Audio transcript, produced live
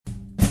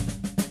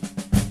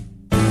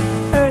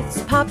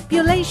Earth's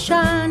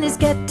population is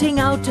getting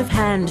out of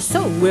hand,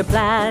 so we're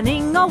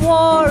planning a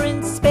war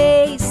in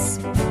space.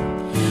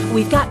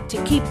 We've got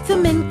to keep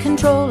them in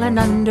control and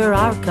under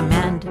our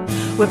command.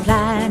 We're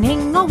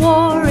planning a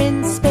war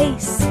in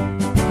space.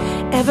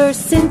 Ever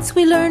since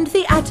we learned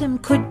the atom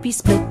could be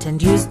split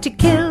and used to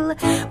kill,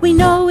 we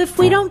know if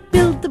we don't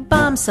build the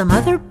bomb, some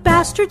other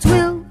bastards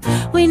will.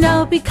 We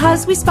know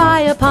because we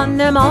spy upon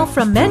them all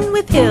from men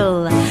with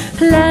ill,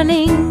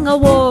 planning a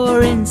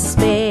war in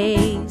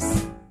space.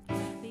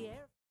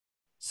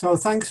 So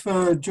thanks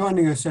for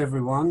joining us,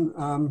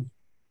 everyone.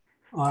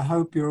 I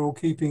hope you're all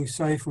keeping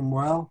safe and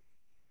well.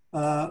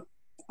 I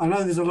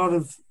know there's a lot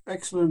of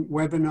excellent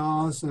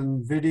webinars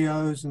and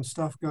videos and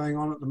stuff going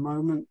on at the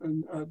moment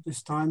and at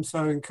this time.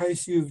 So in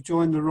case you've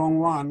joined the wrong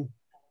one,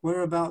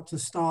 we're about to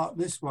start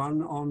this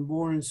one on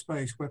War in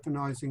Space,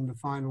 Weaponizing the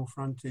Final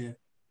Frontier.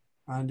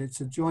 And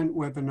it's a joint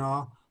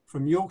webinar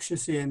from Yorkshire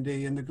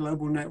CND and the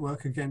Global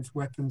Network Against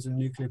Weapons and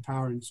Nuclear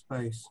Power in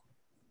Space.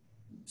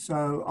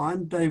 So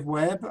I'm Dave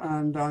Webb,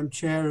 and I'm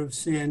chair of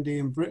CND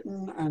in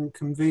Britain and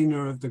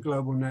convener of the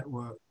Global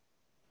Network.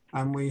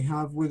 And we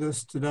have with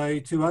us today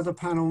two other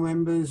panel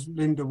members,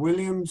 Linda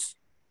Williams,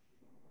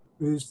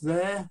 who's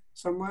there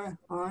somewhere,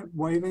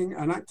 waving,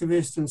 an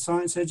activist and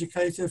science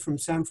educator from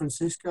San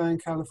Francisco in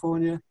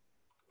California.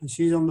 And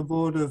she's on the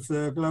board of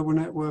the Global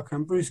Network,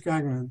 and Bruce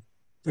Gagnon,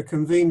 the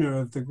convener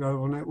of the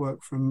Global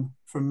Network from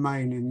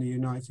Maine in the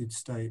United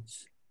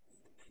States.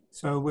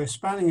 So we're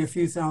spanning a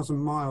few thousand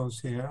miles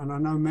here, and I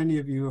know many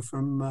of you are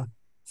from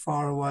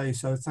far away,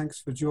 so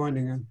thanks for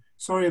joining. And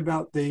sorry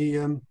about the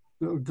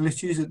little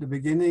glitches at the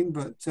beginning,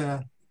 but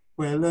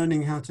we're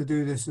learning how to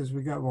do this as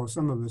we go. Well,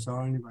 some of us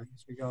are anyway,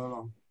 as we go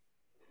along.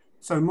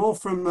 So more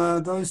from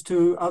those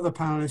two other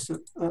panelists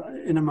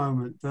in a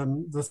moment.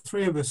 The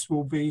three of us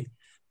will be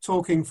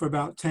talking for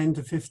about 10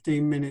 to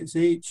 15 minutes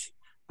each,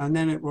 and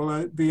then it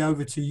will be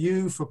over to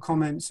you for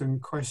comments and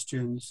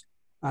questions.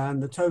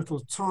 And the total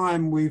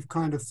time we've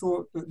kind of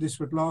thought that this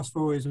would last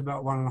for is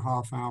about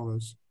 1.5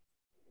 hours.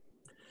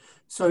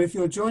 So if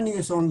you're joining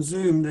us on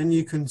Zoom, then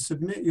you can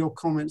submit your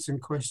comments and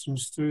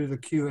questions through the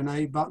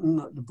Q&A button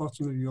at the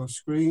bottom of your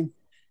screen.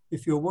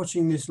 If you're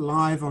watching this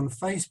live on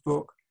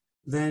Facebook,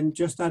 then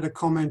just add a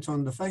comment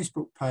on the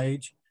Facebook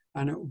page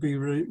and it will be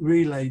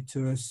relayed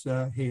to us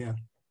here.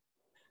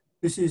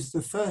 This is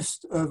the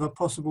first of a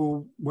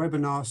possible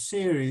webinar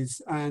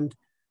series, and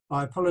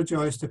I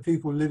apologize to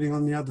people living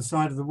on the other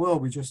side of the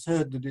world. We just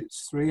heard that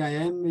it's 3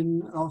 a.m.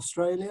 in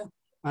Australia,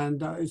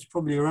 and it's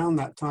probably around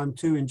that time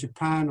too in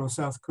Japan or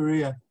South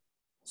Korea.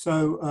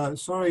 So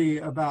sorry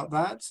about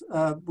that.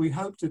 We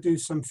hope to do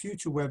some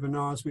future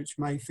webinars which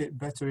may fit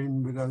better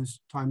in with those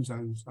time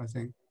zones, I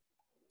think.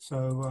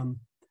 So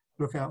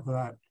look out for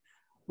that.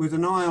 With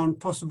an eye on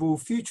possible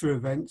future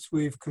events,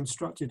 we've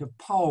constructed a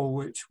poll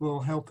which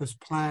will help us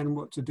plan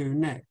what to do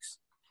next.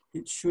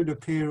 It should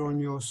appear on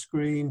your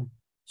screen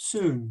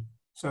soon.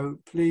 So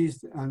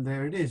please, and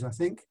there it is, I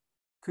think.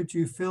 Could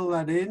you fill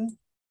that in?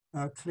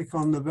 Click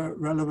on the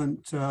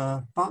relevant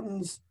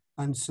buttons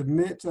and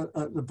submit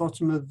at the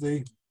bottom of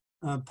the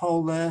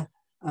poll there.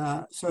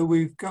 So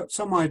we've got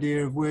some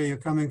idea of where you're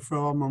coming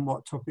from and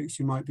what topics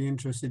you might be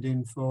interested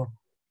in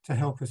to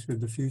help us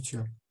with the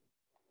future.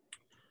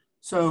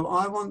 So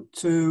I want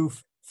to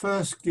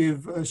first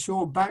give a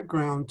short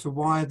background to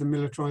why the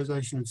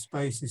militarization of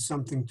space is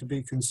something to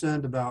be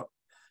concerned about.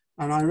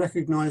 And I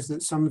recognize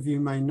that some of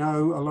you may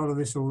know a lot of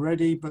this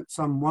already, but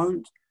some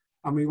won't.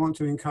 And we want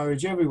to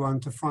encourage everyone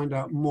to find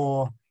out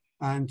more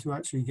and to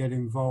actually get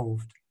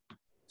involved.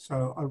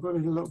 So I've got a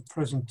little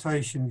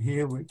presentation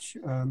here, which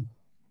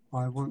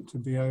I want to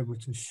be able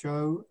to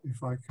show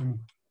if I can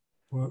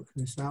work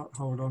this out.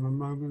 Hold on a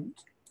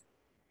moment.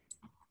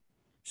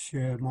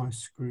 Share my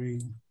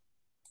screen.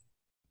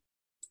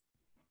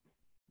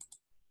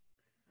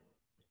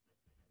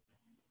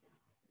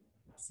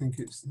 I think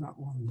it's that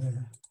one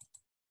there.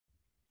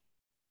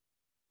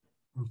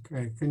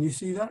 Okay, can you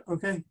see that?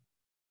 Okay.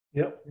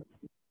 Yep.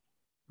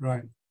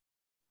 Right.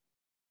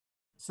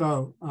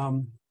 So,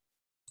 I've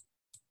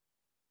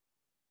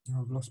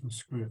lost my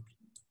script.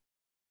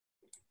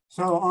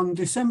 So on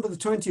December the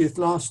 20th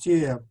last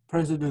year,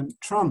 President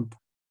Trump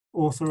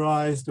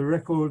authorized a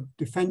record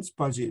defense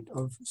budget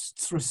of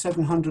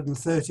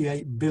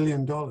 $738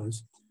 billion.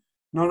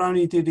 Not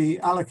only did he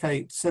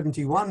allocate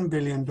 $71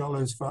 billion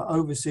for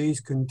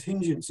overseas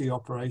contingency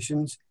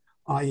operations,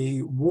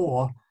 i.e.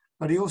 war,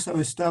 but he also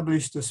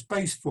established a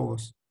Space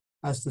Force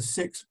as the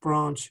 6th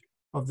branch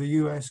of the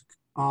US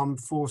Armed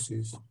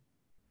Forces.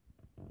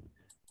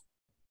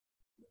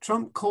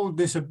 Trump called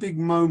this a big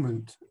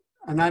moment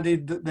and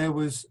added that there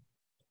was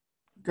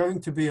going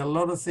to be a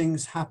lot of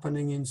things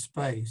happening in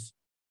space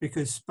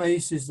because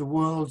space is the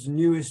world's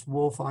newest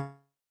warfighting.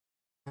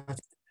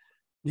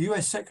 The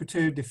US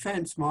Secretary of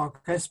Defense,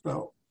 Mark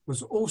Esper,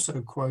 was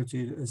also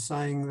quoted as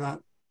saying that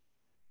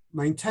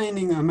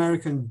maintaining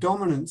American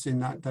dominance in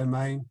that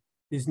domain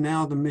is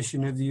now the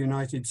mission of the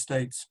United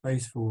States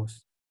Space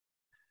Force.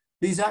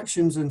 These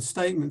actions and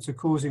statements are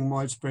causing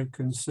widespread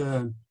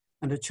concern,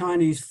 and a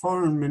Chinese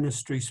Foreign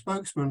Ministry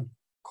spokesman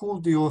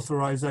called the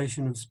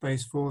authorization of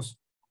Space Force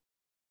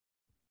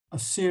a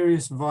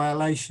serious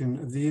violation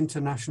of the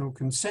international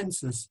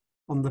consensus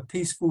on the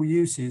peaceful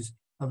uses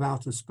of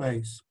outer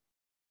space.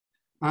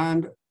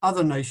 And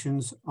other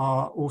nations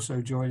are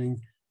also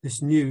joining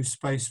this new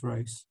space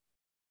race.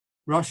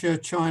 Russia,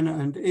 China,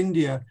 and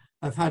India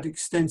have had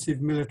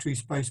extensive military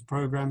space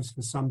programs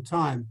for some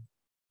time.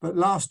 But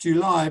last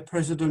July,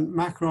 President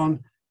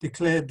Macron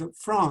declared that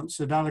France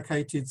had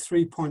allocated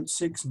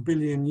 3.6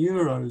 billion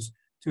euros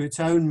to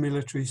its own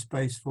military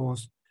space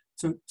force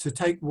to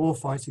take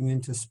warfighting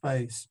into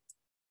space.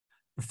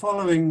 The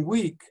following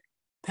week,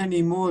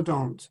 Penny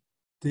Mordaunt,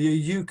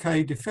 the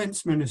UK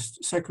Defence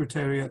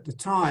Secretary at the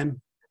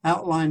time,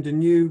 outlined a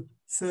new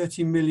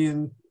 £30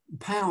 million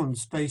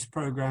space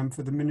programme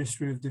for the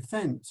Ministry of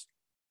Defence,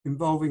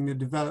 involving the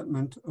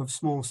development of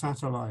small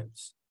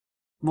satellites.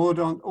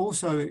 Mordaunt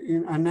also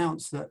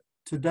announced that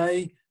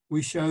today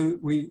we show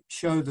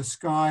the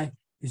sky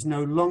is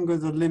no longer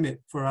the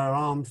limit for our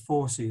armed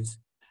forces,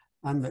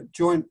 and that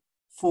Joint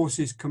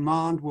Forces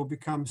Command will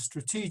become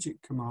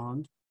Strategic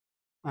Command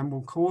and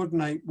will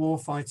coordinate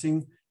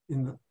warfighting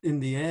in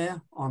the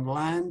air, on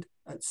land,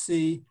 at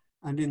sea,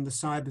 and in the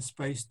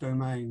cyberspace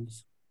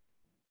domains.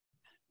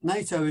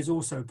 NATO is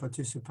also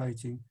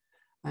participating,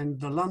 and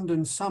the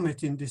London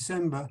summit in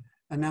December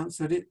announced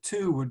that it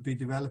too would be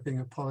developing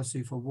a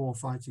policy for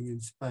warfighting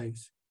in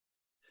space.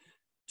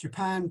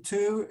 Japan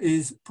too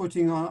is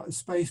putting a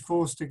space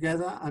force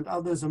together, and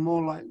others are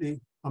more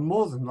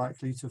than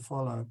likely to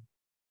follow.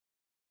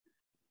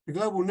 The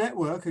Global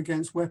Network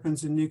Against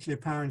Weapons and Nuclear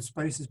Power in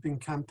Space has been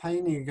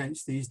campaigning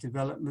against these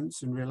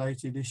developments and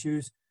related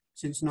issues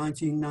since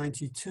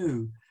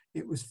 1992.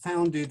 It was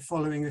founded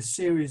following a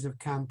series of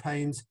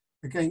campaigns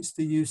against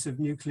the use of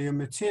nuclear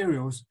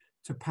materials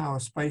to power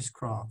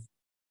spacecraft.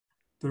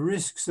 The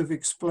risks of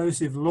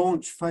explosive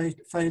launch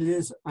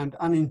failures and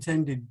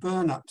unintended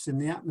burn-ups in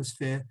the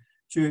atmosphere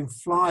during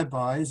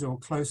flybys or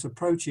close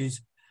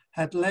approaches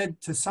had led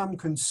to some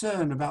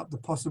concern about the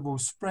possible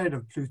spread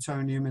of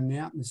plutonium in the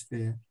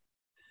atmosphere.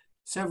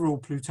 Several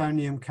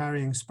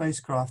plutonium-carrying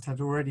spacecraft had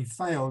already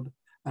failed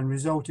and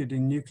resulted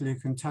in nuclear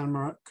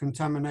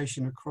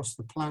contamination across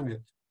the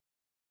planet.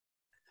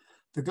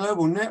 The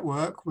Global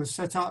Network was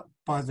set up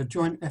by the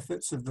joint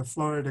efforts of the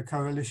Florida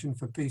Coalition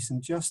for Peace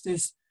and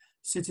Justice,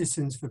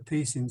 Citizens for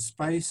Peace in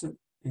Space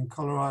in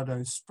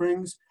Colorado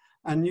Springs,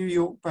 and New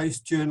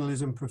York-based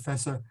journalism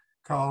professor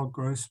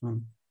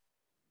𝗟𝗏𝗃.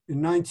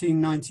 In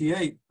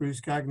 1998, Bruce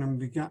Gagnon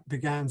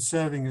began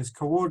serving as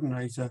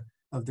coordinator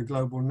of the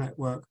Global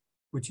Network,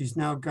 which is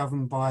now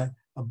governed by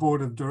a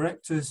board of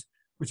directors,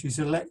 which is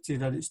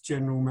elected at its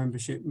general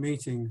membership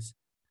meetings.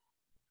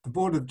 The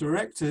board of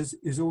directors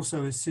is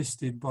also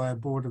assisted by a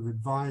board of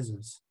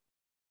advisors.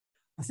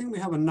 I think we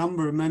have a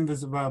number of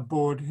members of our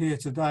board here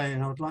today,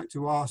 and I would like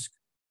to ask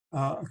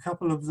a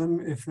couple of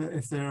them, if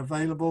they're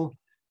available,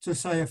 to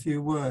say a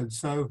few words.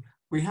 So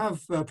we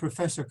have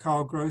Professor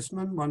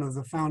𝗟𝗏𝗃, one of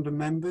the founder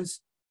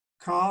members.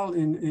 Carl,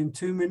 in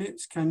 2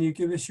 minutes, can you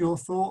give us your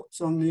thoughts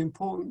on the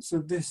importance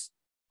of this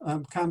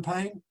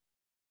campaign?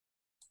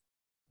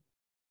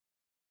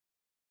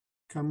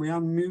 Can we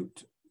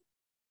unmute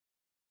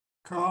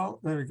Carl?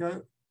 There we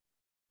go.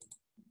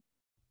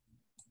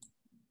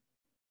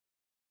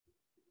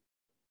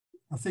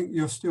 I think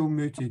you're still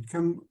muted.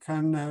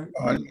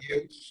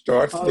 Unmute,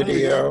 start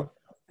video.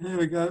 Here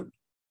we go.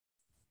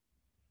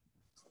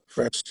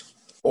 Press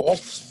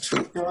Alt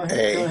to Go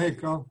A.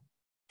 ahead, Carl.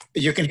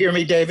 You can hear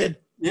me, David?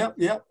 Yep.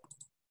 Yeah,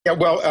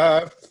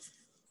 well,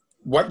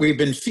 what we've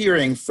been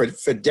fearing for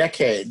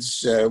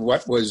decades,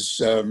 what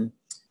was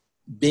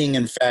being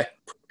in fact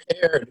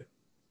prepared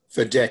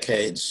for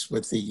decades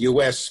with the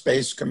US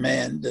Space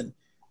Command and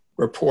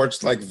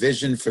reports like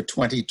Vision for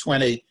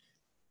 2020,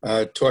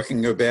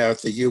 talking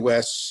about the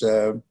US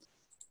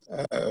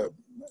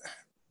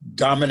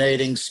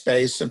dominating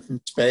space and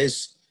from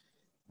space,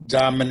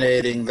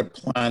 dominating the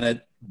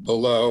planet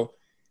below,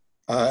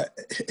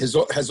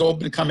 has all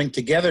been coming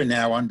together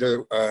now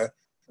under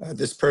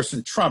this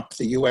person, Trump,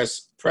 the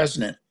US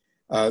president.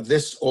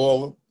 This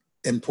all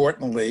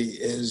importantly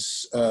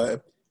is,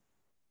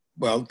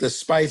 well,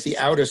 despite the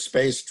Outer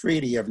Space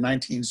Treaty of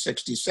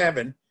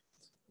 1967,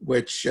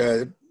 which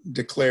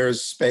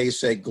declares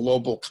space a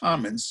global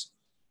commons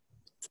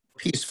for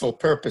peaceful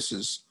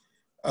purposes.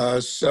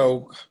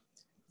 So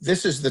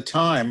this is the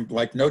time,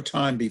 like no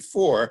time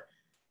before,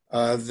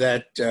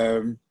 that,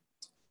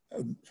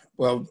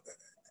 well,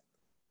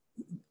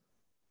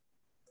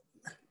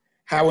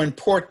 how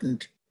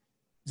important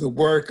the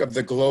work of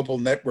the Global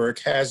Network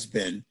has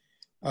been.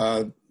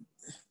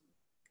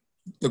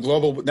 The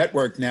Global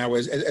Network now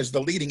is as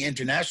the leading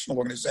international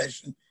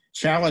organization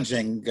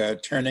challenging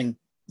turning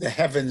the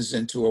heavens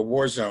into a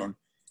war zone.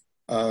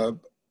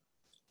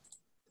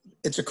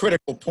 It's a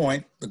critical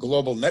point. The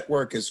Global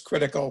Network is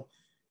critical.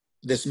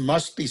 This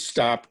must be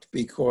stopped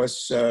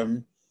because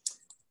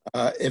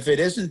if it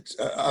isn't,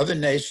 other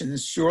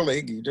nations,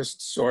 surely, you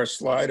just saw a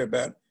slide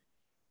about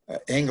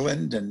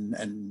England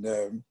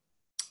and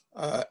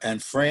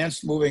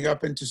France moving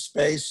up into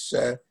space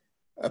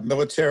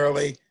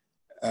militarily.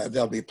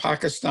 there'll be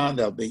Pakistan,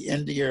 there'll be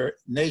India,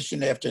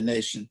 nation after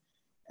nation,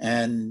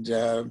 and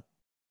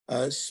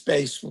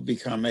space will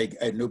become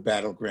a new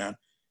battleground.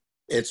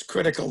 It's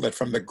critical that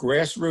from the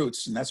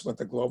grassroots, and that's what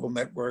the global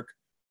network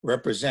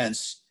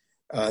represents,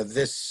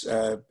 this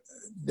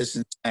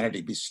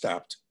insanity be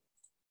stopped.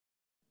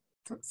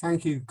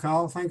 Thank you,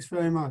 Carl. Thanks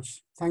very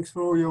much. Thanks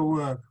for all your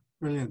work.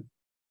 Brilliant.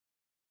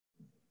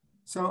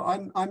 So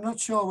I'm not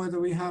sure whether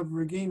we have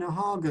Regina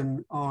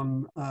Hagen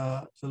on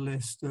the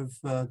list of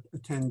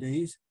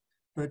attendees,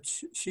 but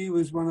she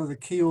was one of the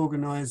key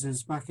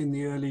organizers back in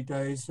the early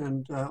days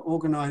and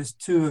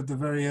organized 2 of the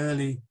very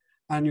early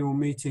annual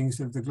meetings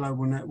of the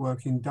Global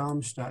Network in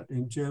Darmstadt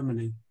in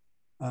Germany.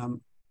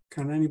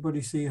 Can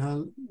anybody see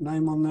her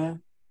name on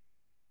there?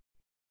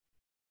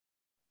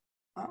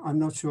 I'm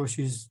not sure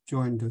she's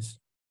joined us.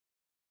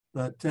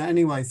 But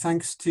anyway,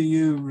 thanks to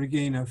you,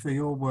 Regina, for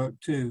your work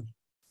too.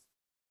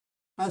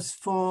 As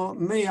for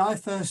me, I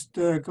first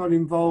got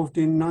involved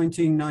in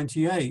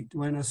 1998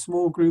 when a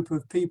small group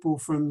of people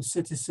from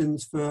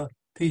Citizens for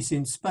Peace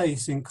in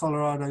Space in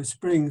Colorado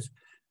Springs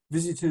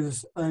visited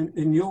us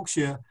in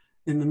Yorkshire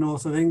in the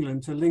north of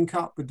England to link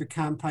up with the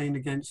campaign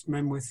against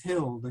Menwith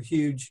Hill, the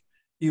huge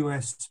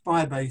US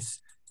spy base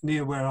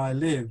near where I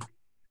live.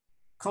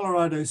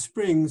 Colorado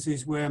Springs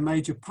is where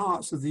major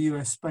parts of the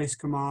US Space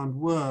Command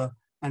were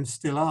and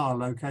still are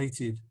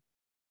located.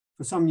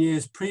 For some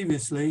years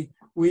previously,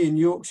 we in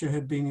Yorkshire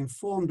had been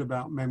informed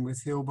about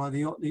Menwith Hill by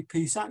the Otley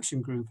Peace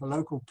Action Group, a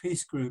local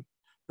peace group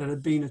that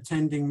had been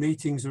attending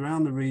meetings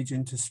around the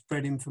region to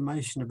spread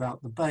information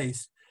about the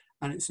base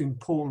and its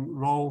important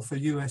role for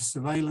US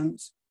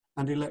surveillance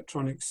and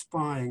electronic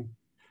spying.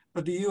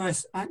 But the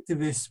US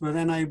activists were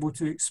then able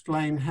to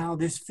explain how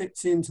this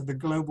fits into the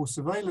global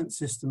surveillance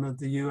system of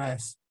the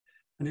US,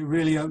 and it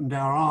really opened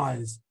our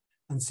eyes.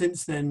 And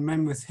since then,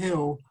 Menwith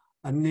Hill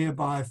and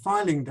nearby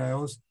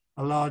Fylingdales,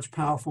 a large,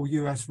 powerful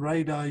US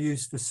radar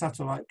used for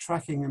satellite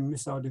tracking and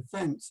missile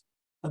defense,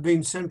 have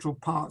been central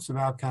parts of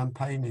our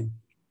campaigning.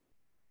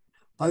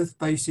 Both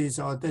bases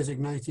are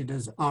designated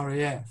as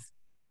RAF,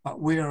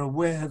 but we are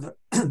aware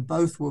that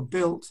both were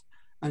built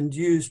and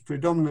used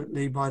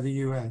predominantly by the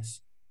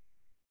US.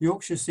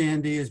 Yorkshire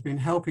CND has been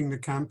helping the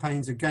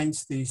campaigns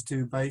against these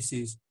 2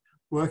 bases,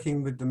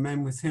 working with the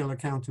Menwith Hill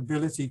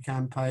Accountability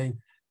Campaign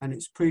and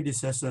its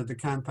predecessor, the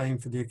Campaign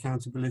for the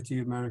Accountability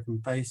of American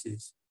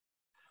Bases.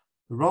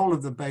 The role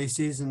of the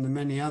bases and the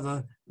many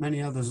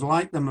others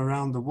like them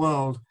around the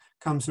world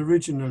comes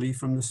originally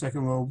from the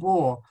Second World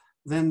War,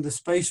 then the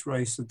space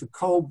race of the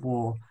Cold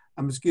War,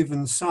 and was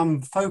given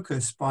some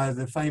focus by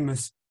the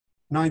famous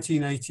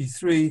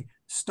 1983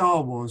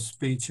 Star Wars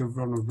speech of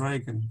Ronald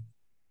Reagan.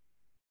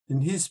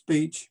 In his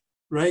speech,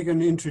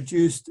 Reagan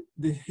introduced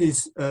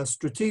his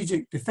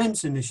Strategic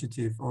Defense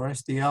Initiative, or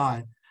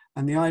SDI,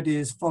 and the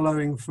ideas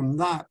following from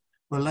that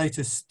were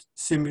later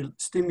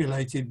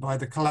stimulated by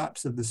the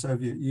collapse of the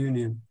Soviet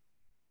Union.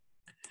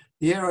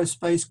 The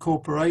aerospace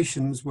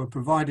corporations were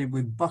provided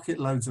with bucket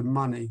loads of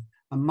money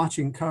and much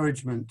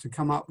encouragement to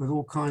come up with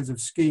all kinds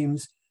of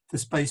schemes for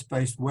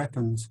space-based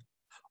weapons.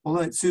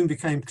 Although it soon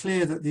became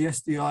clear that the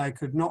SDI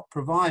could not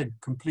provide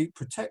complete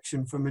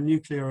protection from a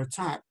nuclear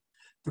attack,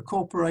 the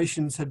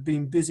corporations had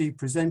been busy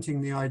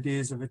presenting the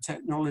ideas of a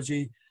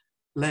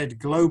technology-led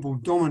global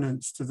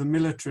dominance to the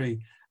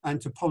military and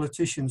to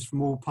politicians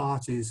from all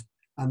parties,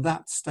 and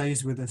that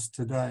stays with us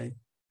today.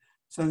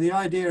 So the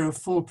idea of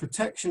full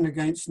protection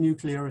against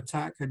nuclear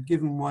attack had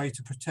given way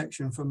to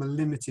protection from a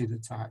limited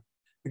attack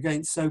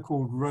against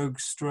so-called rogue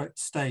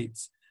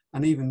states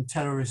and even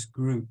terrorist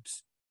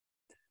groups.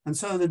 And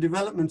so the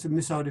development of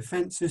missile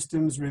defense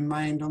systems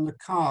remained on the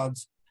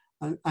cards.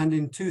 And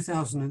in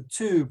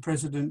 2002,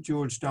 President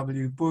George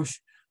W. Bush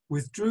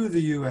withdrew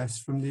the US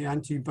from the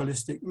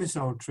anti-ballistic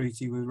missile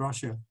treaty with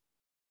Russia.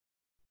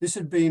 This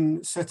had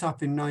been set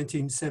up in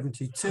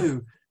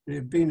 1972. It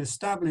had been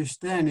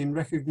established then in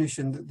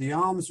recognition that the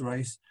arms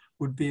race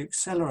would be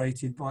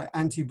accelerated by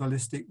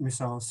anti-ballistic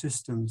missile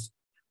systems,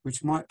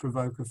 which might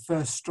provoke a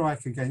first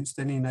strike against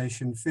any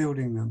nation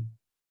fielding them.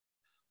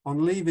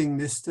 On leaving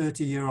this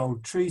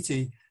 30-year-old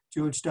treaty,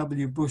 George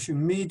W. Bush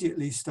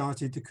immediately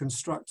started to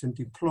construct and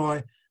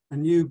deploy a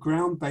new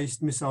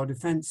ground-based missile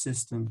defense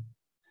system.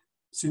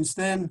 Since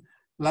then,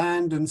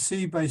 land and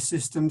sea-based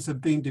systems have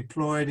been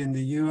deployed in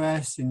the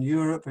US, in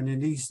Europe, and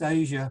in East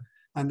Asia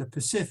and the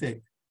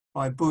Pacific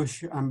by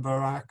Bush and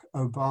Barack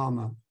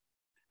Obama.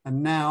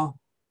 And now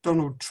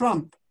Donald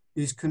Trump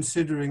is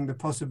considering the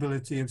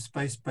possibility of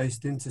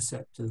space-based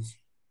interceptors.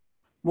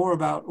 More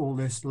about all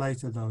this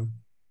later, though.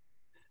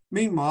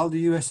 Meanwhile,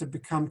 the US had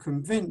become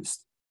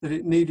convinced that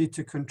it needed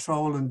to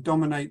control and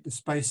dominate the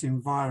space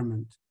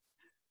environment.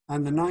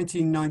 And the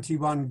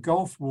 1991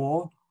 Gulf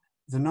War,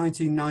 the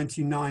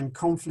 1999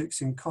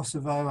 conflicts in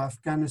Kosovo,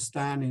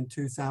 Afghanistan in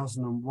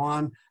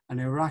 2001, and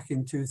Iraq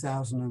in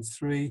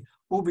 2003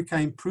 all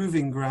became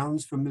proving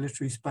grounds for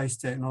military space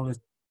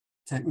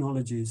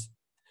technologies.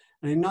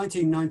 And in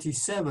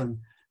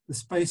 1997, the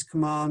Space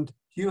Command,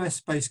 US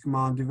Space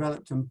Command,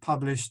 developed and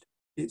published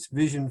its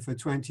vision for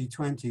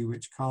 2020,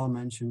 which Carl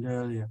mentioned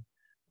earlier,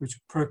 which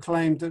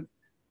proclaimed that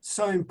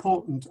so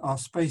important are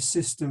space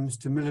systems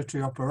to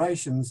military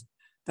operations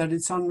that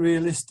it's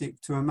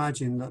unrealistic to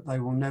imagine that they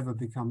will never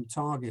become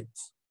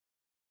targets.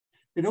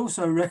 It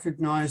also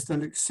recognized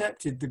and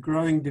accepted the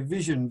growing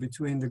division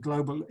between the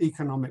global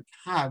economic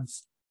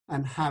haves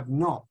and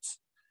have-nots,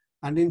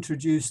 and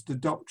introduced the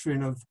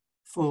doctrine of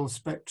full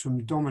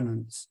spectrum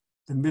dominance,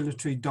 the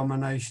military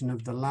domination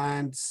of the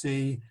land,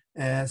 sea,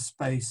 air,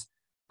 space,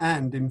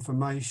 and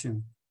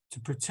information to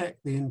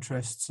protect the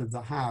interests of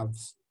the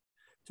haves.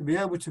 To be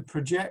able to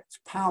project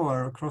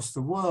power across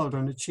the world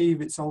and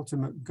achieve its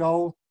ultimate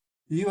goal,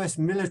 the US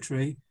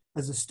military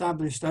has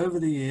established over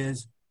the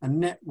years a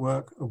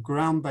network of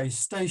ground-based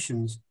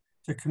stations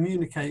to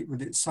communicate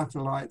with its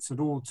satellites at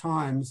all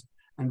times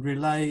and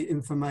relay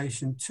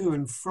information to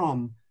and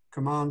from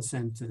command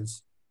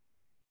centers.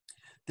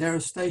 There are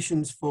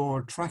stations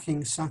for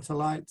tracking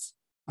satellites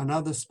and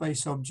other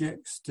space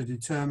objects to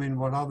determine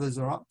what others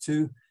are up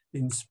to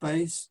in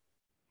space,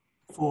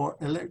 for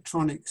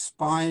electronic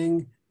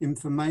spying,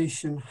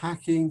 information,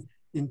 hacking,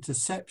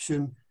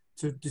 interception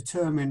to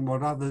determine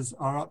what others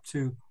are up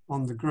to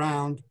on the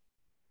ground,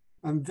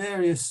 and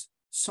various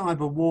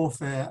cyber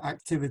warfare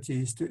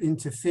activities to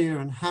interfere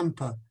and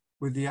hamper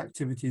with the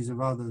activities of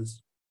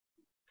others.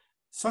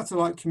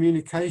 Satellite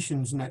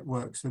communications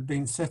networks have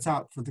been set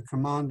up for the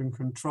command and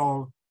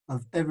control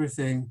of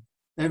everything,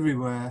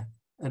 everywhere,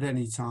 at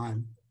any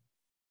time.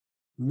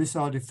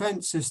 Missile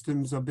defense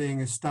systems are being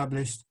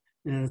established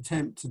in an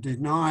attempt to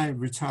deny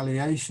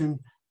retaliation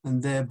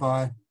and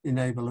thereby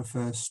enable a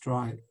first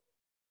strike.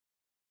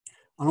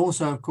 And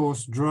also, of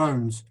course,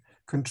 drones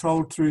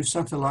controlled through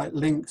satellite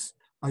links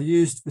are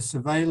used for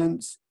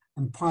surveillance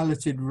and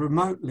piloted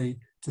remotely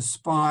to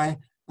spy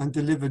and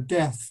deliver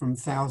death from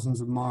thousands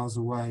of miles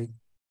away.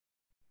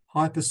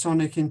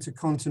 Hypersonic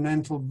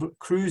intercontinental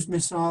cruise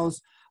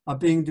missiles are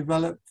being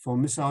developed for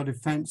missile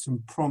defense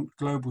and prompt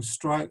global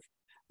strike,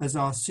 as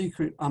are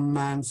secret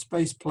unmanned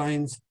space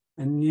planes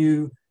and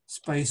new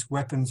space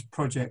weapons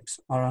projects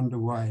are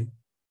underway.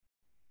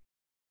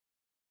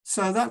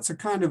 So that's a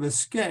kind of a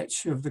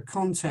sketch of the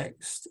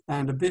context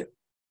and a bit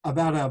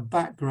about our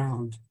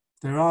background.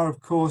 There are, of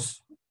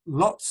course,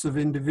 lots of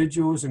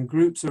individuals and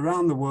groups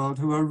around the world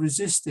who are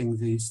resisting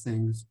these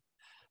things.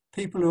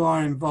 People who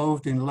are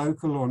involved in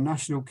local or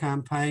national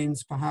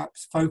campaigns,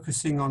 perhaps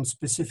focusing on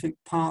specific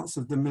parts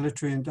of the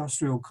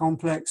military-industrial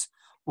complex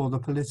or the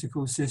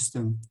political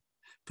system.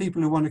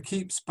 People who want to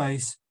keep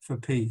space for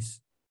peace.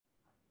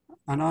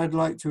 And I'd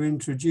like to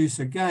introduce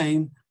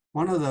again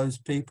one of those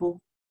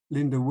people,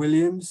 Linda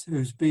Williams,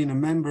 who's been a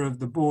member of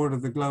the board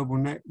of the Global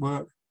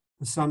Network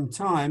for some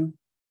time.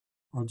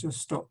 I'll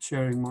just stop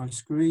sharing my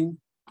screen.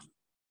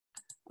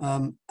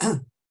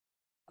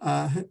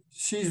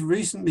 She's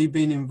recently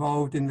been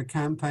involved in the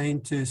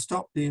campaign to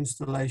stop the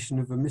installation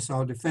of a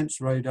missile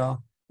defense radar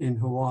in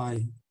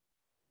Hawaii.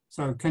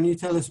 So can you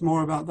tell us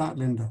more about that,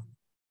 Linda?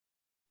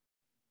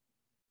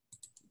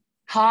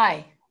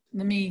 Hi,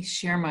 let me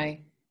share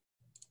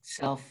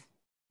myself.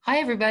 Hi,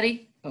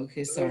 everybody.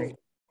 Okay, sorry.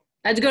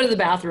 I had to go to the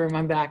bathroom,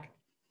 I'm back.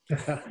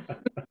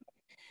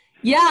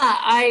 Yeah,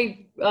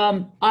 I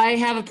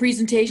have a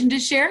presentation to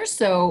share,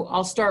 so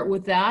I'll start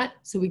with that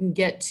so we can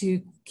get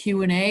to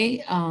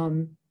Q&A.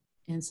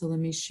 And so let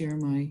me share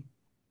my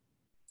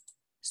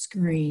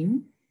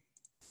screen.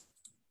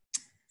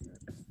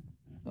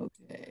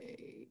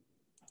 Okay.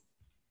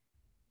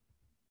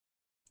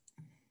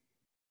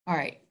 All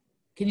right.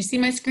 Can you see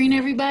my screen,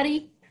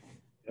 everybody?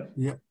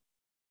 Yep.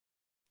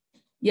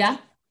 Yeah?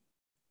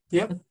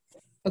 Yep.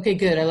 Okay,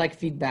 good. I like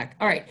feedback.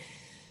 All right.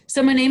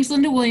 So my name's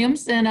Linda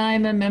Williams, and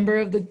I'm a member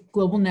of the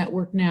Global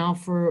Network now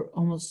for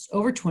almost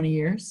over 20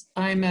 years.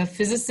 I'm a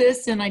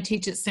physicist, and I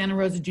teach at Santa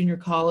Rosa Junior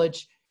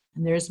College,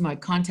 and there's my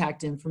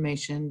contact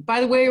information. By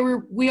the way,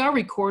 we are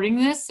recording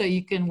this, so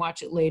you can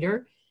watch it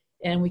later,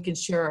 and we can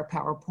share our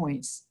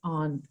PowerPoints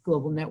on the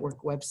Global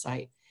Network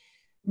website.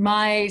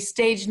 My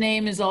stage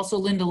name is also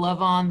Linda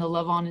Love-On. The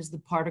Love-On is the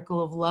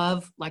particle of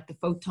love, like the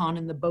photon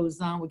and the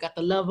boson. We got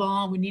the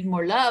love-on. We need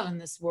more love in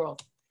this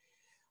world.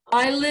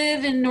 I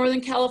live in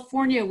Northern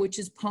California, which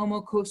is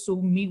Pomo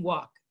Coastal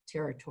Miwok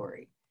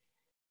territory.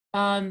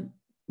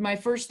 My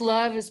first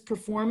love is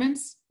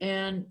performance,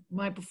 and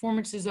my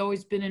performance has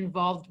always been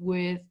involved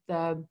with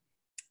the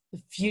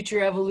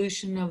future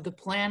evolution of the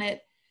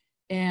planet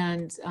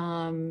and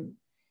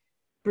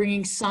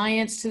bringing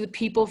science to the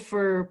people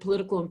for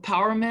political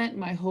empowerment.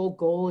 My whole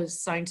goal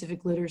is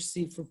scientific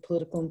literacy for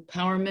political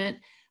empowerment.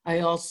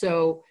 I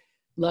also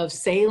love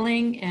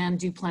sailing and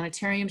do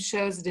planetarium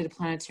shows. I did a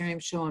planetarium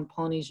show on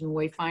Polynesian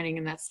wayfinding,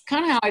 and that's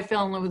kind of how I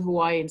fell in love with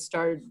Hawaii and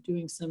started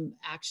doing some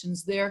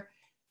actions there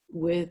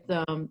with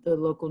the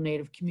local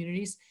Native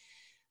communities.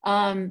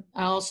 I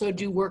also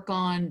do work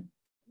on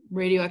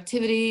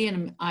radioactivity,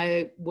 and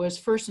I was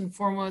first and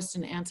foremost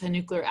an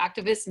anti-nuclear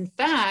activist. In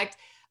fact,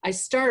 I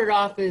started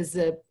off as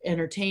an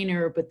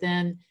entertainer, but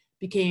then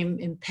became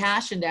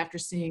impassioned after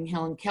seeing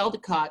Helen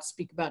Caldicott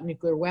speak about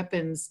nuclear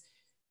weapons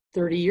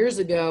 30 years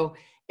ago,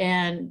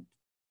 and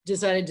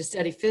decided to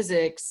study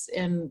physics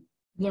and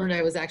learned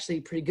I was actually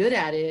pretty good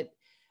at it.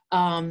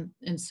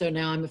 And so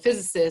now I'm a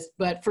physicist,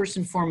 but first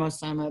and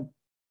foremost, I'm a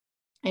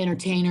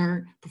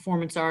entertainer,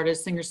 performance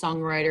artist,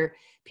 singer-songwriter,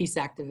 peace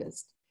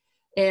activist.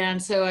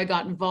 And so I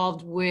got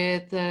involved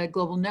with the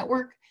Global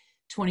Network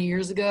 20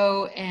 years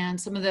ago. And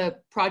some of the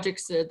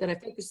projects that I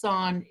focus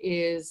on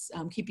is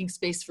keeping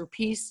space for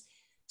peace,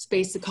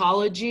 space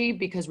ecology,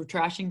 because we're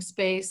trashing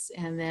space,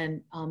 and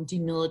then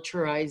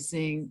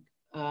demilitarizing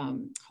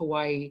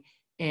Hawaii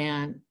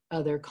and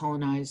other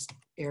colonized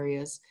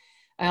areas.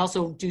 I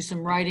also do some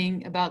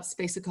writing about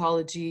space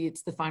ecology.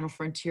 It's the final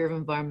frontier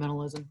of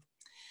environmentalism.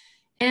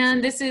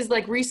 And this is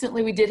like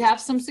recently we did have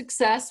some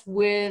success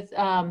with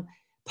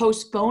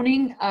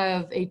postponing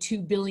of a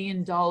 $2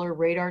 billion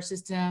radar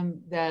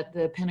system that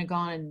the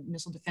Pentagon and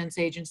Missile Defense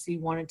Agency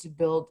wanted to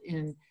build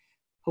in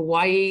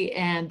Hawaii.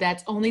 And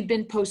that's only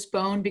been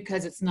postponed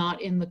because it's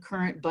not in the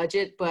current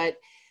budget, but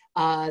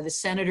the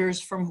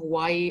senators from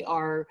Hawaii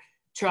are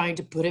trying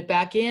to put it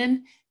back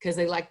in because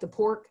they like the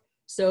pork.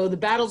 So the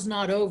battle's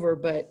not over,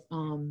 but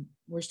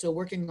we're still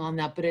working on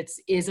that, but it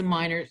is a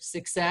minor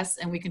success.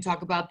 And we can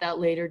talk about that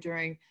later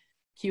during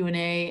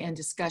Q&A and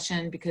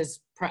discussion,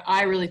 because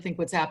I really think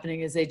what's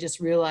happening is they just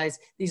realize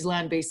these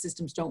land-based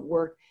systems don't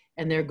work,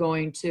 and they're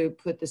going to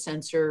put the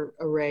sensor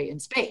array in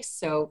space.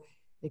 So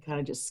they kind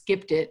of just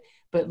skipped it.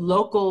 But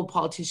local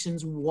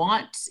politicians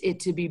want it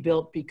to be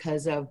built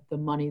because of the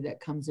money that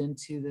comes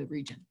into the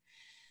region.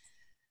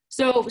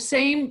 So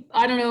same,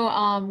 I don't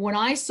know, when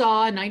I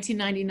saw in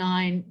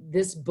 1999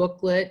 this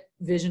booklet,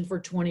 Vision for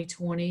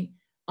 2020,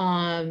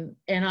 and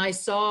I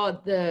saw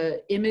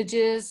the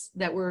images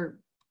that were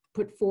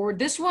put forward,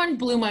 this one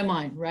blew my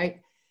mind,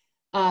 right?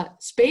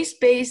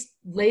 Space-based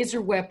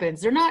laser weapons,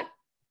 they're not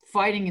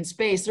fighting in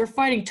space, they're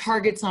fighting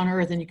targets on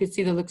Earth, and you can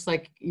see that looks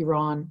like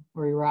Iran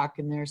or Iraq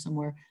in there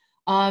somewhere.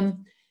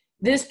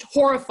 This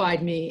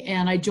horrified me,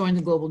 and I joined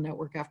the Global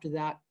Network after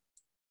that.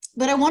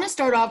 But I want to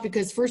start off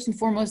because first and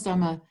foremost,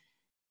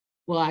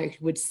 well, I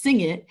would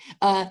sing it.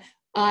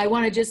 I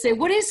want to just say,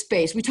 what is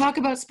space? We talk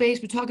about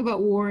space, we talk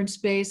about war in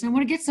space, and I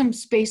want to get some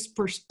space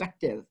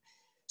perspective.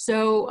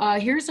 So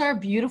here's our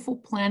beautiful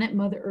planet,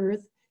 Mother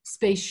Earth,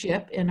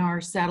 spaceship, and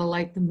our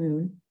satellite, the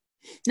moon.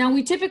 Now,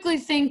 we typically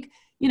think,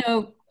 you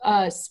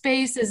know,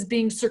 space as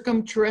being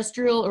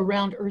circumterrestrial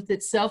around Earth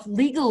itself.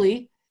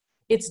 Legally,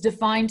 it's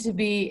defined to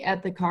be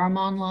at the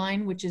Kármán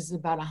line, which is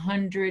about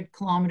 100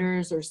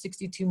 kilometers or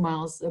 62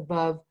 miles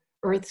above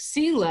Earth's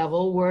sea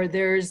level, where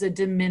there's a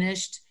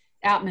diminished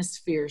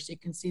atmosphere. So you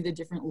can see the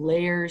different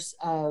layers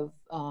of,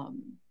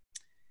 I'm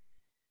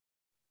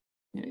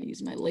going to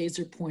use my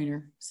laser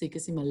pointer so you can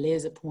see my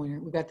laser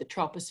pointer. We've got the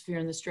troposphere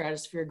and the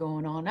stratosphere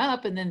going on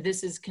up, and then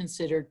this is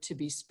considered to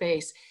be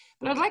space.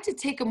 But I'd like to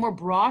take a more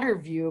broader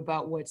view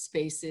about what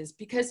space is,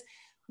 because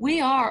we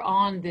are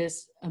on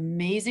this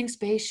amazing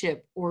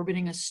spaceship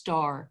orbiting a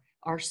star,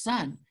 our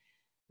sun,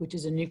 which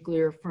is a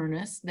nuclear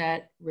furnace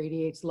that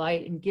radiates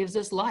light and gives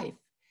us life.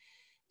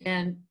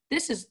 And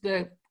this is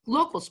the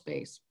local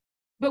space.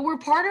 But we're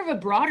part of a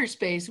broader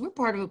space. We're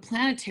part of a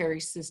planetary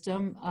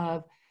system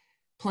of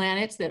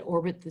planets that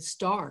orbit the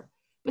star.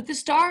 But the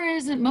star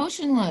isn't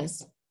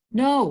motionless.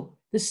 No,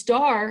 the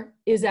star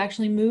is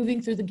actually moving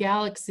through the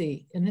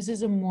galaxy. And this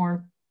is a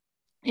more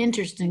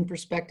interesting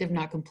perspective,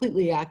 not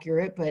completely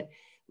accurate, but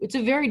it's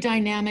a very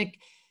dynamic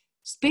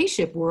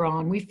spaceship we're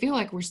on. We feel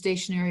like we're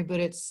stationary, but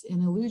it's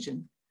an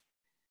illusion.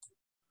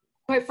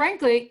 Quite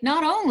frankly,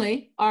 not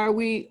only are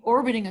we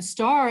orbiting a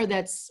star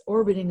that's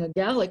orbiting a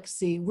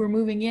galaxy, we're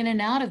moving in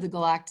and out of the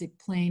galactic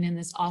plane in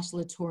this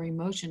oscillatory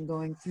motion,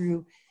 going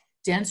through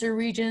denser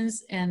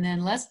regions and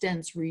then less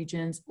dense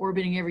regions,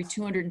 orbiting every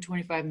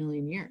 225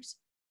 million years.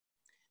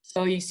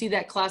 So you see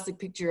that classic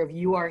picture of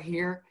you are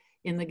here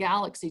in the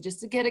galaxy,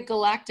 just to get a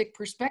galactic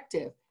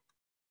perspective.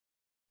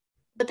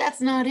 But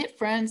that's not it,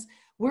 friends.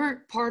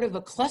 We're part of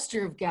a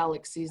cluster of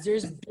galaxies.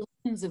 There's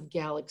billions of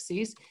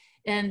galaxies.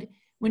 And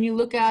when you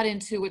look out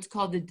into what's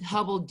called the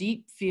Hubble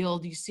Deep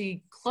Field, you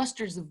see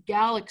clusters of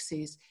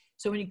galaxies.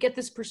 So when you get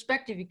this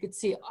perspective, you could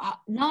see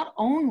not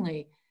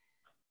only,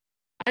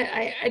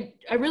 I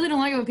really don't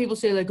like it when people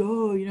say like,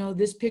 oh, you know,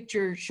 this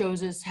picture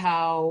shows us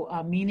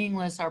how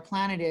meaningless our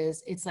planet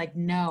is. It's like,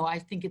 no, I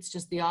think it's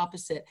just the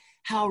opposite.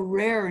 How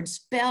rare and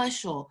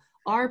special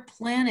our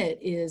planet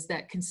is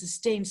that can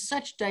sustain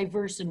such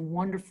diverse and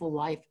wonderful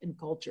life and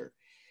culture.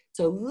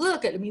 So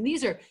look at, I mean,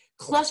 these are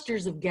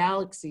clusters of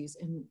galaxies,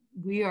 and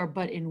we are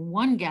but in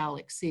one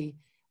galaxy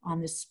on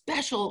this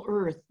special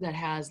Earth that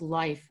has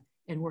life,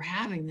 and we're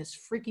having this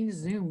freaking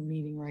Zoom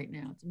meeting right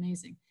now. It's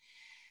amazing.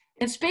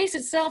 And space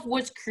itself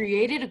was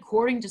created,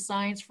 according to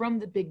science, from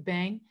the Big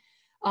Bang,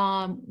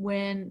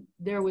 when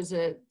there was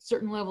a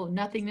certain level of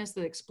nothingness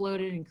that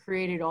exploded and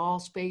created all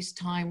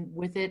space-time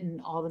with it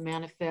and all the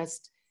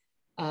manifest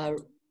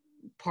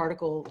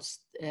particles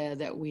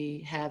that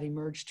we have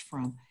emerged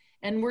from.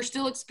 And we're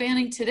still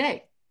expanding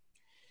today.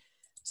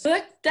 So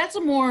that's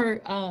a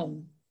more,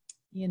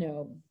 you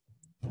know,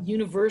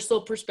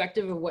 universal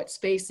perspective of what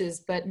space is.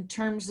 But in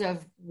terms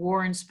of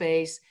war in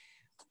space,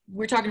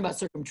 we're talking about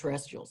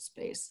circumterrestrial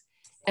space.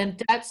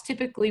 And that's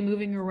typically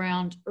moving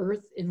around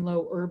Earth in low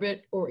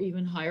orbit or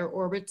even higher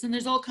orbits. And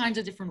there's all kinds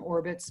of different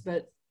orbits,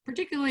 but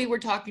particularly we're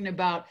talking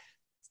about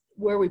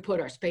where we put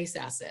our space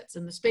assets.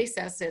 And the space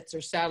assets are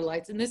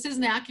satellites. And this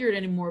isn't accurate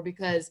anymore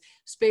because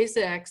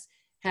SpaceX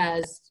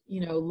has,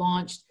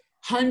 launched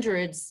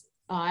hundreds,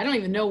 I don't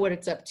even know what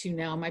it's up to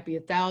now, it might be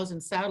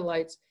 1,000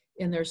 satellites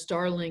in their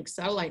Starlink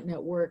satellite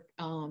network.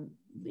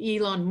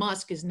 Elon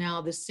Musk is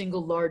now the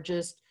single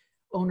largest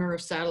owner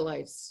of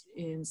satellites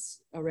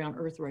around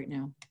Earth right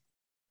now.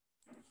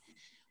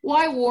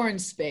 Why war in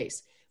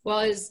space? Well,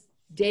 as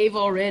Dave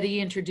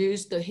already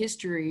introduced, the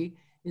history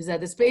is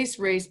that the space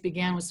race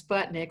began with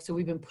Sputnik. So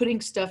we've been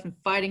putting stuff and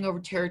fighting over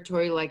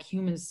territory like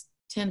humans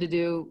tend to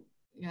do,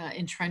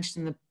 entrenched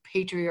in the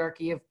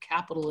patriarchy of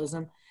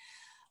capitalism.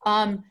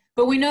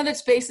 But we know that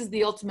space is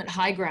the ultimate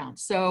high ground.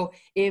 So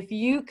if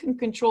you can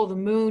control the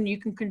moon, you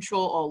can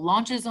control all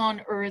launches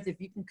on Earth. If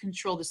you can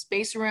control the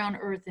space around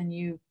Earth, and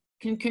you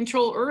can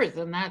control Earth,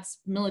 and that's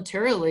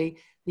militarily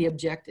the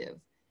objective.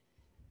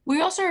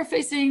 We also are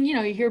facing, you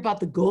hear about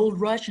the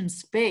gold rush in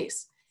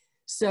space.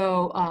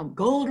 So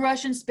gold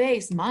rush in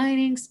space,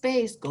 mining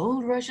space,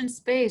 gold rush in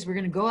space. We're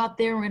going to go out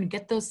there, we're going to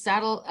get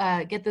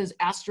those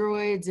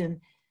asteroids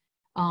and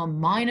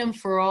mine them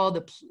for all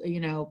the,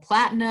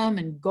 platinum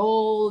and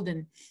gold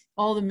and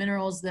all the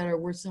minerals that are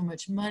worth so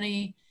much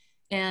money.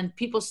 And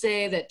people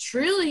say that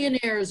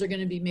trillionaires are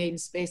going to be made in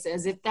space,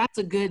 as if that's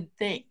a good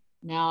thing.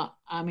 Now,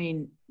 I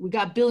mean, we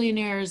got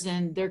billionaires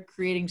and they're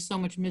creating so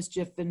much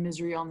mischief and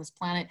misery on this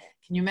planet.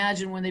 Can you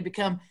imagine when they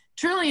become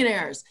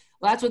trillionaires?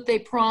 Well, that's what they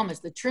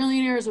promised. The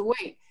trillionaires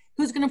await.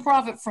 Who's going to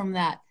profit from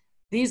that?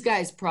 These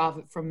guys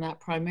profit from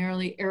that,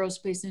 primarily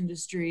aerospace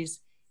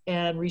industries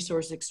and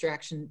resource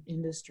extraction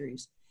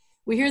industries.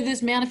 We hear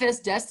this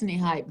manifest destiny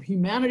hype.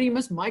 Humanity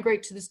must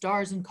migrate to the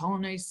stars and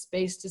colonize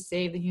space to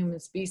save the human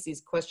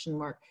species, ?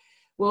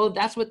 Well,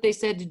 that's what they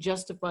said to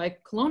justify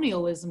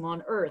colonialism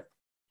on Earth.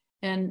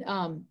 And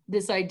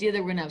this idea that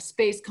we're going to have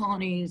space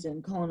colonies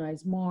and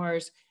colonize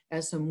Mars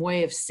as some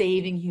way of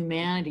saving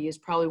humanity is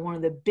probably one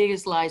of the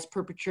biggest lies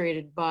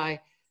perpetrated by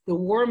the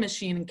war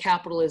machine and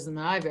capitalism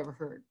that I've ever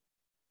heard.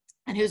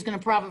 And who's going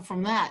to profit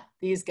from that?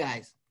 These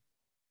guys.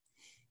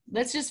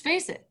 Let's just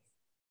face it.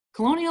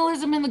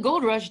 Colonialism and the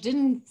gold rush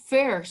didn't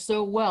fare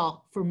so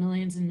well for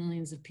millions and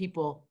millions of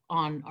people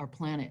on our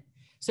planet.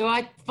 So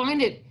I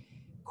find it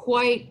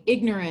quite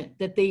ignorant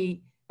that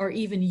they are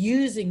even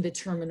using the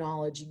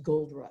terminology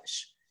gold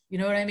rush. You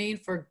know what I mean?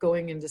 For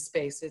going into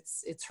space.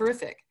 It's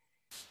horrific.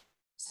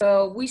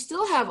 So we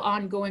still have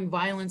ongoing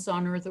violence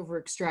on Earth over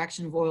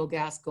extraction of oil,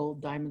 gas,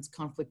 gold, diamonds,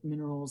 conflict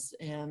minerals,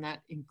 and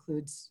that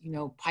includes,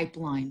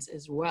 pipelines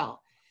as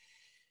well.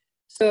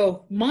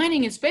 So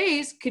mining in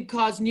space could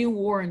cause new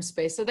war in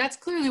space. So that's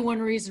clearly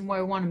one reason why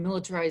we want to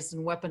militarize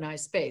and weaponize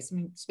space. I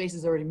mean, space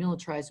is already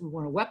militarized. We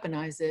want to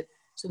weaponize it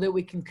so that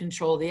we can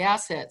control the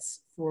assets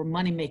for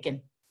money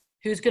making.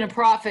 Who's going to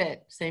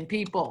profit? Same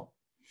people.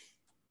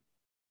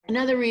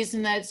 Another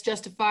reason that it's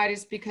justified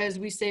is because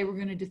we say we're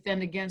going to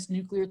defend against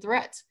nuclear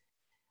threats.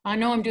 I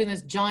know I'm doing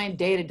this giant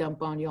data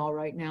dump on y'all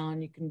right now,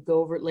 and you can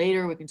go over it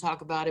later. We can talk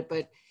about it,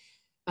 but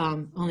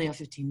only have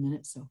 15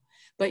 minutes. So,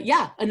 but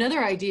yeah,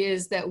 another idea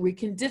is that we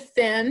can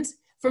defend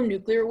from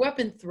nuclear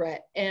weapon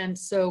threat. And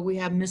so we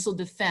have missile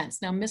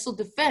defense. Now, missile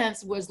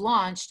defense was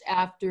launched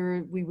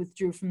after we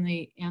withdrew from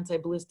the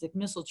anti-ballistic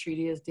missile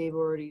treaty, as Dave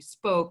already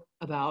spoke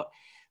about.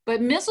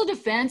 But missile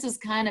defense is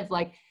kind of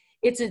like,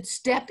 it's a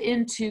step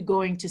into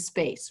going to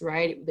space,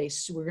 right?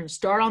 We're going to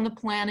start on the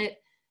planet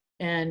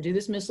and do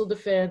this missile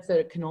defense that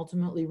it can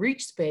ultimately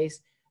reach space.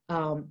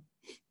 And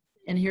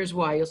here's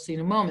why, you'll see in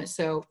a moment.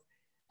 So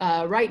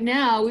right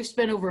now, we've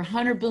spent over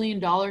 $100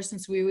 billion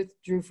since we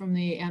withdrew from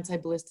the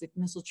anti-ballistic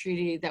missile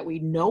treaty that we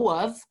know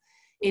of,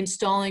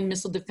 installing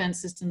missile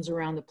defense systems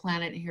around the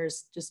planet. And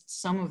here's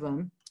just some of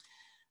them.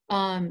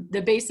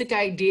 The basic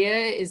idea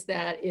is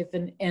that if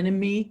an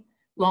enemy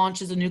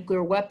launches a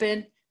nuclear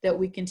weapon, that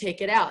we can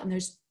take it out. And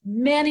there's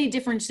many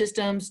different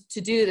systems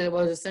to do that.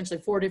 Well, essentially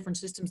 4 different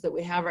systems that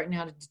we have right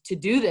now to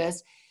do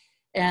this.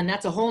 And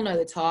that's a whole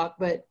nother talk.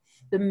 But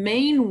the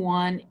main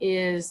one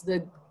is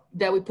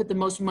that we put the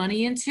most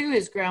money into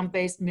is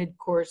ground-based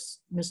mid-course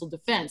missile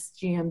defense,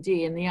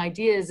 GMD. And the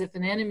idea is if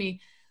an enemy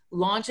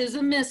launches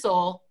a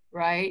missile,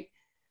 right?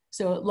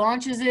 So it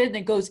launches it and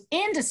it goes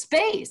into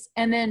space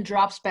and then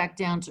drops back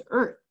down to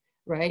Earth,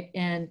 right?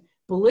 And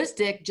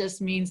ballistic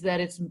just means that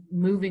it's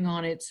moving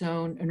on its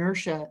own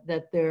inertia,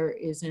 that there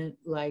isn't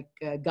like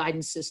a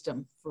guidance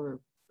system for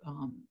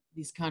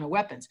these kind of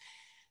weapons.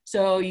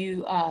 So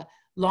you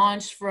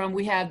launch from,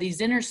 we have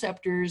these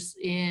interceptors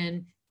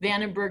in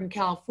Vandenberg in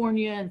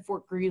California and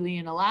Fort Greely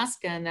in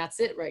Alaska, and that's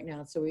it right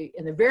now. So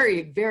and they're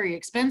very, very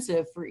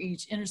expensive for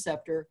each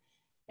interceptor.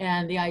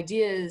 And the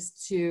idea is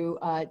to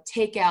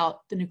take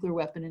out the nuclear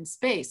weapon in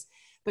space.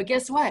 But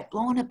guess what?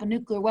 Blowing up a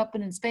nuclear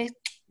weapon in space,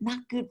 not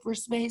good for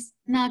space,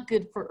 not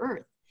good for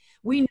Earth.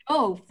 We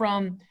know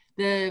from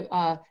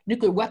the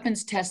nuclear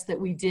weapons test that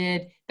we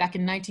did back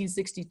in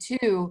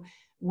 1962,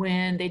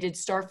 when they did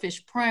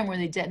Starfish Prime, where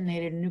they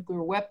detonated a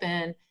nuclear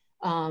weapon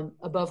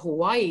above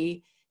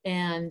Hawaii,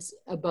 and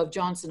above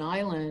Johnson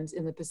Island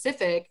in the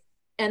Pacific.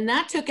 And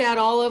that took out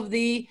all of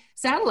the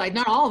satellites,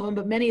 not all of them,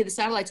 but many of the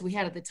satellites we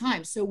had at the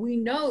time. So we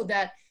know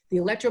that the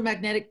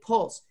electromagnetic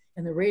pulse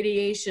and the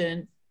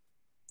radiation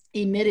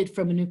emitted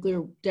from a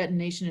nuclear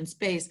detonation in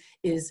space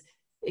is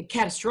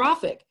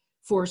catastrophic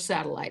for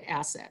satellite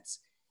assets.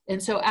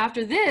 And so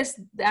after this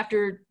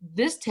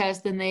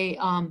test, then they,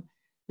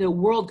 the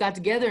world got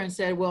together and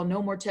said, well,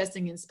 no more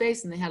testing in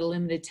space. And they had a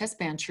limited test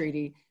ban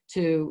treaty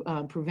to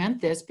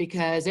prevent this,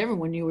 because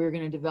everyone knew we were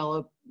going to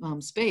develop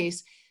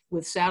space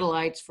with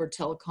satellites for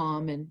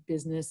telecom and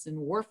business and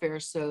warfare.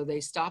 So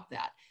they stopped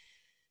that.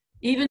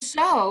 Even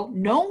so,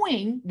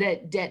 knowing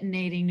that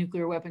detonating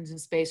nuclear weapons in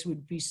space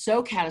would be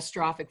so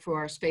catastrophic for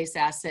our space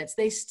assets,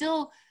 they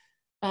still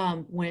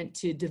went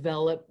to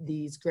develop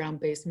these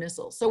ground-based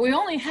missiles. So we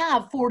only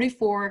have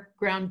 44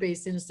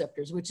 ground-based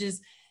interceptors, which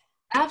is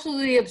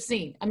absolutely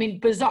obscene. I mean,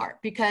 bizarre,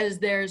 because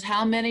there's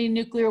how many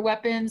nuclear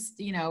weapons?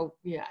 You know,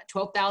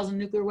 12,000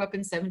 nuclear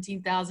weapons,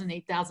 17,000,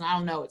 8,000. I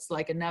don't know. It's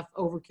like enough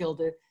overkill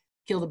to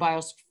kill the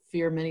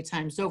biosphere many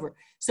times over.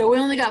 So we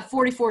only got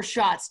 44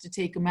 shots to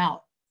take them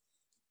out.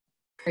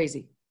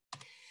 Crazy.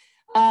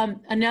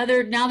 Now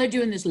they're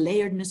doing this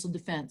layered missile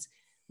defense,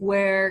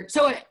 where,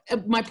 so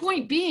my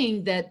point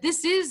being that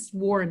this is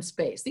war in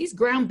space. These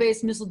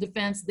ground-based missile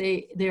defense,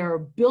 they are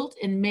built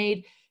and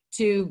made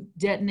to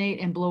detonate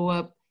and blow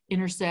up,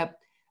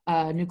 intercept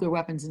nuclear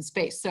weapons in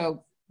space.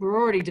 So we're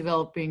already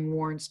developing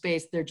war in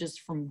space. They're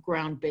just from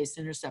ground-based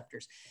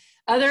interceptors.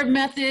 Other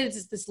methods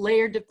is this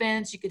layered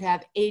defense. You could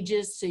have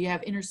Aegis, so you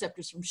have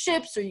interceptors from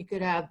ships, or you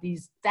could have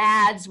these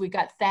THAADs. We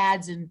got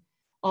THAADs in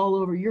all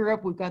over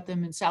Europe. We've got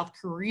them in South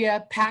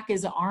Korea. PAC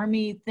is an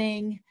army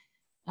thing.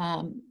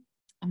 I'm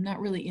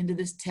not really into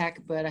this tech,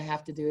 but I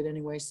have to do it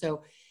anyway.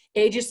 So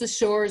Aegis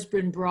Ashore has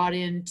been brought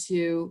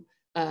into,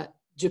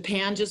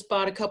 Japan just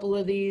bought a couple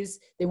of these.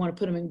 They want to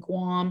put them in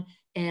Guam,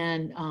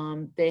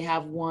 and they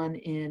have one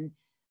in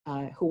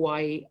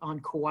Hawaii, on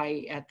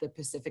Kauai at the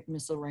Pacific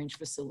Missile Range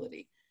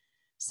facility.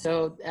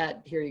 So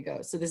here you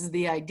go. So this is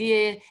the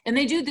idea, and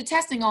they do the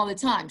testing all the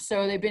time.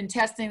 So they've been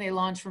testing, they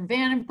launched from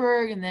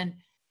Vandenberg, and then,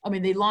 I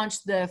mean, they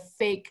launched the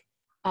fake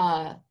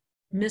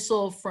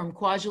missile from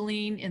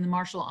𝗥𝗲𝗰 in the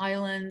Marshall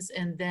Islands,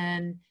 and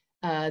then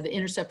the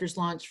interceptors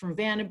launched from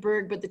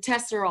Vandenberg, but the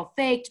tests are all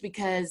faked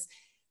because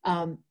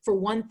for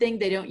one thing,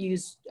 they don't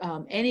use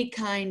any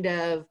kind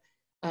of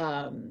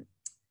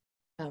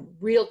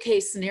real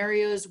case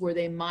scenarios where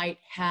they might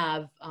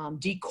have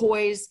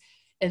decoys.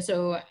 And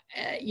so,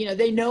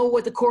 they know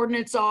what the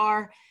coordinates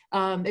are.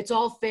 It's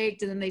all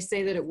faked, and then they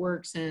say that it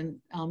works. And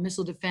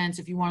missile defense,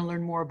 if you want to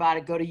learn more about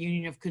it, go to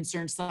Union of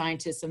Concerned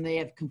Scientists, and they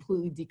have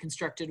completely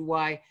deconstructed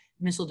why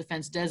missile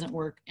defense doesn't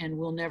work and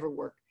will never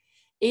work.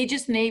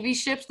 Aegis Navy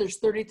ships, there's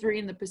 33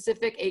 in the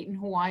Pacific, 8 in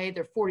Hawaii.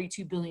 They're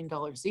 $42 billion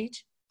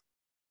each.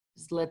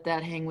 Just let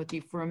that hang with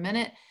you for a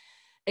minute.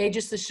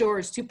 Aegis Ashore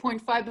is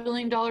 $2.5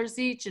 billion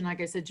each. And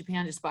like I said,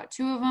 Japan just bought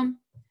 2 of them.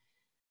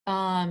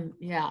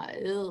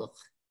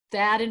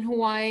 THAAD in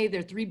Hawaii,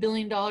 they're $3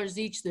 billion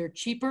each. They're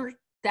cheaper.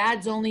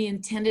 THAAD's only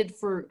intended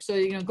for, so,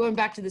 going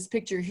back to this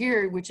picture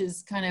here, which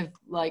is kind of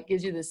like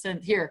gives you the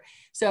sense here.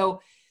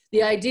 So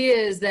the idea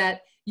is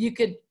that you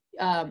could,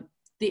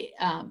 the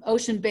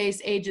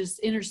ocean-based Aegis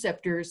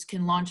interceptors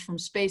can launch from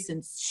space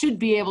and should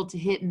be able to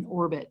hit in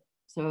orbit.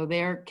 So they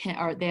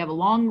have a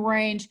long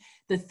range.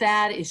 The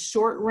THAAD is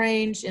short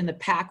range, and the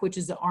PAC, which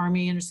is the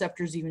Army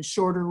interceptor, is even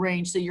shorter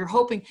range. So you're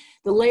hoping,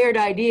 the layered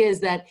idea is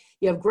that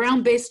you have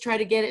ground-based to try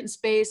to get it in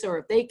space, or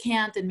if they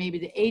can't, then maybe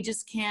the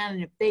Aegis can,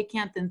 and if they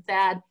can't, then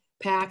THAAD,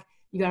 PAC.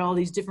 You got all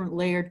these different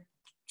layered,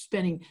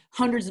 spending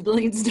hundreds of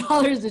billions of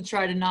dollars to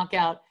try to knock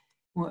out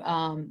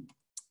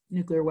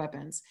nuclear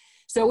weapons.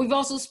 So we've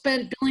also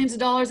spent billions of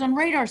dollars on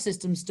radar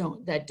systems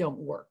that don't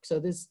work. So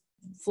this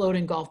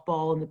floating golf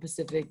ball in the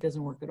Pacific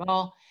doesn't work at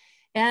all.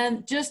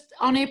 And just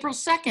on April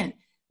 2nd,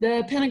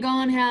 the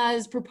Pentagon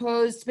has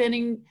proposed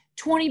spending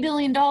 $20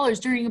 billion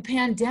during a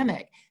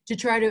pandemic to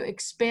try to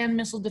expand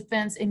missile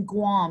defense in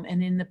Guam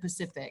and in the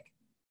Pacific.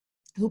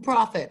 Who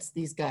profits?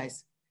 These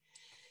guys.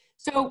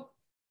 So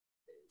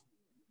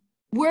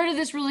where did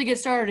this really get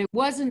started? It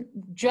wasn't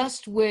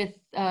just with,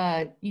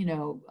 Trump,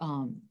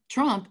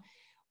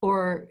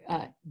 or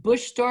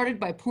Bush started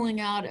by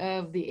pulling out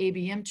of the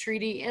ABM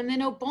treaty, and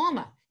then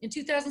Obama in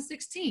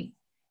 2016.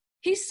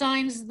 He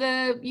signs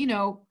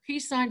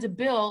a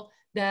bill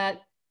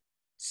that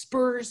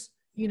spurs,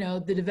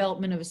 the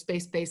development of a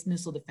space-based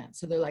missile defense.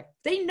 So they're like,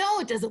 they know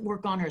it doesn't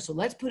work on Earth, so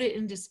let's put it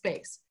into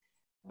space.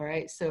 All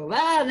right, so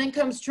then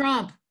comes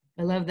Trump.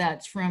 I love that.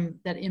 It's from,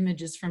 that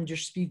image is from Der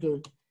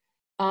Spiegel.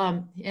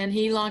 And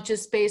he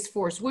launches Space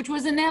Force, which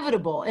was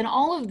inevitable. And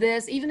all of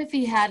this, even if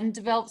he hadn't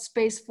developed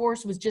Space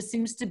Force, just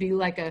seems to be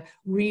like a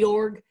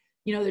reorg.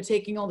 They're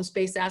taking all the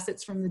space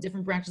assets from the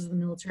different branches of the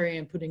military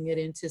and putting it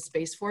into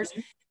Space Force.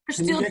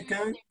 Can you get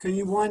going? Can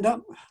you wind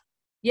up?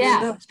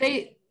 Yeah,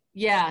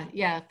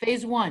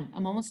 phase 1.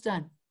 I'm almost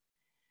done.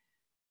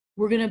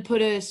 We're going to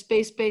put a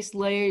space-based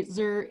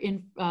laser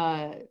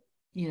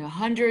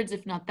hundreds,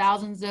 if not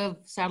thousands of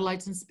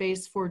satellites in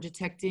space for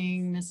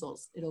detecting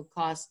missiles. It'll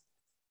cost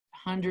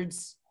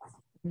hundreds,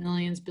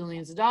 millions,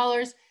 billions of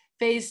dollars.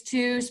 Phase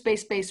 2,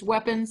 space-based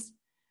weapons.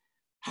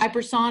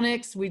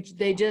 Hypersonics,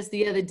 they just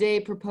the other day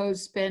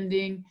proposed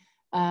spending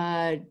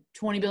 $20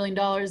 billion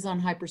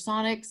on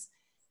hypersonics.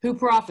 Who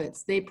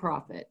profits? They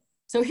profit.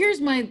 So here's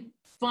my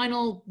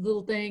final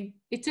little thing.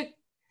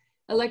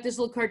 I like this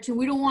little cartoon.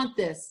 We don't want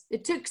this.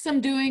 It took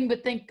some doing,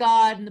 but thank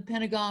God in the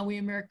Pentagon, we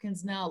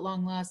Americans now at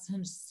long last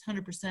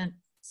 100%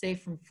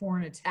 safe from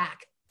foreign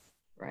attack,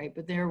 right?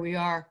 But there we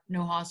are,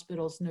 no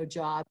hospitals, no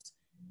jobs,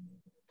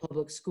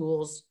 public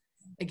schools.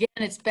 Again,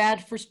 it's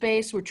bad for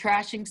space. We're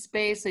trashing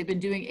space. They've been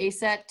doing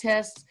ASAT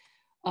tests.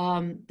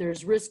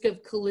 There's risk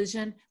of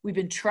collision. We've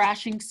been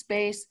trashing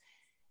space.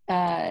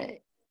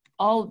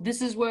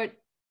 This is what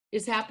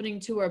is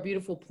happening to our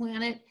beautiful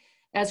planet.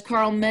 As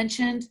Carl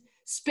mentioned,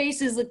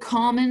 space is a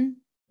common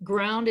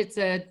ground. It's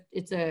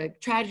a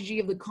tragedy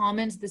of the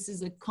commons. This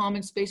is a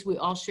common space we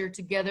all share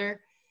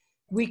together.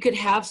 We could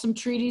have some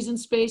treaties in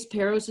space.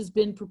 Paris has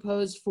been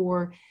proposed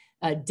for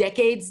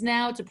decades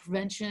now to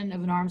prevention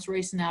of an arms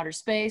race in outer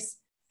space.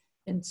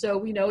 And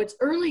so, it's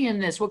early in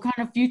this. What kind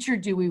of future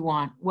do we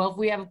want? Well, if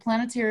we have a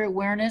planetary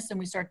awareness and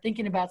we start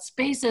thinking about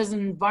space as an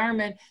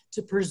environment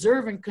to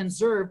preserve and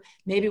conserve,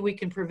 maybe we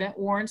can prevent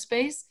war in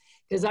space.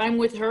 Because I'm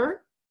with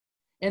her,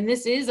 and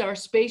this is our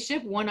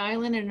spaceship, one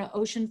island in an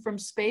ocean from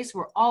space.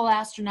 We're all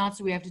astronauts,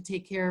 so we have to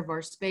take care of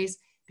our space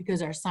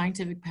because our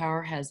scientific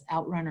power has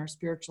outrun our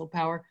spiritual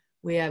power.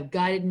 We have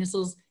guided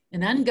missiles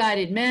and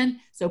unguided men.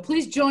 So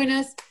please join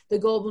us, the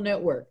Global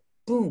Network.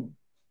 Boom.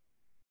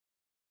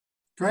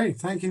 Great.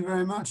 Thank you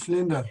very much,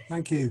 Linda.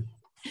 Thank you.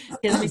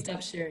 Okay, let me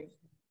stop sharing.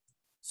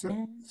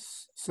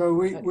 So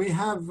we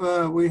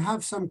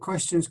have some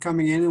questions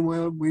coming in,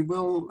 and we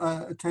will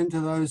attend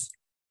to those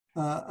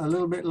a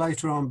little bit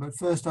later on. But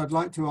first, I'd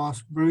like to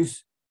ask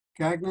Bruce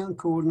Gagnon,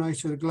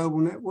 coordinator of the Global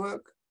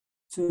Network,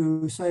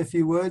 to say a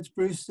few words.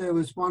 Bruce, there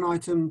was one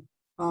item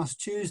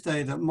last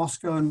Tuesday that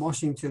Moscow and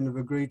Washington have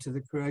agreed to the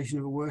creation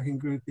of a working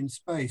group in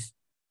space.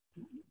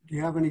 Do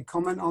you have any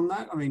comment on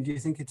that? I mean, do you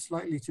think it's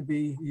likely to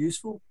be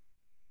useful?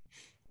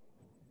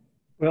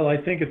 Well, I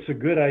think it's a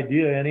good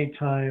idea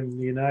anytime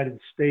the United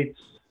States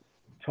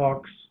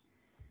talks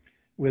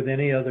with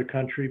any other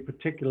country,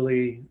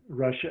 particularly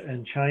Russia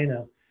and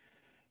China.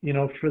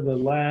 For the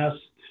last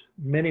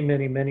many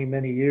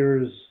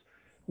years,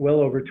 well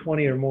over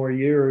 20 or more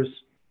years,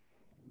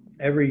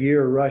 every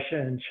year Russia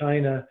and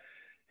China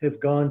have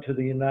gone to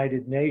the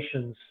United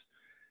Nations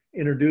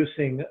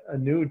introducing a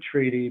new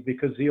treaty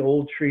because the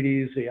old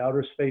treaties, the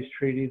Outer Space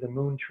Treaty, the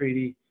Moon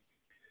Treaty,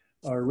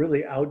 are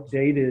really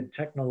outdated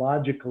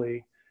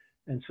technologically.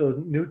 And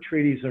so new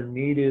treaties are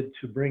needed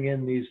to bring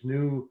in these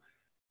new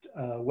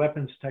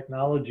weapons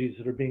technologies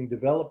that are being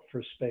developed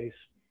for space.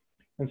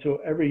 And so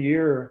every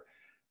year,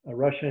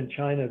 Russia and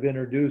China have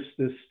introduced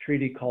this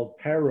treaty called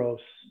PAROS,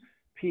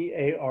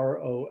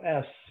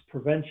 P-A-R-O-S,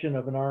 Prevention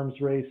of an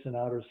Arms Race in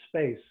Outer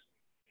Space.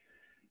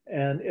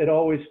 And it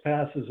always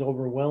passes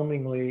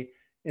overwhelmingly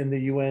in the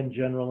UN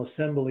General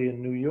Assembly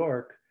in New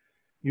York,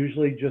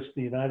 usually just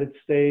the United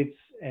States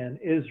and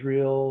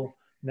Israel.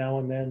 Now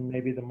and then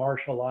maybe the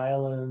Marshall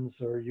Islands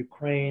or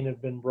Ukraine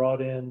have been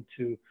brought in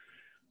to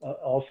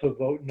also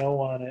vote no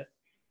on it,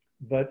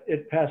 but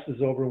it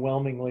passes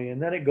overwhelmingly.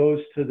 And then it goes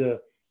to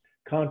the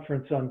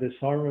Conference on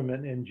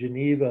Disarmament in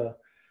Geneva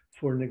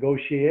for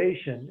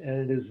negotiation.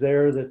 And it is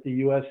there that the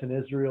US and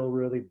Israel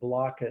really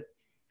block it.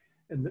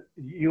 And the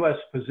US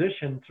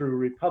position through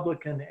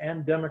Republican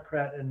and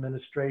Democrat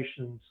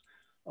administrations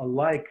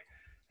alike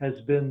has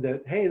been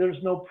that, hey,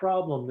 there's no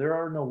problem. There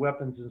are no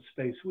weapons in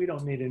space. We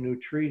don't need a new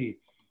treaty.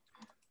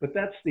 But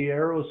that's the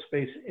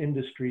aerospace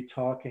industry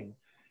talking.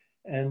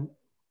 And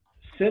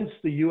since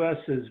the US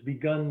has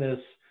begun this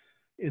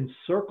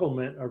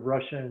encirclement of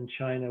Russia and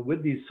China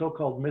with these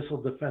so-called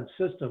missile defense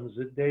systems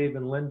that Dave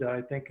and Linda,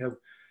 I think, have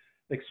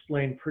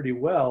explained pretty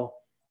well,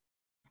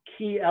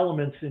 key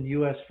elements in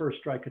US first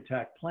strike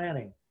attack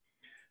planning.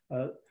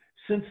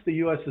 Since the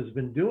US has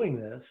been doing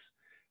this,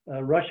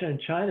 Russia and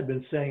China have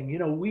been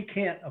saying, we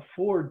can't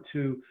afford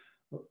to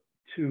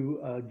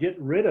get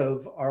rid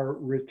of our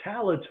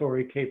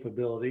retaliatory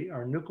capability,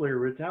 our nuclear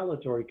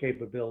retaliatory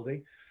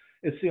capability.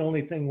 It's the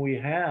only thing we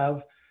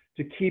have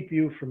to keep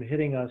you from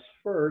hitting us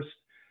first.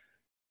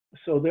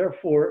 So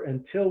therefore,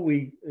 until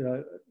we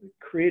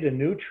create a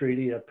new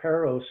treaty, a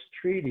PAROS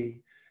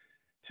treaty,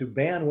 to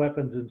ban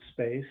weapons in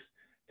space,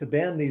 to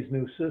ban these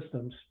new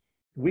systems,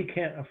 we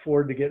can't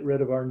afford to get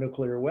rid of our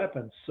nuclear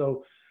weapons.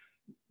 So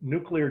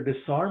nuclear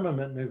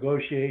disarmament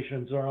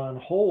negotiations are on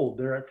hold.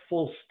 They're at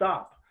full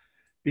stop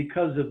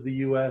because of the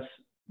US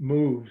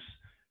moves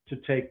to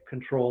take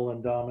control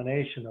and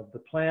domination of the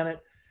planet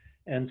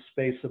and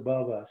space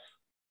above us.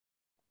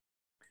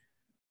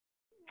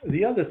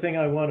 The other thing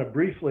I want to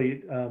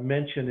briefly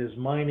mention is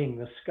mining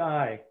the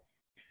sky.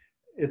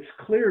 It's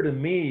clear to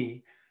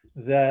me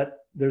that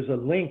there's a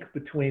link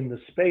between the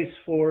Space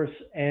Force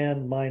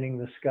and mining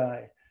the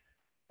sky.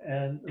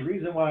 And the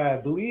reason why I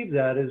believe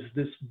that is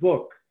this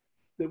book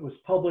that was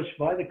published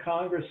by the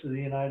Congress of the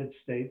United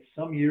States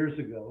some years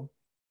ago.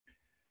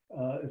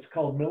 It's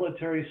called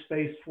Military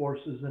Space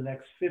Forces, the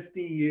Next 50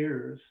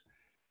 Years.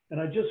 And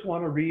I just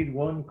want to read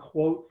one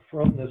quote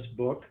from this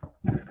book.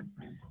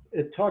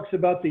 It talks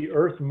about the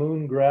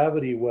Earth-Moon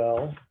gravity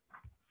well.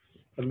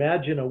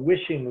 Imagine a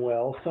wishing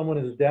well. Someone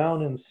is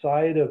down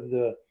inside of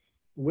the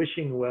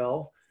wishing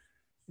well.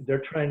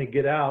 They're trying to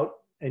get out,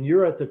 and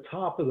you're at the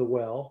top of the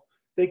well.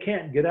 They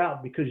can't get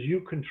out because you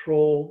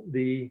control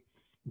the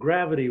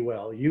gravity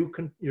well.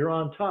 You're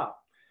on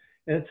top.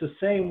 And it's the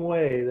same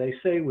way, they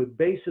say, with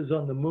bases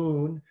on the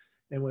moon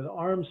and with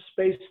armed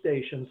space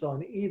stations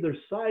on either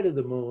side of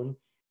the moon,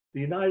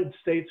 the United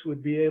States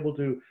would be able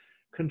to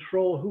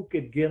control who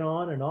could get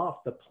on and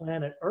off the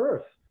planet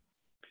Earth.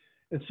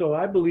 And so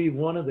I believe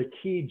one of the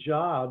key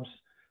jobs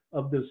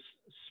of this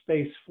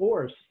Space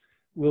Force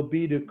will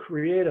be to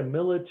create a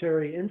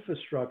military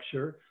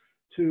infrastructure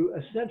to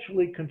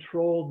essentially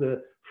control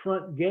the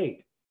front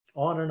gate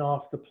on and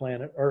off the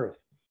planet Earth.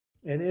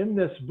 And in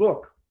this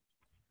book,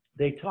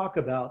 they talk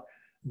about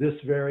this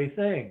very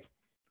thing.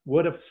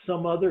 What if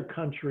some other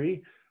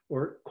country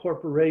or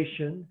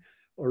corporation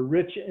or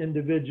rich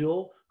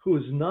individual who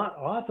is not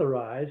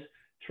authorized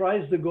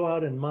tries to go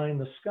out and mine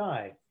the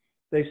sky?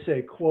 They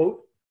say,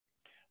 quote,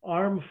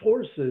 armed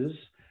forces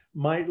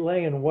might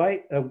lay in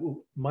wait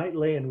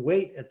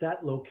at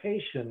that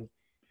location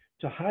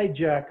to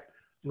hijack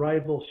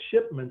rival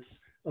shipments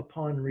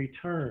upon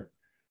return.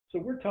 So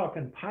we're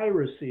talking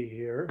piracy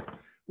here.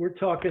 We're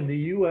talking the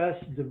US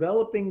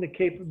developing the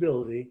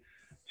capability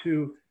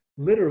to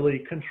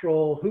literally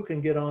control who can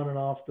get on and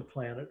off the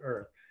planet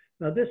Earth.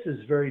 Now, this is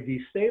very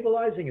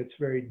destabilizing. It's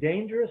very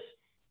dangerous.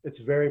 It's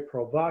very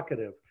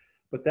provocative,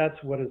 but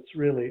that's what it's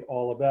really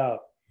all about.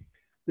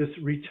 This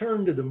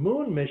return to the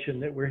moon mission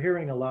that we're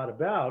hearing a lot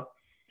about,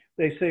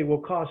 they say will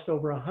cost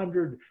over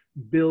 $100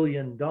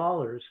 billion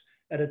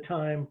at a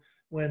time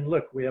when,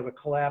 look, we have a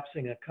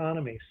collapsing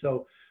economy.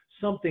 So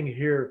something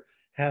here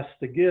has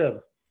to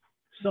give.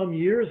 Some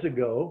years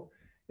ago,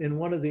 in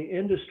one of the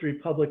industry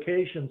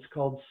publications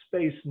called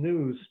Space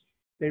News,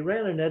 they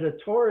ran an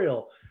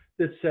editorial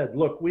that said,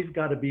 look, we've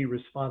got to be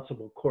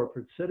responsible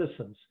corporate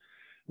citizens.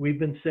 We've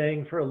been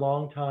saying for a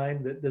long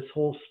time that this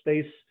whole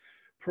space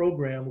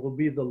program will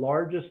be the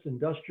largest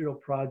industrial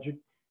project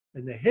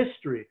in the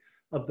history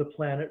of the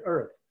planet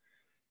Earth,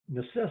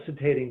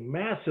 necessitating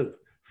massive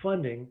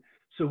funding.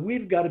 So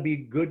we've got to be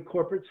good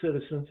corporate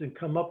citizens and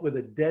come up with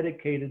a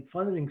dedicated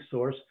funding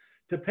source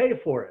to pay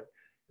for it.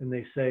 And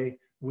they say,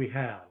 we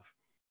have.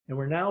 And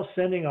we're now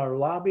sending our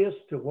lobbyists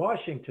to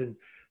Washington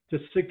to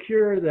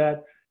secure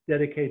that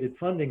dedicated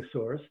funding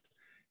source.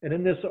 And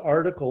in this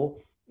article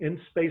in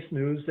Space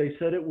News, they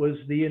said it was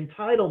the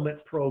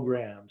entitlement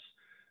programs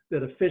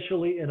that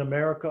officially in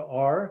America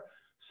are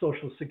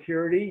Social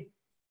Security,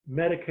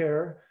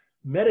 Medicare,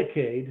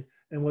 Medicaid,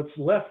 and what's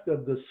left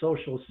of the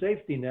social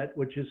safety net,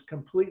 which is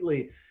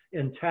completely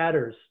in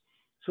tatters.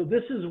 So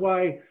this is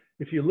why,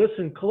 if you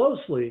listen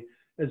closely,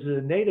 as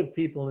the native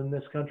people in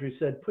this country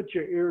said, put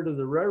your ear to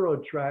the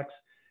railroad tracks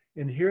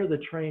and hear the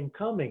train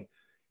coming.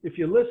 If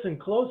you listen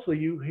closely,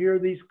 you hear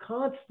these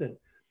constant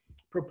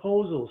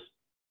proposals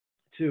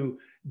to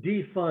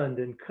defund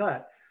and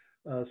cut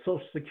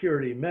Social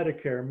Security,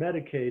 Medicare,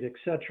 Medicaid,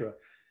 etc.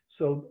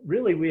 So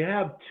really, we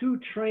have two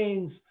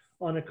trains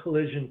on a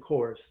collision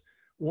course.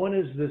 One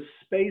is the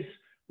space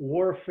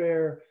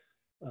warfare,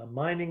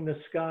 mining the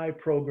sky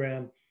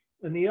program,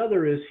 and the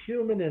other is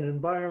human and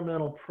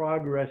environmental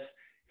progress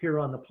here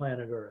on the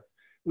planet Earth.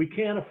 We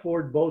can't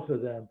afford both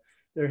of them.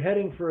 They're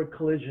heading for a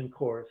collision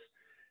course.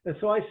 And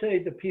so I say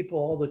to people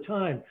all the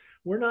time,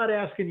 we're not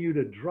asking you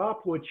to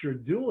drop what you're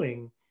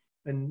doing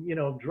and, you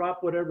know,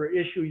 drop whatever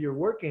issue you're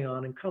working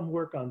on and come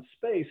work on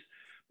space,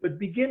 but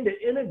begin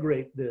to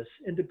integrate this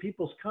into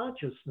people's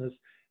consciousness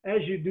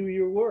as you do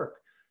your work.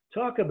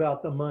 Talk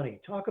about the money,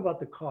 talk about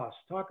the cost,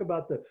 talk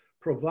about the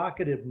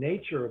provocative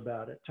nature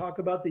about it, talk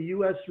about the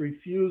US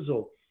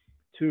refusal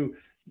to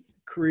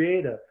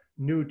create a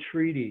new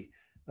treaty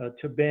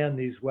to ban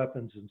these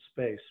weapons in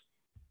space.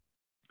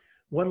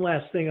 One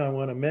last thing I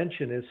want to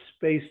mention is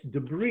space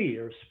debris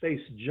or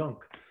space junk.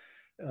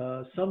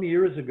 Some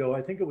years ago,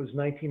 I think it was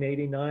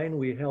 1989,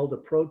 we held a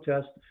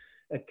protest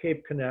at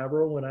Cape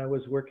Canaveral when I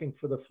was working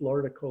for the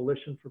Florida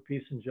Coalition for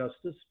Peace and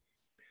Justice.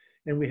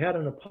 And we had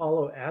an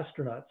Apollo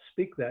astronaut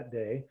speak that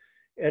day,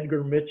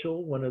 Edgar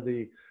Mitchell, one of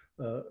the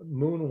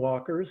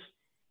moonwalkers.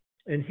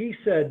 And he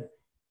said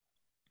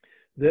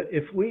that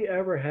if we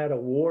ever had a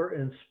war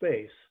in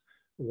space,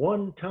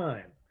 one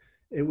time,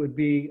 it would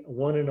be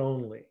one and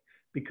only,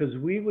 because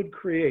we would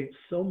create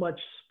so much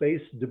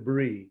space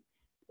debris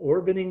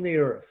orbiting the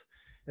Earth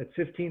at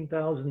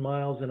 15,000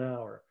 miles an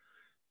hour,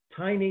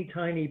 tiny,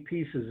 tiny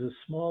pieces as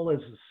small as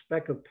a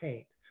speck of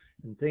paint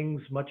and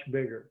things much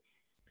bigger.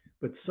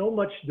 But so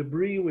much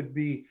debris would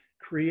be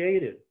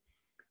created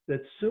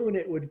that soon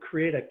it would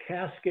create a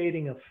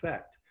cascading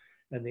effect,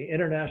 and the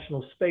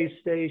International Space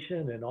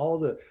Station and all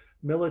the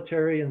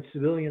military and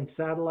civilian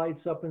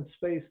satellites up in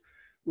space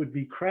would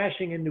be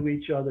crashing into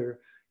each other,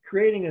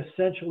 creating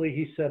essentially,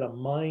 he said, a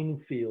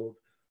minefield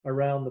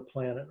around the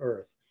planet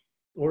Earth.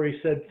 Or he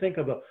said, think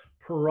of a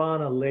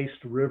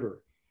piranha-laced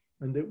river,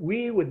 and that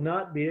we would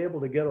not be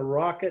able to get a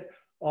rocket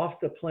off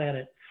the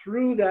planet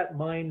through that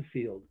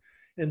minefield,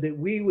 and that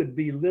we would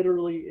be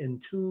literally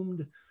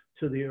entombed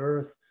to the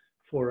Earth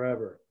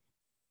forever.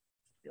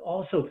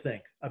 Also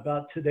think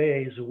about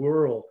today's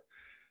world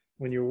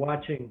when you're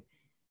watching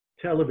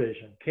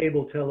television,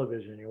 cable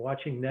television, you're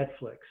watching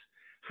Netflix.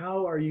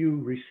 How are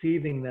you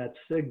receiving that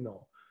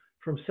signal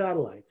from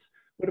satellites?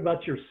 What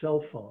about your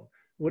cell phone?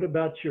 What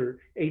about your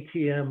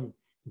ATM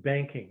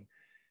banking,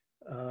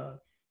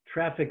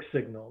 traffic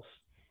signals,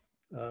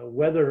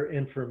 weather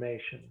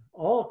information?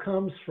 All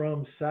comes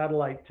from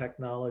satellite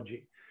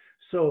technology.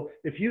 So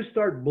if you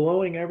start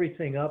blowing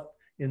everything up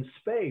in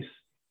space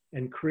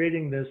and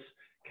creating this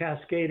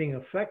cascading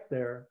effect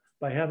there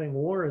by having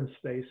war in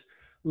space,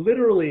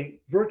 literally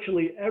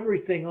virtually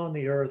everything on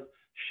the Earth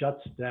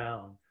shuts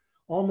down.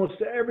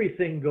 Almost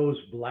everything goes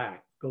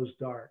black, goes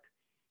dark.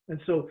 And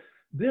so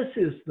this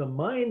is the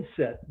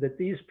mindset that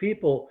these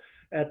people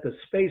at the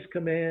Space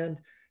Command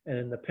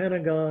and the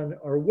Pentagon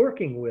are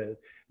working with.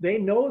 They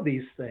know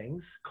these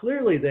things.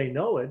 Clearly they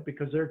know it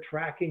because they're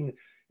tracking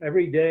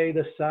every day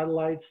the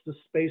satellites, the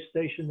space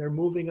station. They're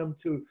moving them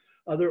to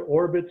other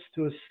orbits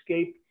to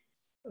escape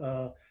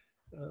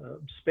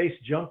space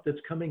junk that's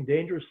coming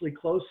dangerously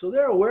close. So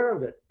they're aware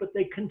of it, but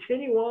they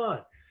continue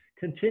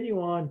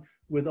on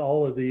with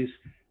all of these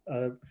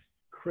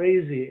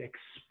crazy,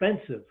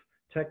 expensive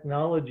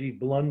technology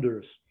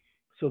blunders.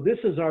 So this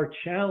is our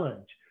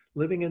challenge,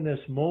 living in this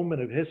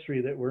moment of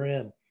history that we're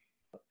in,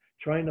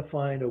 trying to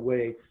find a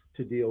way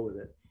to deal with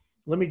it.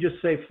 Let me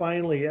just say,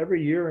 finally,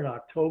 every year in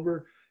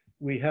October,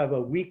 we have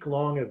a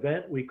week-long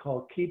event we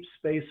call Keep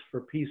Space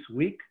for Peace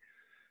Week.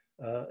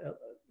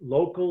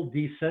 Local,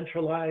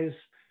 decentralized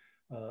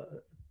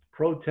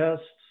protests,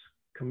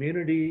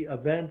 community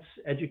events,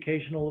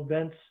 educational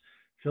events,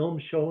 film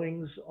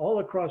showings all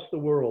across the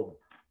world.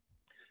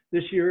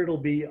 This year it'll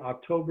be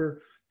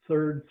October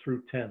 3rd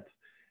through 10th.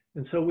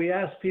 And so we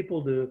ask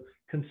people to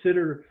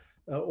consider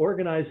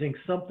organizing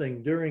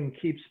something during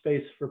Keep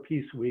Space for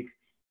Peace Week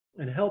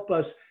and help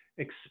us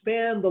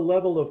expand the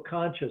level of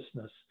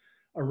consciousness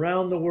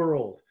around the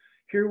world.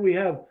 Here we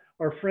have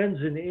our friends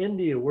in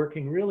India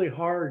working really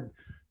hard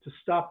to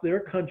stop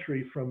their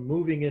country from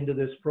moving into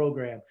this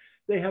program.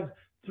 They have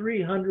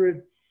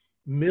 300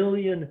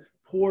 million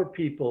poor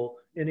people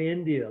in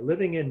India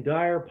living in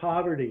dire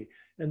poverty,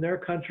 and their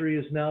country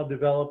is now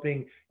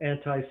developing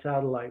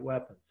anti-satellite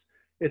weapons.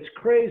 It's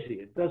crazy.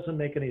 It doesn't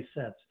make any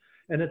sense.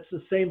 And it's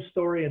the same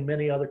story in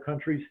many other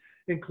countries,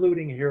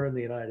 including here in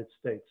the United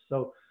States.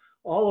 So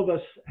all of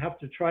us have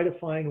to try to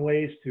find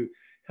ways to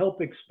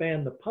help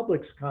expand the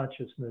public's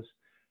consciousness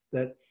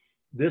that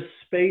this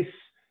space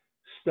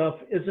stuff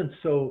isn't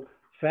so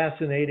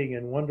fascinating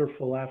and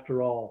wonderful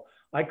after all.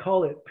 I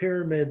call it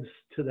pyramids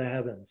to the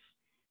heavens.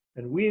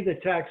 And we, the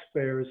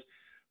taxpayers,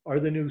 are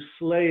the new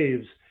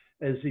slaves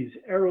as these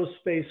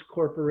aerospace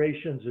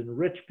corporations and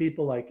rich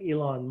people like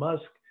Elon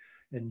Musk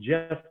and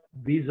Jeff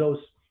Bezos,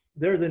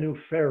 they're the new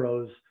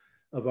pharaohs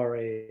of our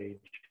age.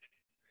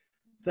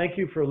 Thank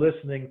you for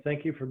listening.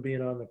 Thank you for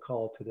being on the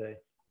call today.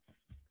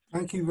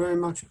 Thank you very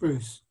much,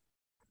 Bruce.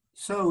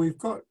 So we've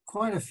got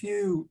quite a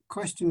few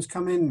questions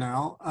come in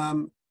now.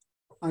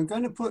 I'm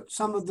going to put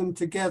some of them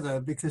together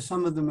because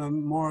some of them are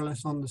more or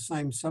less on the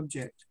same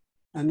subject.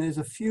 And there's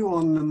a few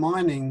on the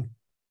mining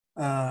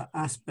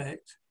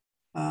aspect.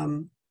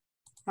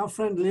 Our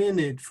friend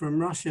Leonid from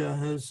Russia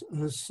has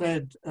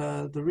said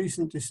the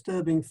recent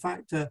disturbing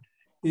factor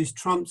is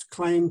Trump's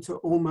claim to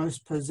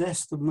almost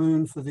possess the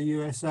moon for the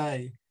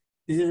USA.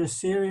 Is it a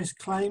serious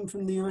claim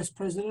from the US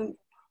president?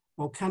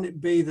 Or can it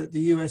be that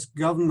the US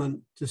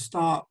government, to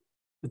start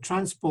the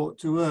transport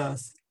to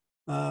Earth,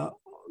 the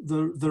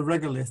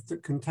regolith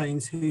that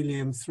contains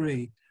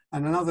helium-3?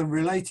 And another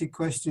related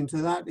question to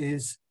that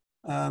is,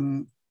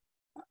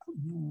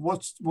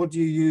 what do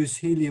you use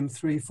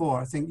helium-3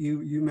 for? I think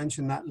you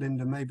mentioned that,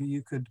 Linda. Maybe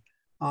you could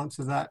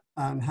answer that.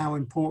 And how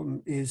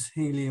important is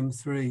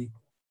helium-3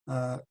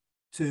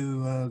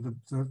 to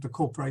the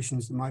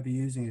corporations that might be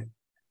using it?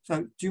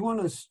 So do you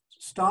want to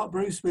start,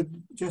 Bruce, with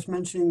just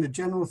mentioning the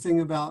general thing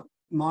about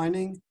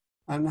mining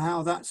and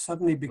how that's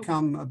suddenly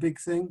become a big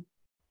thing?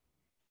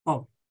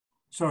 Oh,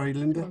 sorry,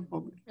 Linda.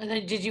 And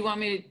then did you want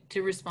me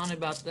to respond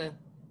about the...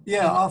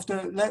 Yeah,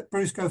 after, let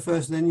Bruce go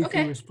first, then you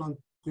can respond.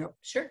 Yep.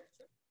 Sure.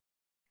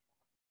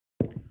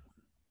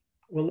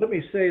 Well, let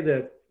me say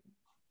that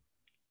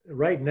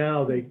right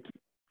now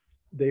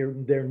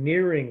they're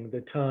nearing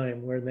the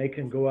time where they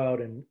can go out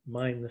and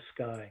mine the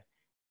sky.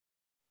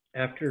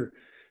 After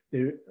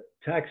the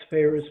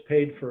taxpayers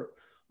paid for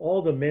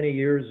all the many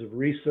years of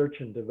research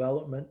and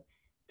development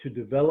to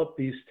develop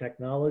these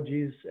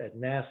technologies at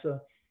NASA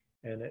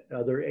and at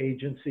other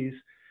agencies.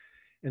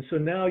 And so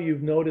now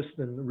you've noticed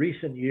in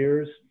recent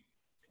years,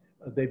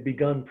 they've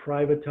begun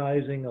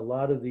privatizing a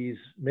lot of these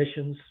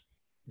missions.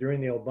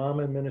 During the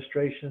Obama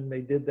administration,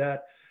 they did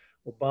that.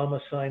 Obama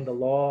signed a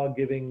law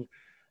giving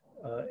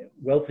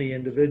wealthy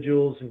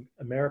individuals and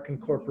American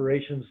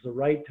corporations the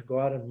right to go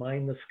out and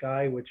mine the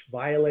sky, which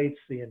violates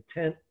the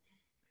intent,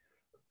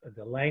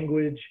 the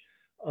language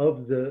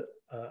of the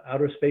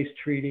Outer Space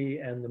Treaty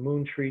and the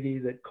Moon Treaty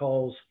that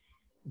calls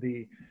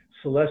the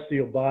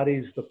celestial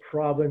bodies the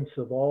province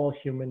of all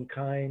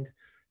humankind,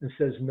 and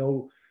says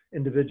no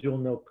individual,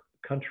 no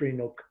country,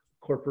 no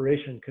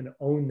corporation can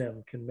own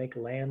them, can make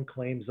land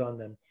claims on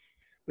them.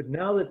 But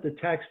now that the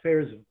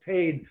taxpayers have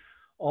paid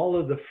all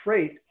of the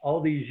freight all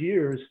these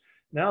years,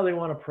 now they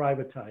want to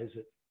privatize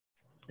it.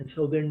 And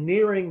so they're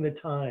nearing the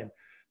time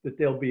that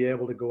they'll be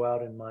able to go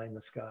out and mine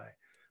the sky.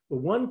 But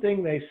one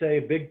thing they say,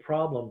 a big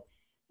problem,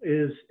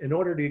 is in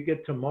order to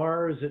get to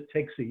Mars, it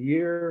takes a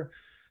year.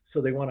 So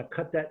they want to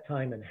cut that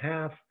time in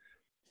half.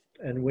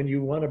 And when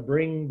you want to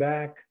bring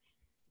back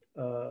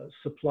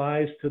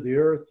supplies to the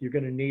Earth, you're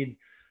going to need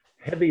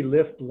heavy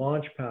lift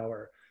launch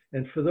power.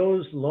 And for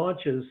those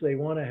launches, they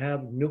want to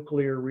have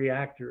nuclear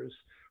reactors,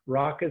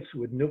 rockets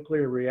with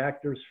nuclear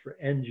reactors for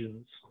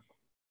engines.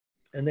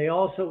 And they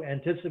also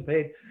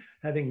anticipate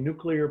having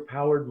nuclear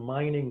powered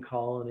mining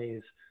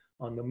colonies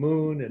on the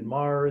moon and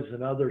Mars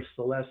and other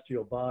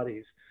celestial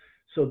bodies.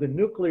 So the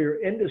nuclear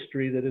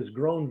industry that has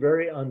grown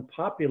very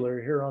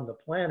unpopular here on the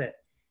planet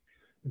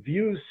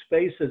views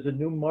space as a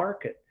new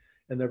market,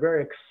 and they're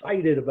very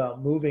excited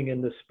about moving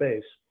into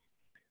space.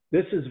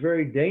 This is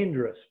very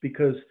dangerous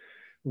because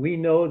we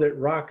know that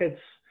rockets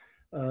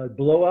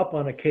blow up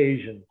on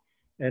occasion.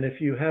 And if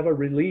you have a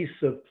release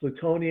of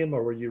plutonium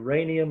or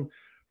uranium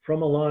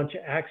from a launch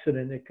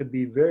accident, it could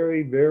be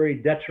very, very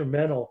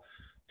detrimental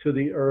to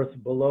the Earth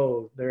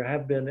below. There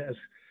have been, as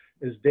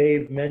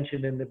Dave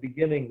mentioned in the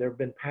beginning, there have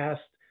been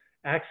past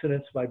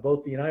accidents by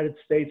both the United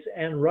States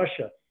and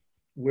Russia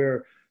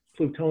where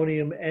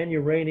plutonium and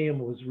uranium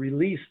was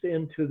released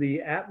into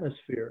the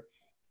atmosphere.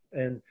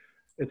 And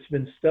it's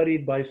been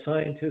studied by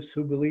scientists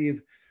who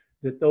believe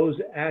that those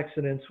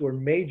accidents were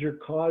major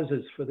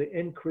causes for the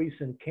increase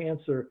in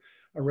cancer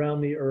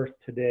around the Earth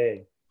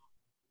today.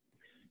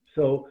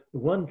 So the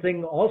one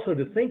thing also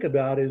to think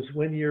about is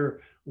when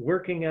you're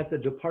working at the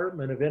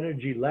Department of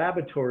Energy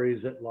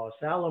laboratories at Los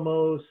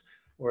Alamos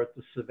or at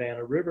the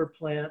Savannah River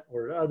plant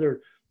or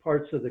other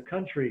parts of the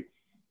country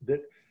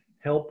that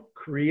help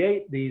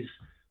create these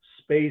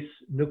space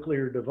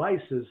nuclear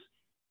devices,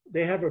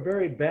 they have a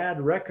very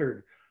bad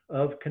record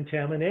of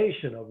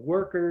contamination of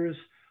workers,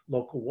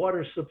 local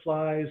water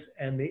supplies,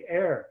 and the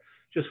air.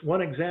 Just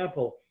one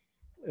example,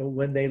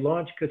 when they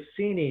launched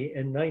Cassini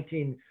in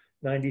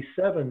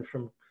 1997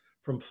 from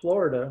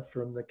Florida,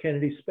 from the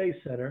Kennedy Space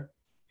Center,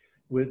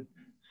 with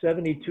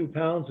 72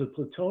 pounds of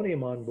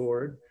plutonium on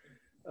board,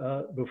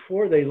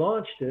 before they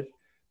launched it,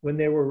 when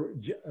they were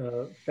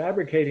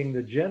fabricating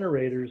the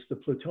generators, the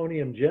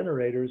plutonium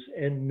generators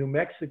in New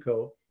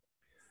Mexico,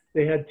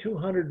 they had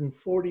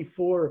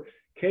 244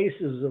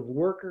 cases of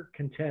worker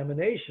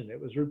contamination.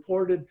 It was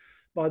reported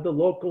by the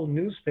local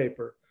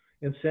newspaper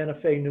in Santa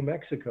Fe, New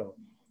Mexico.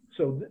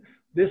 So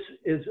this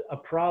is a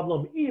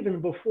problem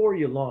even before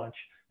you launch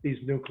these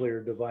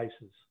nuclear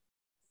devices.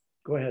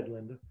 Go ahead,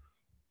 Linda.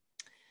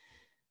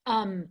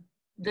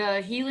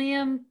 The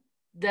helium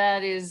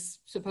that is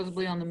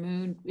supposedly on the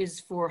moon is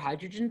for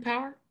hydrogen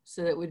power.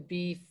 So that would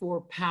be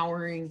for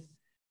powering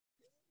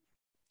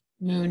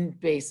moon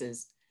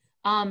bases.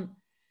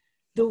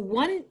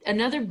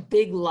 Another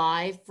big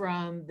lie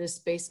from the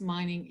space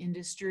mining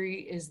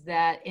industry is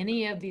that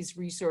any of these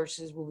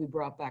resources will be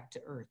brought back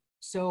to Earth.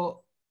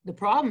 So the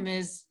problem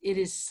is it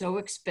is so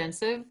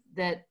expensive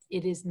that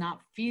it is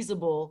not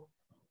feasible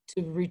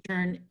to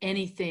return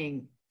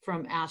anything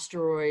from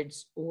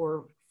asteroids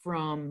or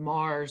from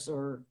Mars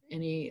or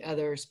any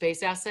other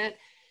space asset.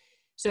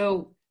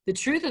 So the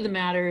truth of the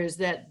matter is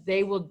that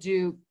they will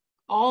do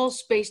all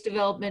space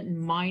development and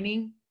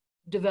mining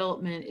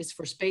development is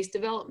for space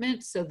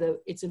development. So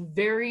it's a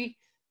very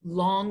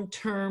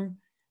long-term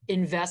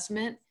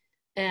investment.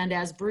 And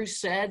as Bruce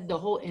said, the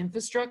whole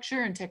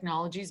infrastructure and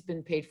technology has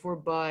been paid for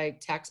by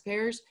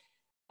taxpayers.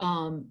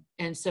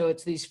 And so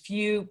it's these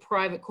few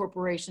private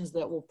corporations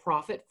that will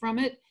profit from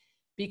it,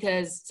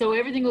 because so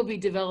everything will be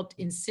developed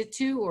in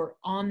situ or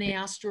on the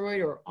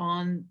asteroid or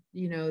on,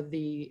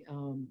 the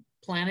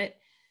planet,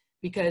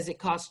 because it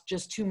costs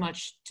just too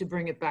much to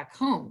bring it back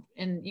home.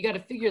 And you got to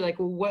figure, like,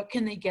 well, what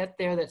can they get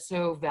there that's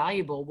so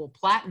valuable? Well,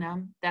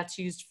 platinum, that's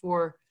used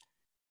for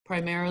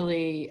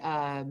primarily,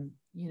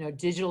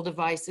 digital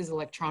devices,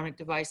 electronic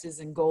devices,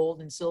 and gold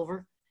and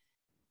silver.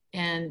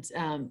 And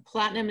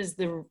platinum is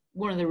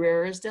one of the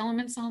rarest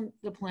elements on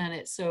the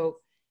planet. So,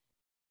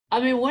 I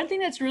mean, one thing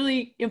that's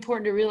really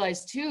important to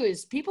realize too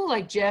is people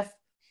like Jeff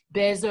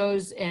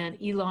Bezos and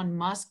Elon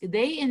Musk,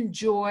 they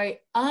enjoy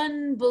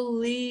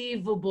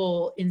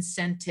unbelievable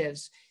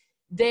incentives.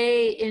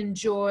 They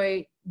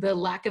enjoy the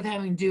lack of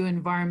having to do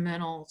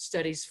environmental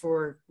studies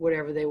for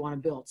whatever they want to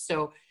build.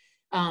 So,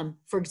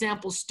 for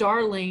example,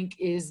 Starlink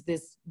is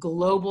this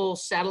global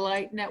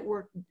satellite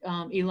network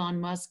Elon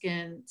Musk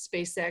and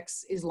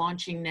SpaceX is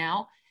launching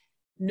now.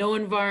 No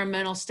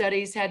environmental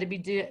studies had to be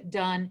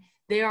done.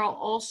 They are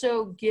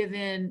also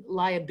given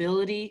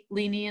liability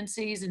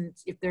leniencies, and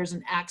if there's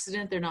an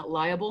accident, they're not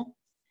liable.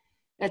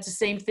 That's the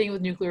same thing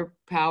with nuclear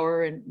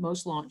power and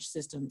most launch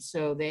systems.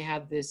 So they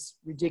have this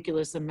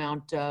ridiculous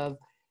amount of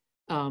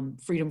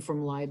freedom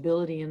from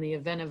liability in the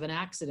event of an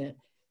accident.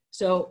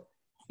 So,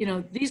 you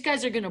know, these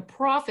guys are going to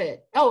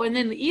profit. Oh, and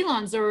then the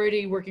Elon's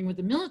already working with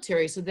the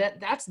military. So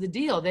that's the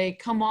deal. They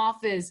come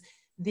off as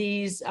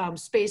these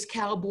space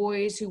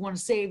cowboys who want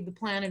to save the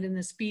planet and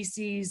the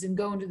species and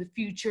go into the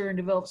future and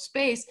develop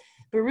space.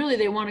 But really,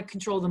 they want to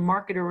control the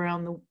market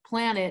around the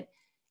planet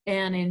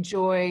and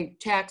enjoy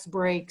tax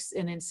breaks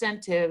and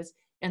incentives.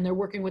 And they're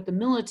working with the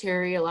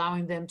military,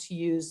 allowing them to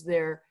use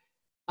their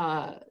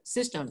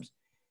systems.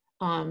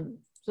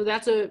 So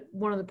that's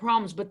one of the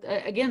problems. But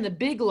again, the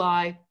big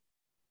lie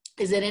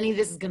is that any of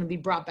this is going to be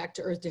brought back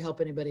to Earth to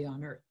help anybody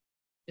on Earth.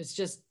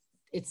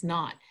 It's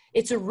not.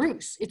 It's a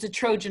ruse. It's a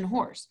Trojan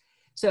horse.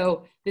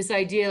 So this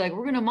idea, like,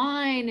 we're going to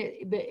mine,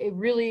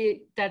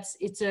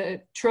 it's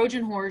a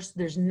Trojan horse.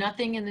 There's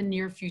nothing in the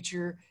near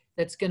future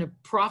that's going to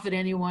profit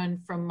anyone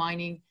from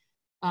mining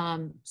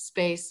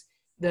space.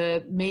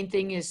 The main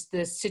thing is the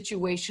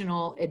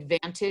situational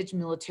advantage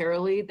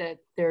militarily that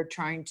they're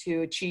trying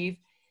to achieve.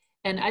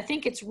 And I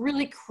think it's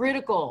really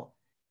critical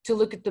to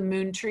look at the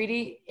Moon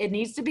Treaty. It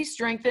needs to be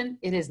strengthened.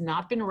 It has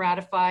not been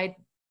ratified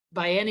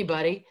by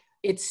anybody.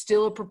 It's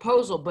still a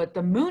proposal, but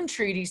the Moon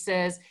Treaty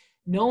says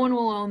no one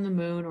will own the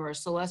moon or a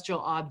celestial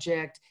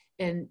object,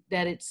 and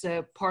that it's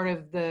a part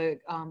of the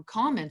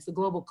commons, the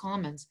global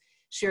commons,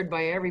 shared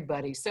by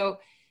everybody. So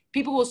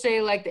people will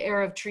say, like, the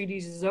era of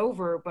treaties is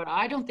over, but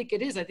I don't think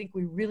it is. I think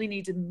we really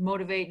need to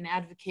motivate and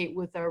advocate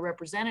with our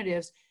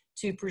representatives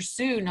to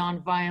pursue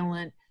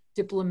nonviolent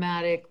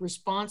diplomatic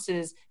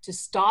responses to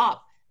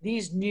stop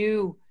these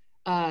new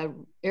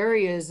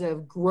areas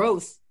of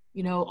growth.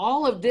 You know,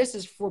 all of this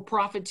is for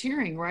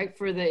profiteering, right?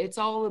 It's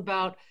all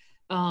about,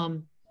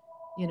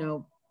 you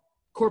know,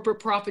 corporate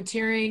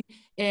profiteering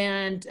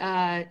and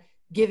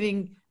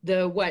giving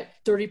the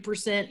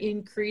 30%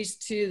 increase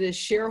to the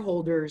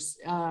shareholders.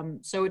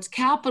 So it's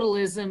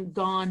capitalism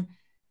gone,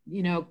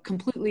 you know,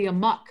 completely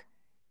amok.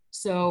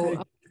 So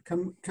okay.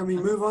 Can we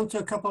move on to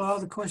a couple of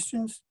other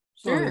questions?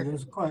 Sorry, sure.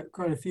 There's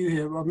quite a few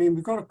here. I mean,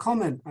 we've got a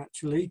comment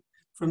actually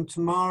from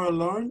Tamara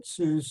Lawrence,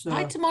 who's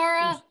Hi,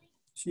 Tamara.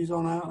 She's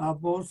on our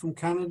board from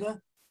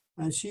Canada,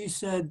 and she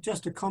said,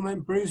 just a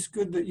comment, Bruce,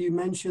 good that you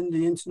mentioned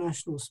the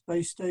International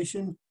Space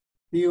Station.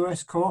 The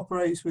US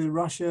cooperates with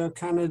Russia,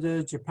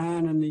 Canada,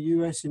 Japan, and the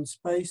US in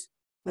space.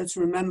 Let's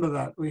remember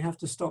that. We have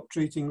to stop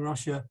treating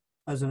Russia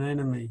as an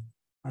enemy.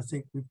 I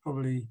think we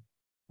probably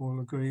all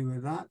agree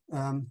with that.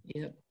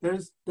 Yep.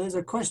 There's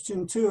a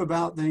question too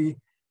about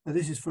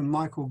this is from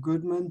Michael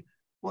Goodman.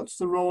 What's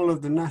the role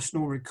of the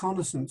National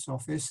Reconnaissance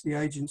Office, the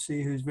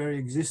agency whose very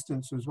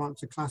existence was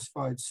once a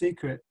classified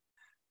secret?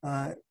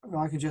 I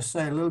could just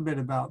say a little bit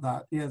about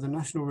that. Yeah, the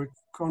National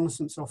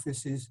Reconnaissance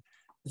Office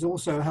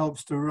also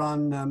helps to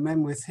run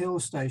𝗪𝗏 Hill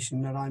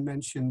Station that I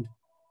mentioned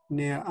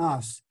near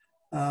us.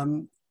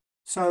 It's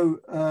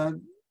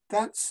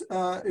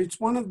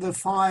one of the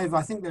 5,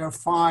 I think there are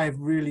 5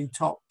 really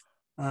top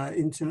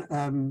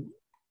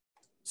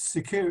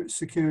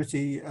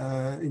security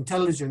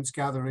intelligence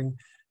gathering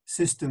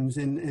systems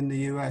in the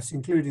US,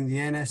 including the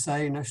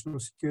NSA, National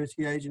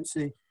Security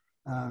Agency,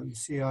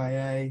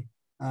 CIA,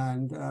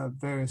 and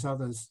various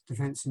others,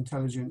 Defense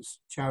Intelligence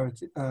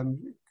Charity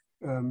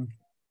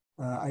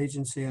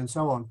Agency, and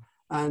so on.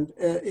 And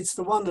it's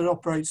the one that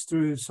operates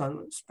through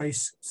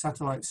space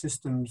satellite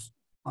systems,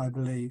 I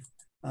believe.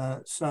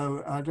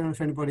 So I don't know if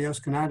anybody else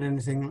can add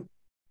anything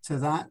to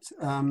that.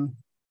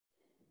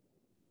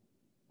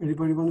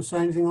 Anybody want to say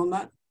anything on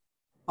that?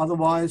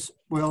 Otherwise,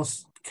 we'll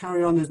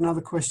carry on. There's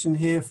another question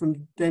here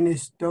from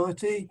Dennis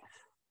Doherty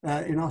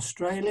in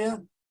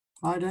Australia.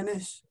 Hi,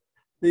 Dennis.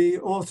 The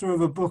author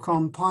of a book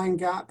on Pine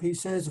Gap, he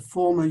says, a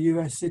former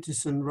US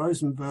citizen,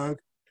 Rosenberg,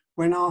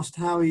 when asked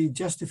how he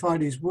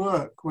justified his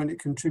work when it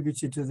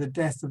contributed to the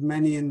death of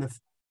many in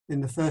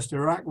the first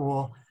Iraq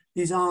war,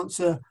 his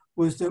answer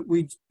was that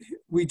we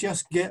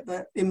just get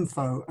that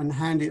info and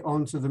hand it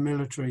on to the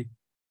military.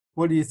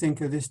 What do you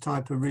think of this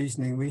type of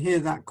reasoning? We hear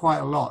that quite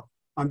a lot.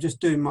 I'm just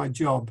doing my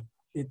job.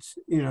 It's,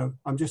 you know,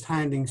 I'm just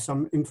handing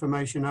some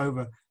information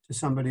over to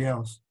somebody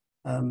else.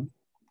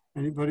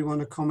 Anybody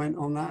want to comment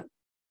on that?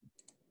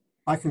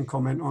 I can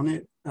comment on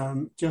it.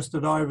 Just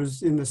that I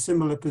was in a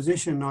similar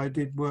position. I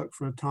did work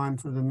for a time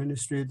for the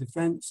Ministry of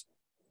Defense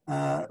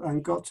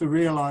and got to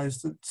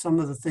realize that some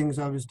of the things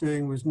I was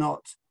doing was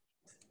not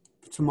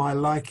to my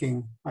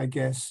liking, I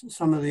guess.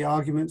 Some of the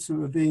arguments that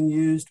were being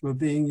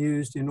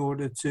used in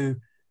order to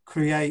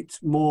create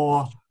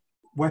more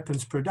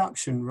weapons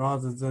production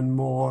rather than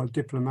more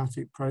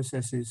diplomatic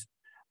processes.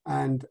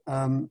 And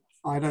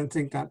I don't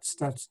think that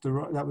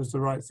was the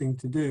right thing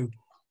to do.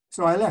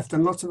 So I left,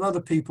 and lots of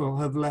other people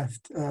have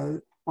left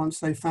once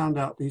they found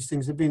out these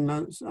things. There have been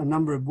a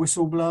number of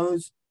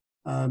whistleblowers,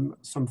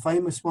 some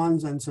famous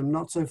ones and some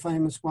not so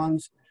famous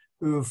ones,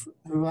 who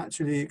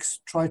actually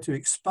tried to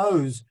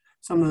expose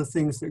some of the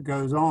things that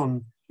goes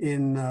on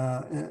in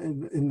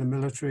the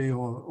military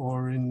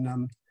or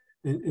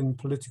in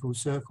political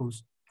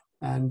circles.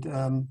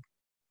 And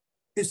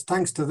it's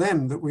thanks to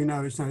them that we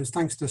know, it's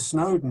thanks to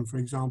Snowden, for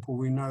example,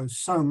 we know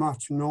so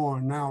much more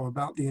now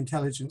about the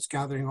intelligence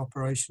gathering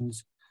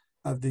operations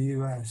of the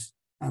US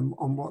and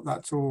on what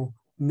that all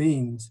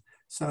means.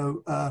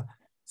 So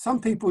some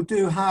people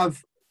do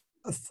have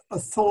a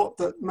thought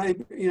that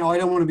maybe, I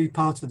don't want to be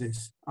part of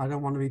this. I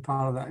don't want to be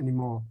part of that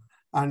anymore.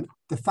 And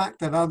the fact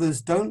that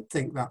others don't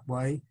think that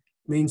way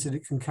means that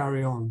it can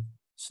carry on.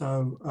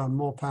 So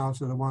more power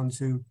to the ones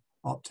who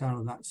opt out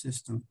of that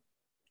system.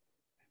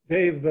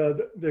 Dave,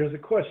 there's a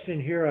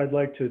question here I'd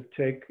like to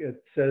take.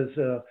 It says,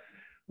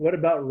 what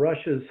about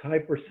Russia's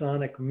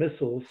hypersonic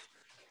missiles,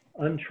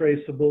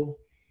 untraceable,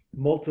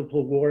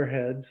 multiple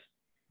warheads?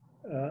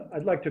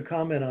 I'd like to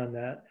comment on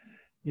that.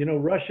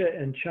 Russia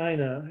and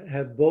China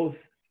have both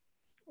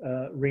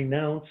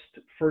renounced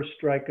first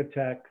strike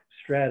attack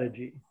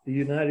strategy. The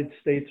United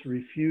States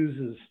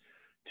refuses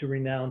to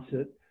renounce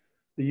it.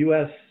 The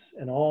US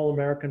and all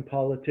American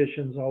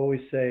politicians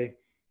always say,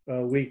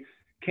 we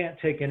can't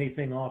take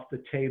anything off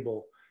the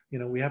table.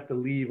 We have to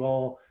leave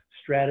all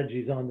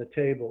strategies on the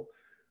table.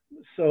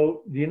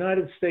 So the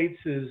United States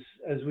is,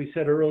 as we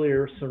said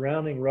earlier,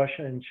 surrounding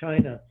Russia and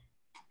China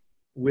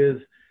with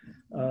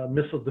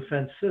missile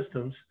defense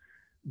systems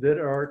that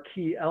are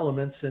key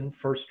elements in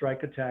first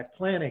strike attack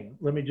planning.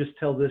 Let me just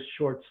tell this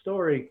short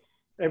story.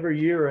 Every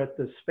year at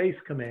the Space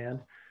Command,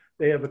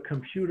 they have a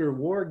computer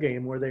war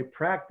game where they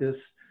practice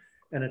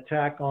an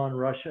attack on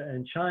Russia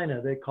and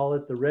China. They call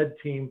it the red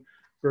team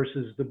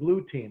versus the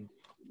blue team.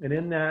 And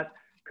in that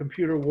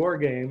computer war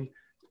game,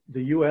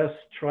 the US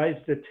tries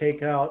to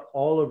take out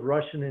all of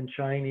Russian and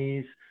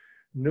Chinese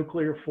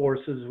nuclear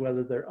forces,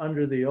 whether they're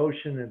under the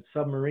ocean in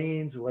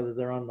submarines, whether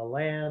they're on the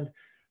land,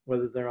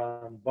 whether they're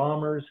on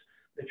bombers.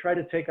 They try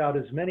to take out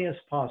as many as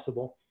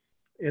possible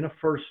in a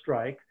first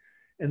strike.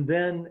 And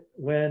then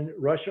when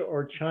Russia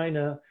or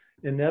China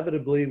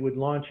inevitably would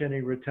launch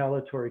any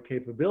retaliatory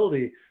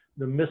capability,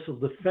 the missile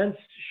defense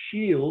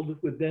shield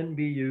would then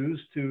be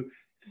used to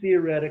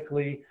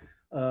theoretically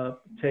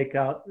take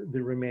out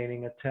the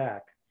remaining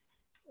attack,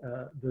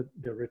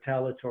 the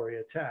retaliatory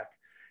attack.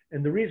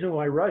 And the reason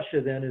why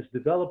Russia then is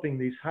developing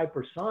these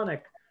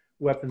hypersonic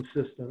weapon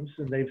systems,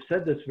 and they've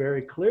said this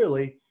very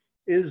clearly,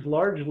 is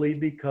largely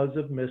because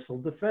of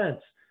missile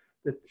defense.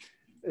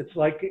 It's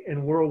like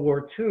in World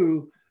War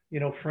II,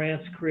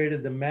 France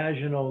created the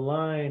Maginot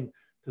Line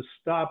to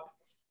stop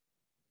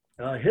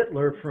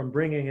Hitler from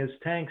bringing his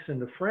tanks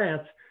into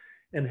France,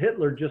 and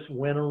Hitler just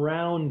went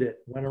around it,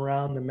 went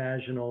around the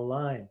Maginot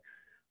Line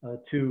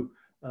to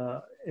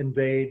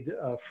invade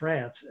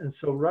France. And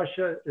so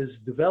Russia is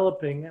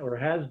developing, or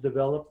has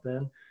developed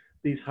then,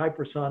 these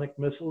hypersonic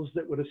missiles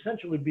that would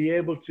essentially be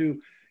able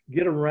to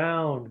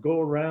go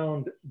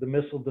around the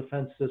missile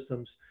defense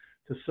systems,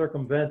 to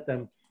circumvent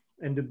them,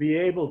 and to be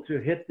able to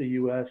hit the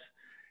US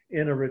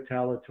in a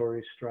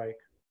retaliatory strike.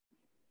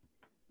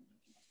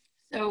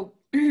 So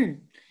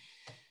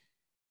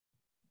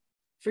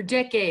for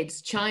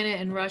decades, China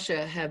and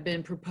Russia have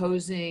been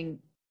proposing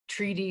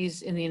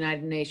treaties in the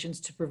United Nations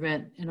to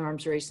prevent an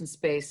arms race in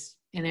space.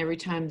 And every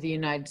time the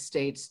United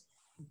States,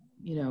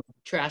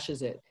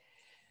 trashes it.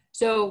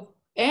 So,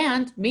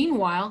 and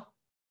meanwhile,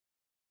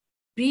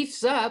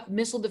 beefs up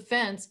missile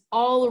defense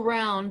all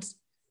around,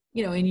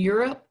 in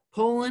Europe,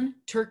 Poland,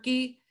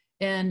 Turkey,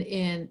 and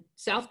in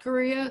South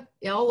Korea,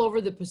 all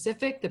over the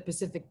Pacific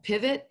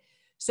pivot.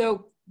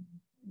 So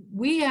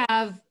we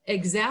have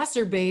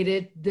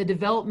exacerbated the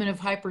development of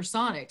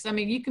hypersonics. I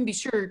mean, you can be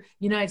sure the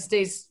United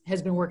States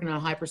has been working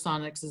on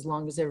hypersonics as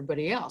long as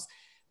everybody else,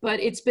 but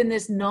it's been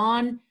this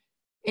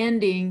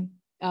non-ending,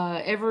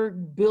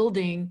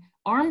 ever-building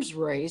arms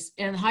race,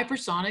 and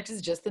hypersonics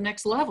is just the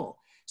next level.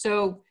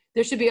 So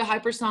there should be a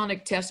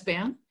hypersonic test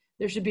ban.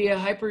 There should be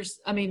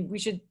we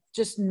should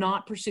just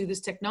not pursue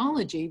this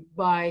technology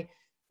by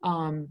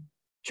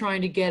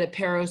trying to get a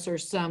Paris or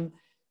some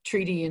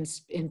treaty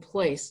in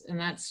place. And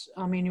that's,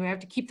 we have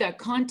to keep that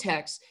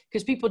context,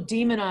 because people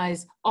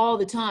demonize all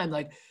the time.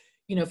 Like,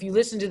 if you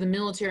listen to the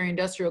military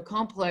industrial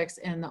complex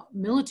and the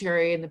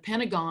military and the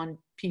Pentagon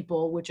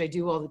people, which I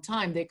do all the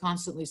time, they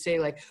constantly say,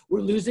 like,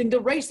 we're losing the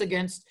race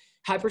against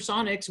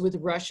hypersonics with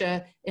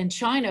Russia and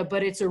China,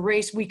 but it's a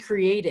race we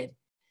created.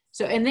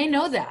 So, and they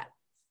know that.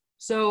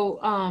 So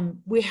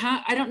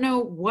I don't know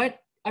what,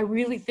 I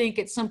really think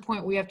at some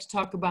point we have to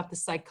talk about the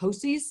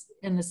psychoses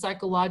and the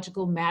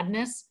psychological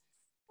madness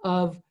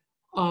of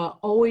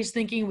always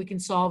thinking we can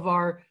solve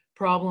our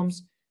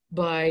problems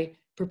by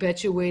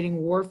perpetuating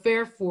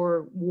warfare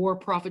for war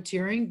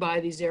profiteering by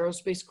these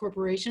aerospace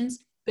corporations.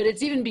 But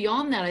it's even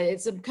beyond that.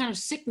 It's a kind of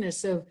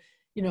sickness of,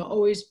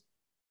 always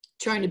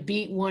trying to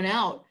beat one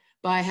out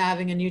by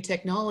having a new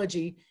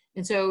technology.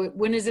 And so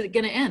when is it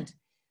going to end?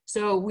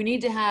 So we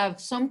need to have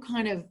some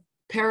kind of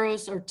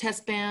Paris or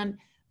test ban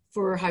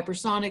for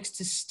hypersonics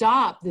to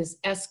stop this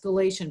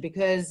escalation,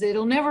 because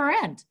it'll never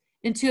end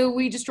until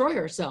we destroy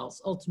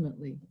ourselves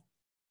ultimately.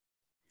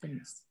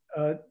 Thanks.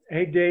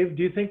 Hey, Dave,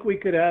 do you think we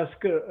could ask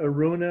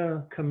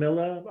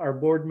𝗟𝗃𝗲𝗃𝗲, our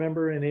board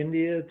member in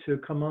India, to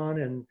come on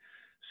and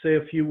say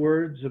a few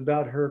words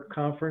about her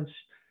conference,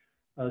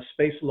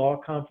 space law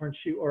conference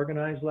she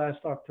organized last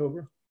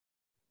October?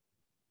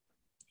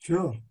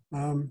 Sure.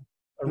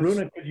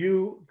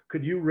 𝗟𝗃𝗲,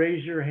 could you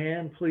raise your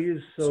hand, please,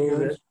 so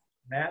that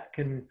Matt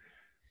can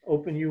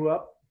open you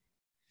up?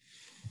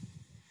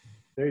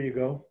 There you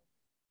go.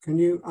 Can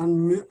you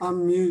unmute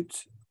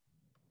𝗟𝗃𝗲𝗃𝗲?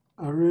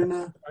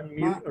 Unmute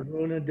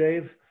𝗟𝗃𝗲𝗃𝗲,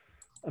 Dave.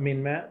 I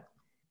mean, Matt.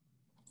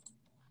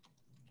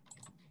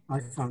 I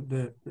can't do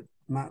it, but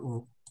Matt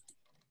will.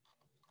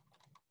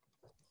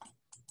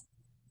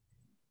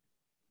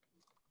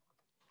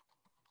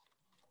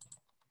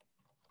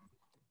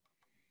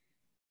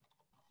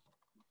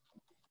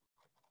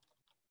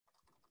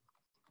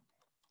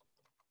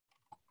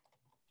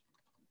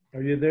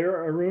 Are you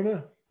there,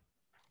 𝗟𝗃𝗲𝗃𝗲?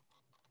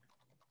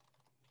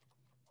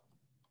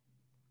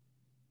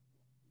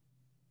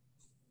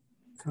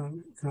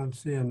 Can't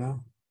see her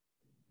now.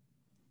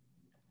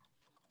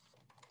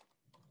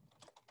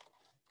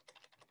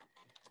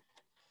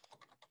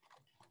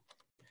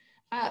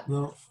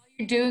 No.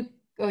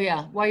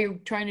 While you're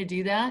trying to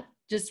do that,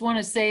 just want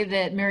to say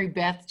that Mary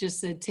Beth just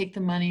said, take the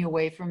money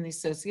away from these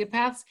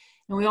sociopaths.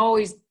 And we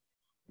always,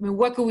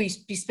 what could we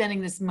be spending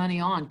this money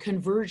on?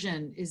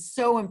 Conversion is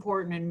so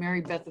important. And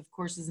Mary Beth, of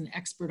course, is an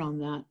expert on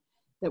that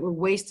we're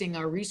wasting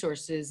our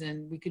resources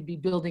and we could be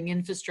building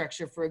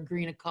infrastructure for a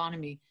green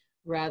economy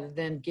rather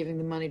than giving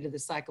the money to the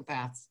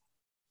psychopaths.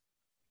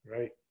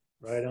 Right,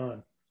 right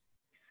on.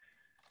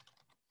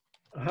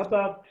 How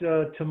about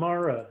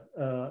Tamara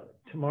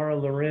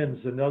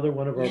Lorenz, another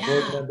one of our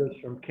board members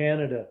from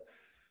Canada.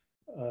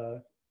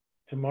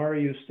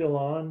 Tamara, you still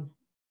on?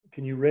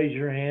 Can you raise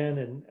your hand?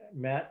 And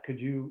Matt, could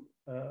you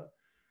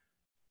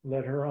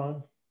let her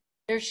on?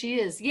 There she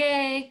is.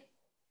 Yay.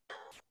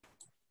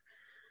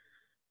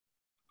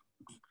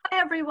 Hi,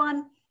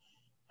 everyone.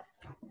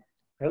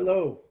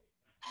 Hello.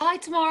 Hi,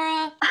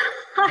 Tamara.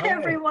 Hi,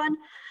 everyone.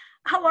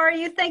 How are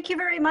you? Thank you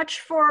very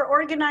much for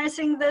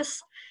organizing this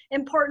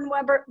important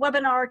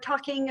webinar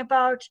talking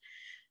about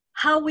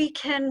how we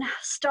can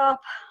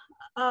stop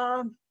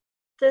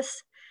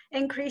this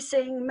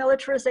increasing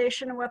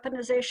militarization and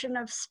weaponization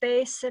of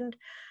space, and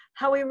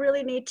how we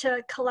really need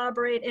to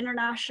collaborate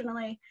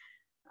internationally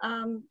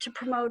to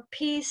promote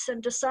peace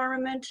and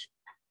disarmament.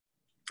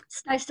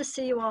 It's nice to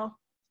see you all.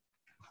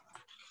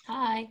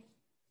 Hi.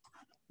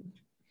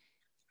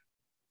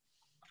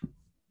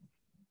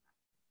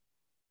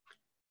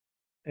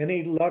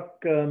 Any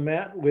luck,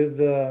 Matt, with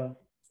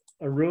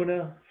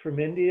𝗟𝗃𝗲𝗃𝗲 from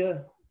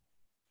India?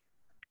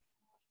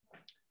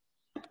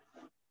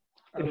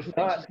 If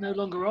not, she's no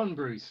longer on,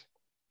 Bruce.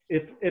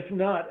 If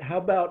not, how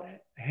about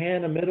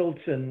Hannah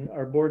Middleton,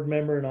 our board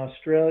member in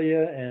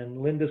Australia,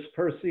 and Lindis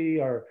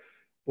Percy, our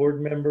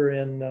board member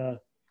in the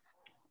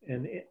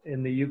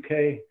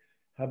UK?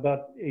 How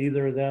about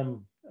either of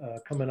them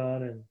coming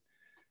on? And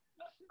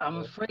I'm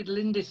afraid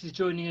Lindis is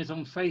joining us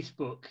on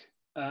Facebook,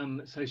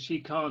 so she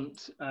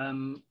can't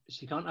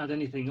add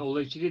anything.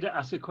 Although she did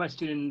ask a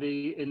question in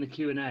the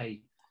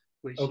Q&A,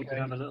 which you can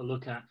have a little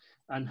look at.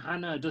 And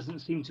Hannah doesn't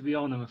seem to be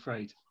on, I'm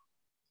afraid.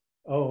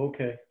 Oh,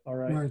 okay. All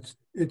right. No,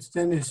 it's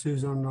Dennis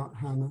who's on, not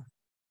Hannah.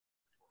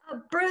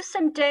 Bruce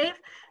and Dave,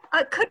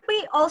 could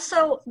we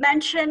also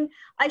mention,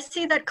 I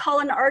see that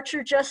Colin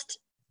Archer just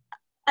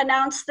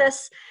announced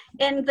this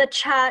in the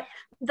chat,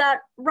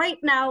 that right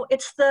now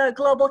it's the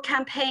global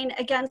campaign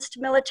against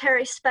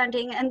military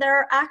spending, and there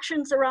are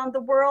actions around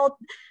the world.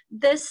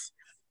 This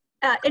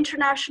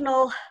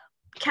international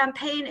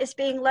campaign is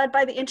being led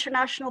by the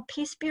International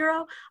Peace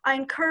Bureau. I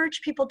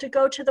encourage people to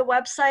go to the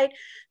website.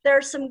 There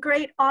are some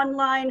great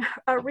online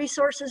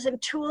resources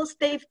and tools.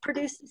 They've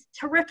produced this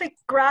terrific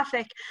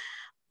graphic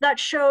that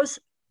shows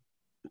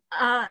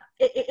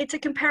it's a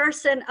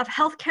comparison of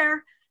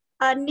healthcare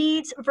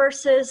needs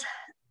versus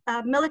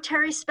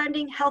military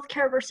spending,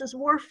 healthcare versus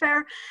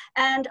warfare.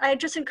 And I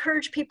just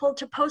encourage people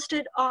to post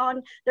it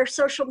on their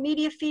social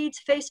media feeds,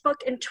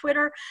 Facebook and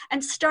Twitter,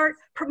 and start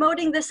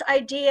promoting this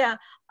idea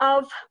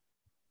of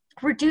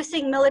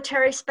reducing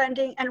military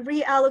spending and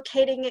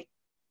reallocating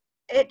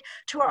it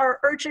to our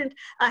urgent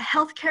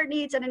healthcare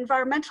needs and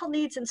environmental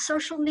needs and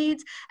social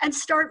needs, and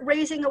start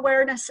raising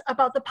awareness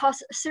about the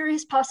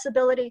serious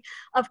possibility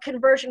of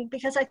conversion,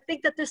 because I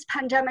think that this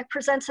pandemic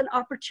presents an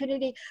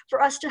opportunity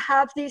for us to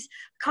have these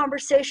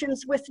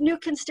conversations with new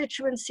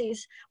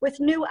constituencies, with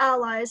new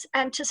allies,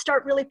 and to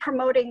start really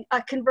promoting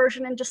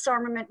conversion and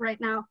disarmament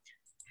right now.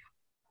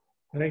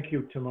 Thank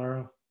you,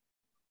 Tamara.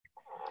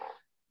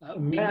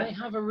 We may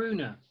have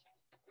𝗟𝗃𝗲𝗃𝗲.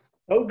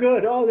 Oh,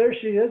 good. Oh, there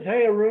she is.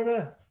 Hey,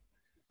 𝗟𝗃𝗲𝗃𝗲.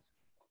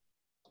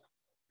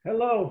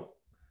 Hello.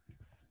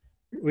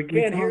 We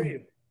can't hear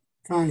you.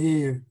 Can't hear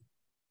you.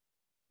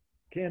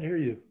 Can't hear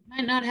you.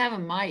 Might not have a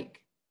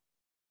mic.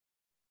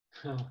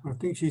 I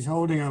think she's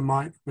holding her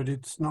mic, but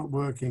it's not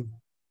working.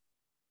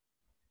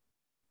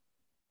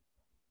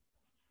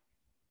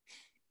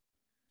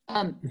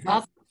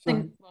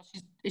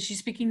 Is she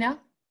speaking now?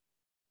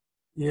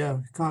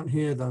 Yeah, can't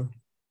hear though.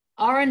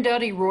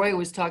 Arundhati Roy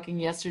was talking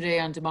yesterday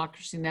on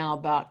Democracy Now!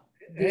 About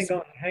this.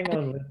 Hang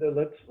on,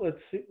 Linda. Let's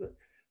see.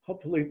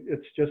 Hopefully,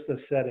 it's just a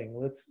setting.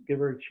 Let's give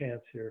her a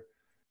chance here.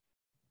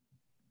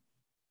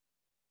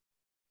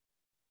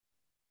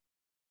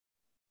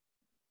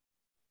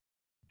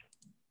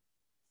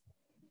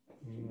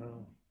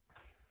 No.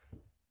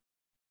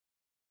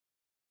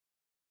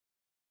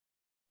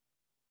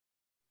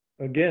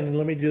 Again,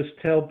 let me just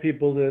tell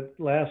people that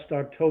last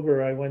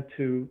October I went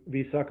to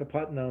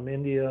Visakhapatnam,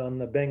 India, on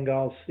the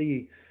Bengal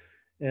Sea,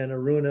 and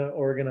Aruna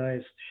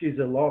organized, she's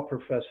a law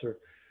professor,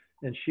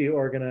 and she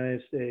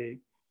organized a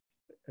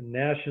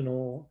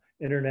national,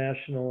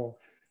 international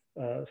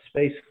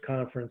space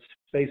conference,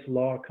 space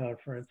law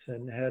conference,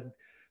 and had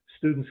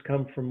students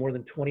come from more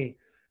than 20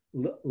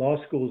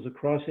 law schools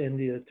across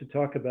India to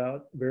talk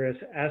about various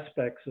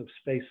aspects of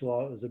space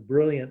law. It was a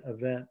brilliant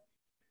event.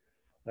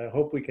 I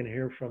hope we can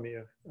hear from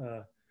you.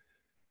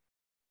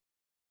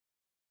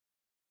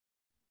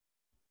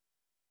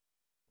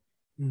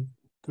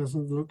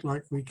 Doesn't look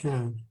like we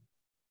can.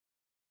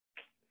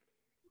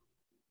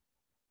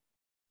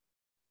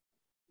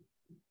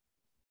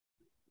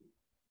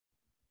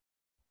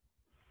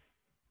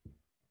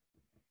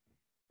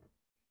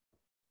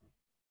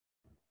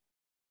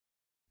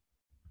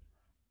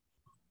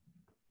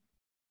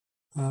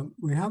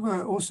 We have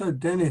also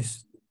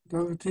Dennis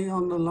Doherty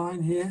on the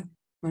line here.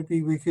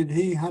 Maybe we could,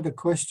 he had a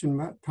question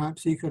that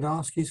perhaps he could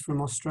ask. He's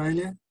from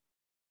Australia.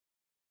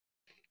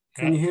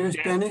 Can you hear us,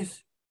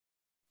 Dennis?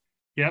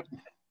 Yep.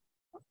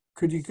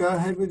 Could you go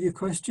ahead with your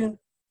question?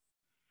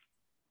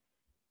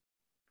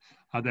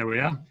 Oh, there we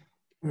are.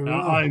 There we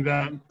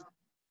are.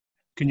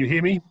 Can you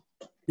hear me?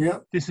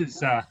 Yep. This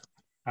is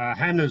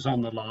Hannah's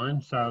on the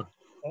line. So.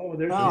 Oh,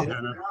 there's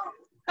Hannah.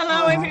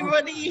 Hello,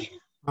 everybody.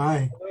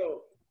 Hi.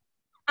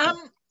 Hello.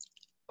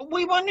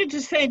 We wanted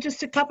to say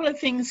just a couple of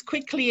things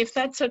quickly, if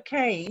that's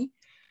okay.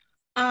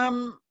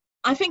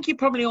 I think you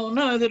probably all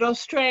know that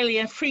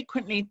Australia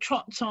frequently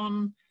trots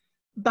on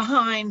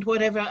behind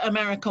whatever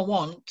America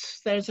wants.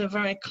 There's a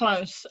very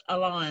close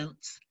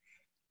alliance.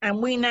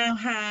 And we now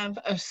have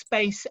a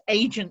space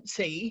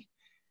agency,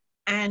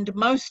 and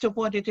most of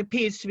what it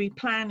appears to be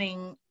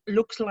planning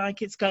looks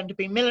like it's going to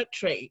be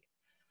military.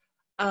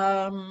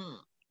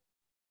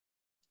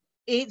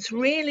 It's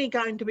really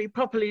going to be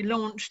properly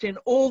launched in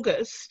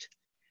August,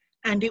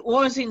 and it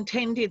was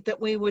intended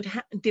that we would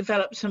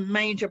develop some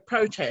major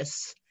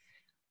protests.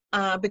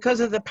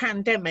 Because of the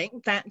pandemic,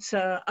 that's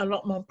a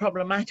lot more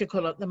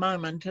problematical at the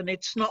moment, and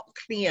it's not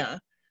clear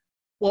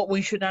what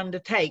we should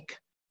undertake.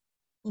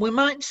 We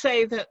might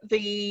say that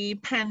the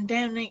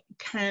pandemic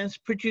has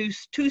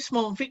produced two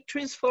small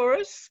victories for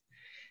us.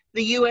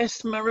 The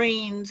US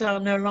Marines are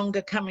no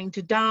longer coming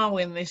to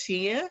Darwin this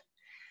year,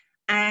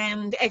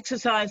 and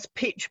exercise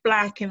Pitch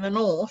Black in the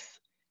north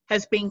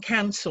has been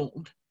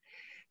cancelled.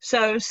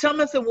 So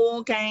some of the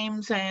war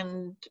games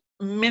and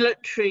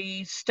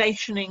military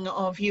stationing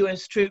of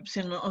US troops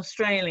in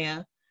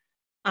Australia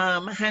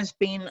has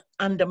been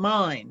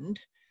undermined.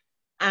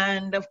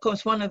 And of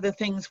course, one of the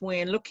things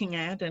we're looking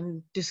at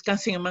and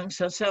discussing amongst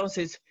ourselves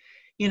is,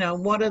 you know,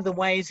 what are the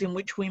ways in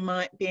which we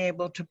might be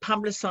able to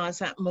publicize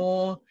that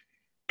more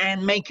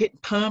and make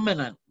it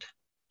permanent?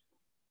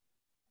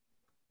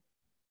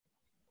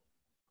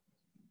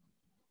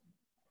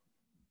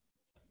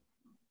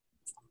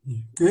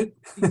 Good.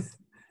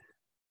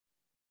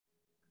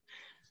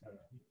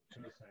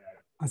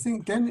 I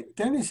think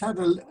Dennis had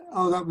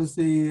that was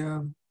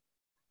the,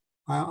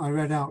 I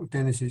read out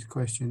Dennis's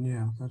question.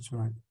 Yeah, that's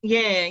right.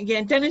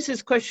 Yeah,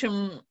 Dennis's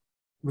question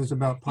was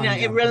about Pine Gap.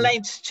 It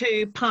relates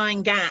to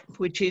Pine Gap,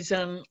 which is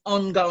an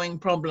ongoing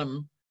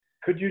problem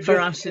for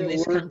us in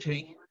this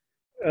country.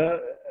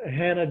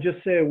 Hannah,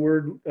 just say a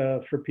word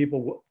for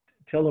people.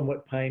 Tell them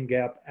what Pine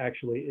Gap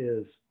actually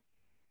is.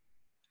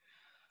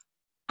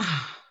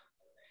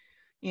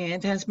 Yeah,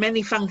 it has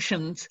many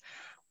functions.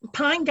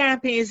 Pine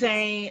Gap is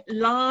a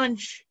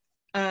large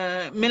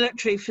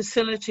military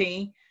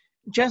facility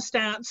just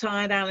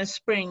outside Alice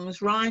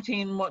Springs, right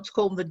in what's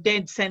called the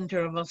dead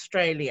center of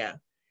Australia.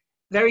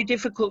 Very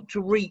difficult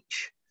to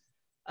reach,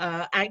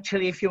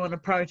 actually, if you want to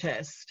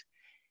protest.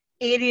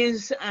 It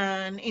is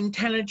an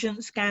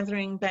intelligence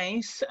gathering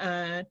base,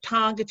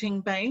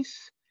 targeting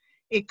base.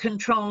 It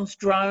controls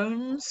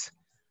drones.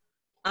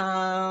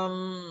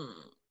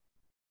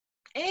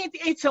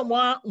 It's a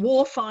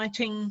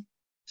war-fighting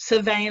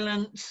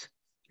surveillance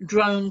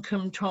drone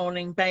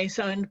controlling base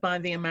owned by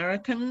the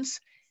Americans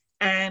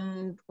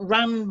and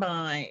run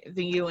by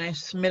the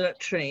US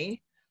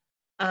military.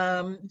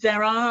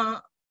 There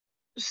are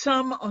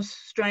some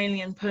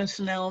Australian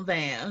personnel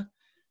there,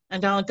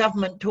 and our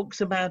government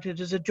talks about it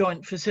as a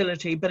joint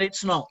facility, but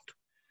it's not.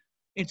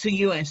 It's a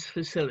US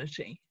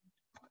facility.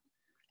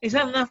 Is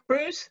that enough,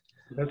 Bruce?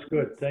 That's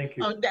good, thank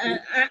you.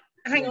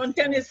 Hang on,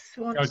 Dennis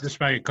wants... I'll just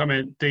make a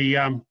comment.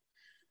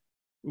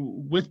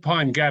 With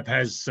Pine Gap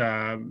has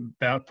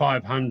about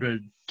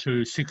 500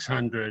 to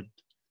 600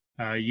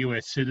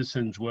 US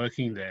citizens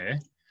working there,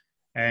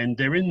 and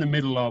they're in the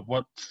middle of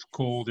what's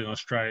called in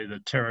Australia the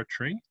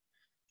territory,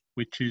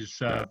 which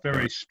is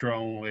very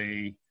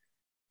strongly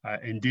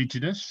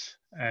Indigenous,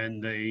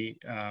 and the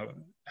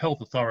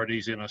health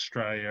authorities in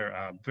Australia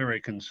are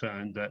very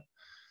concerned that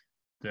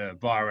the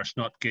virus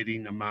not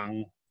getting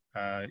among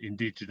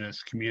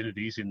Indigenous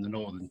communities in the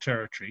Northern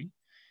Territory.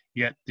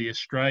 Yet the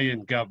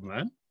Australian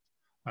government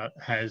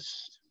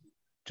has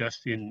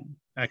just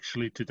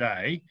actually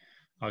today,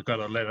 I got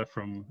a letter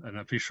from an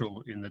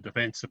official in the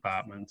Defence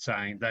Department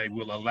saying they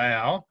will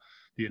allow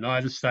the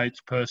United States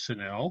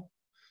personnel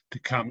to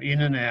come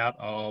in and out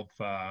of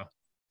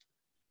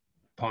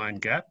Pine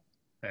Gap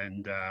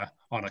and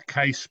on a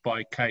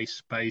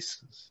case-by-case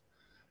basis.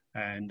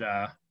 And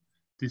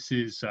this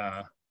is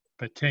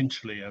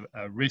potentially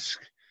a risk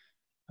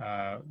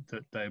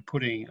that they're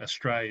putting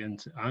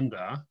Australians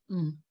under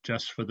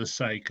just for the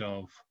sake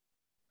of,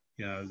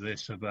 you know, their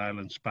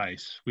surveillance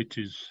base, which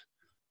is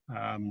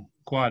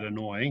quite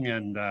annoying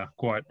and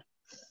quite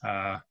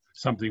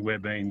something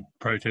we've been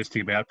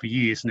protesting about for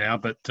years now,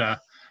 but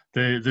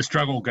the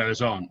struggle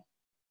goes on.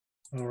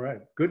 All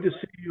right, good to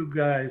see you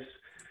guys.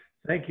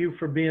 Thank you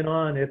for being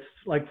on. It's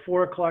like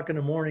 4 o'clock in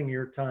the morning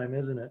your time,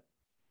 isn't it?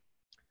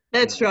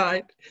 That's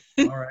right.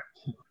 All right,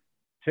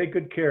 take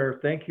good care.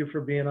 Thank you for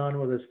being on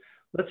with us.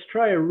 Let's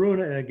try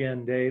Aruna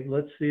again, Dave.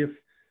 Let's see if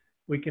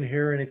we can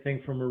hear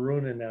anything from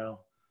Aruna now.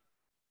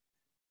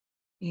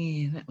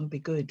 Yeah, that would be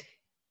good.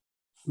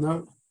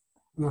 No,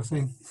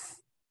 nothing.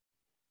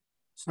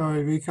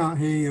 Sorry, we can't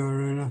hear you,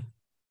 Aruna.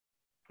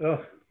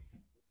 Oh,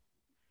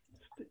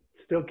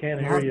 still can't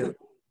hear you.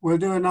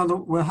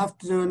 We'll have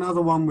to do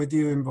another one with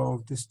you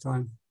involved this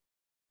time.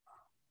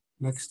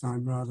 Next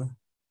time, rather.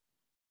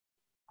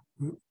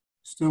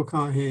 Still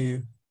can't hear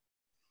you.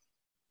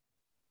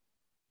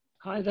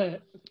 Hi there.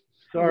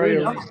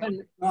 Sorry,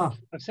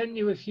 I've sent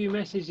you a few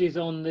messages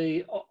on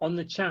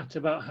the chat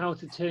about how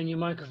to turn your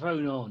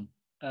microphone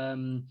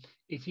on.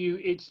 If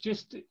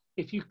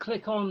you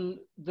click on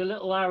the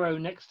little arrow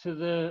next to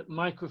the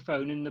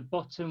microphone in the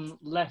bottom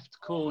left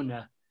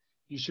corner,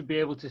 you should be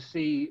able to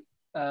see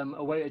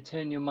a way to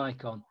turn your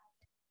mic on.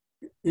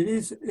 It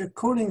is,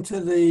 according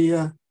to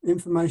the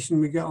information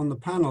we get on the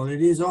panel,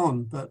 it is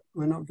on, but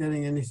we're not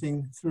getting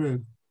anything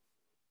through.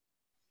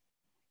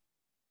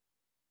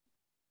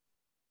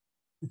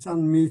 It's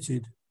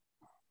unmuted.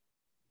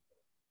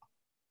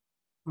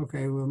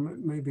 Okay, well,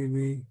 maybe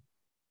we...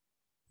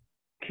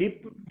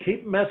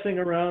 Keep messing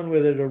around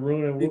with it,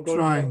 Aruna. Keep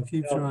trying,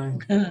 keep trying.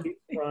 Keep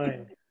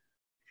trying.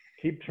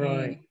 Keep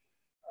trying.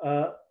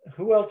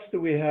 Who else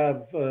do we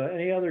have?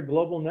 Any other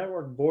Global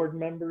Network board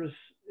members?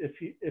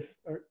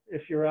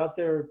 If you're out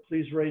there,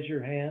 please raise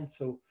your hand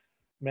so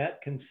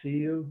Matt can see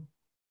you.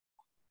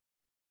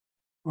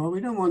 Well,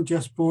 we don't want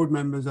just board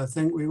members, I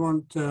think. We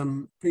want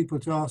people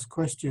to ask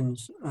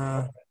questions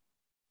and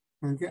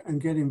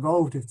get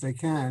involved if they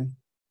can.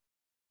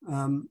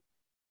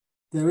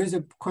 There is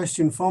a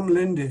question from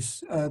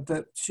Lindis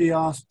that she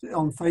asked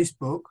on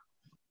Facebook.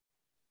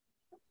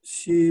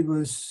 She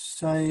was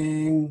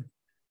saying,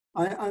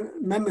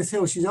 �'Memmeth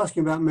Hill, she's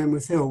asking about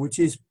 �'Memmeth Hill, which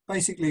is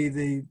basically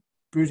the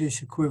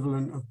British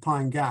equivalent of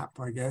Pine Gap,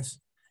 I guess.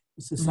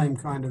 It's the same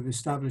kind of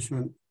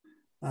establishment.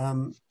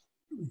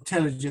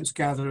 Intelligence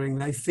gathering,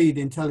 they feed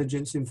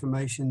intelligence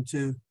information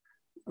to,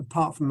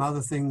 apart from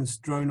other things,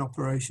 drone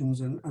operations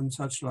and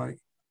such like.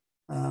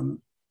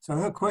 So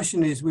her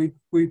question is, we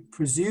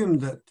presume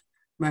that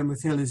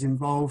 �'Memmeth Hill is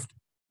involved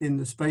in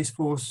the Space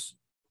Force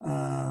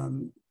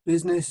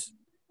business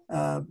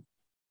or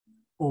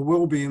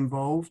will be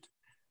involved.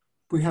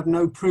 We have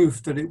no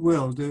proof that it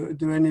will.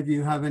 Do any of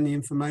you have any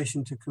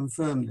information to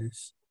confirm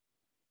this?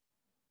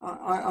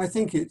 I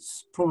think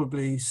it's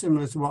probably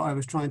similar to what I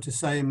was trying to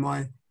say in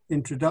my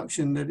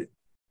introduction, that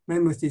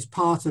 �'Memmeth is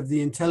part of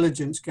the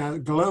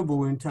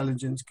global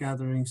intelligence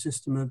gathering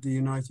system of the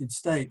United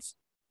States.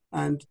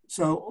 And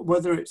so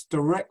whether it's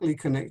directly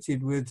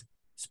connected with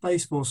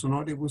Space Force or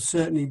not, it will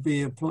certainly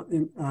be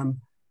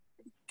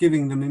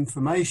giving them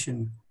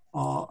information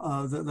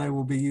that they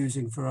will be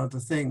using for other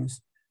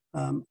things.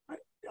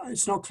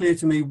 It's not clear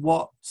to me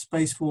what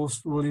Space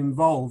Force will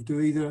involve.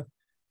 Do either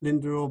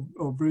Linda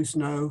or Bruce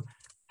know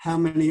how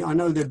many? I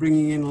know they're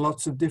bringing in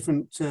lots of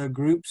different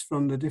groups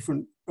from the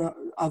different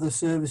other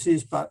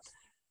services, but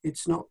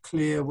it's not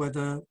clear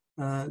whether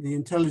the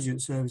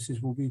intelligence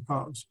services will be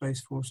part of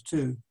Space Force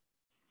too.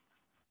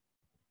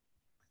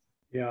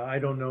 Yeah, I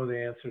don't know the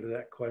answer to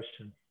that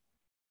question.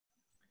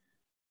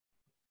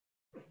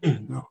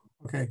 No.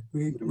 Okay,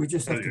 we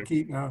just have to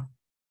keep our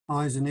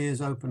eyes and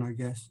ears open, I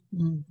guess.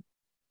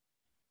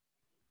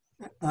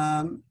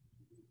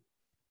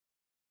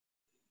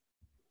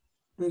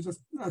 There's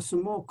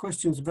some more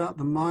questions about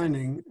the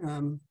mining.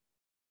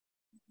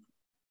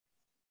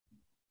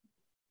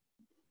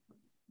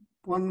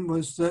 One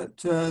was that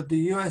the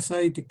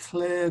USA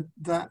declared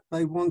that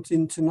they want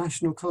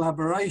international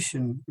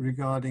collaboration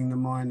regarding the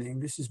mining.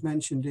 This is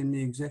mentioned in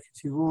the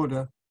executive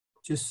order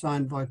just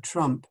signed by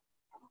Trump.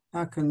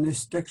 How can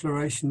this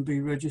declaration be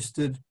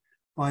registered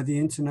by the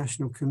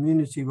international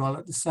community while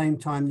at the same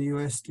time the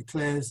US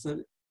declares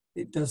that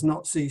it does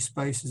not see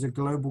space as a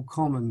global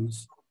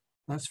commons?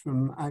 That's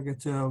from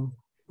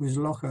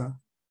𝗥𝗲𝗰𝗋𝗲𝗄.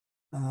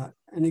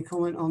 any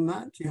comment on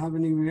that? Do you have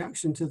any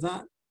reaction to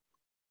that?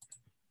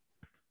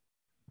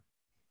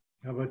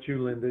 How about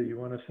you, Linda? You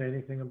want to say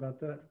anything about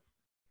that?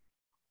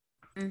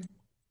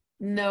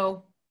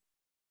 No.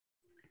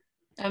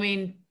 I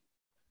mean,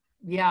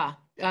 yeah,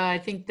 I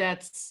think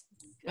that's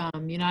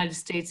United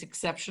States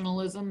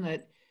exceptionalism,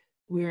 that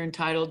we're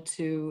entitled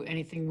to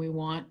anything we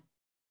want.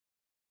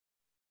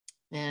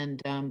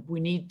 And we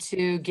need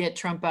to get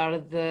Trump out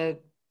of the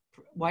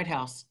White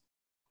House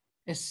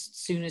as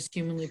soon as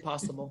humanly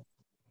possible.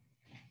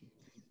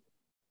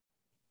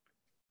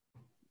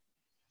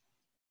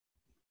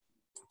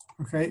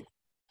 Okay.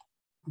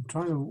 I'm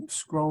trying to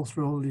scroll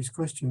through all these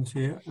questions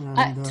here.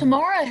 And,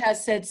 Tamara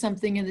has said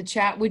something in the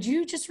chat. Would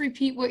you just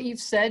repeat what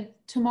you've said,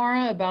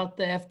 Tamara, about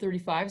the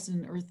F-35s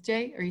and Earth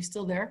Day? Are you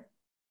still there?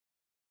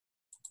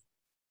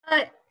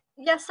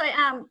 Yes, I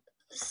am.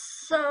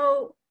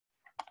 So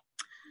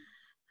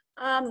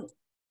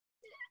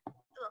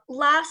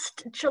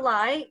last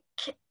July,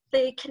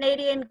 the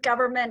Canadian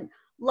government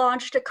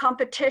launched a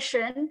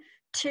competition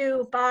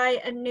to buy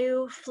a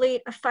new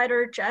fleet of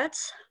fighter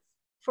jets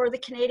for the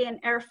Canadian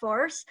Air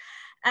Force.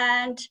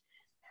 And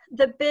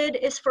the bid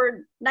is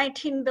for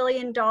 $19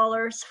 billion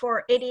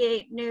for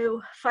 88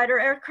 new fighter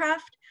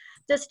aircraft.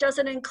 This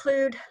doesn't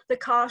include the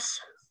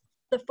costs,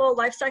 the full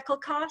life cycle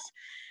costs,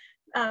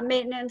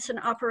 maintenance and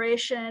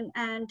operation,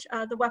 and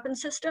the weapon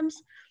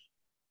systems.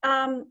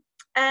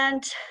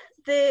 And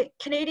the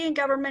Canadian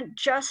government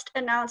just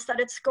announced that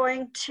it's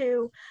going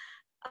to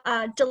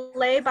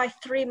delay by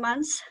 3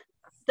 months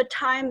the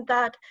time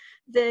that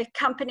the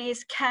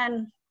companies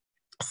can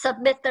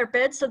submit their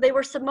bids. So they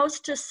were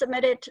supposed to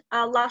submit it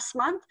last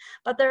month,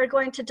 but they're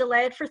going to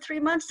delay it for 3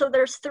 months. So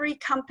there's 3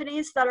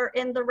 companies that are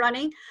in the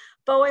running: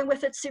 Boeing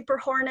with its Super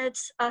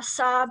Hornets,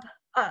 Saab,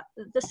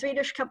 the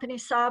Swedish company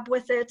Saab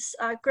with its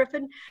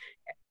Gripen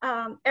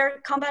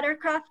combat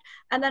aircraft,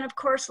 and then of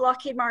course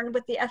Lockheed Martin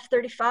with the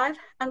F-35.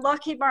 And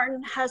Lockheed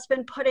Martin has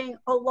been putting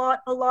a lot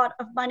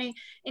of money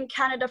in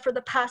Canada for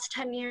the past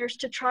 10 years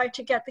to try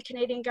to get the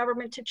Canadian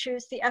government to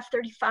choose the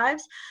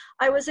F-35s.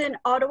 I was in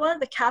Ottawa,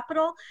 the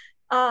capital,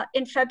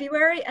 in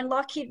February, and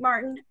Lockheed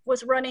Martin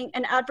was running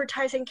an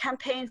advertising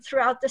campaign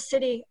throughout the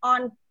city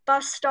on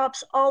bus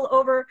stops all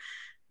over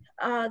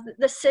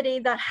the city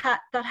that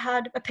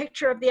had a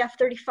picture of the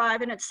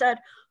F-35, and it said,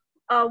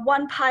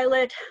 one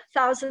pilot,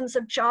 thousands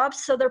of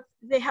jobs. So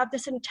they have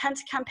this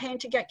intense campaign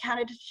to get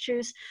Canada to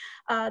choose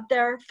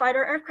their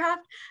fighter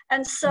aircraft.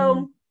 And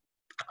so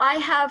I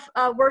have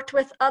worked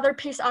with other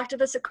peace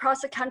activists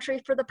across the country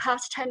for the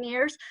past 10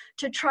 years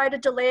to try to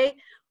delay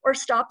or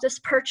stop this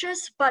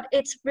purchase, but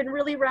it's been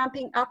really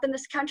ramping up in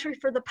this country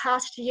for the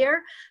past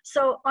year.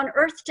 So on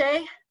Earth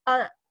Day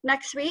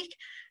next week,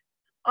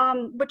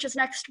 which is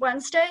next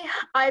Wednesday,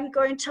 I'm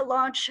going to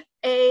launch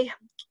a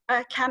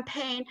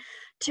campaign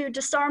to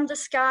disarm the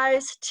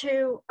skies,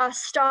 to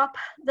stop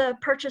the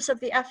purchase of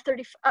the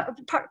F-35,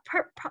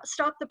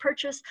 stop the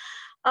purchase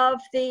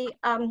of the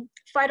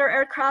fighter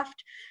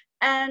aircraft.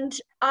 And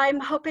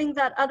I'm hoping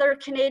that other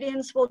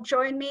Canadians will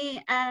join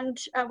me, and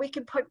we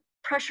can put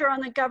pressure on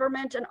the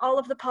government and all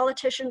of the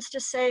politicians to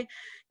say,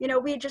 you know,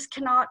 we just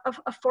cannot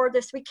afford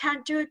this. We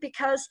can't do it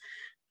because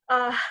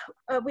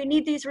we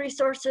need these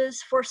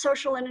resources for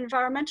social and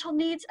environmental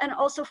needs, and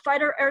also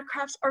fighter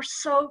aircrafts are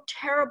so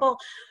terrible.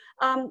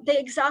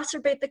 They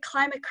exacerbate the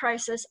climate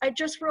crisis. I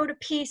just wrote a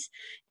piece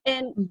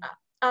in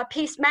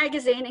Peace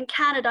Magazine in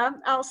Canada.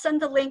 I'll send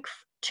the link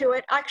to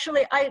it.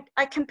 Actually,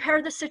 I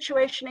compare the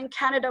situation in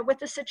Canada with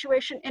the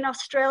situation in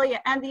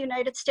Australia and the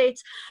United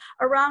States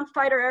around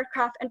fighter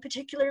aircraft, and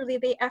particularly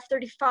the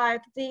F-35,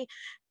 the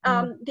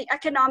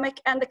economic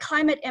and the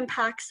climate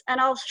impacts,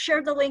 and I'll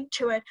share the link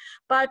to it.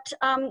 But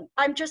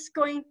I'm just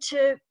going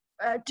to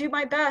do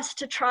my best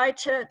to try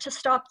to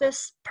stop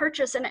this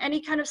purchase, and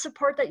any kind of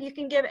support that you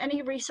can give,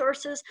 any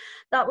resources,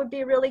 that would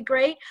be really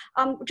great.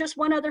 Just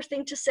one other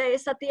thing to say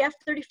is that the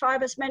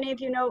F-35, as many of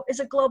you know, is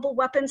a global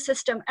weapon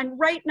system. And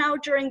right now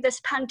during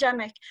this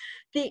pandemic,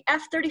 the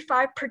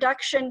F-35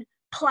 production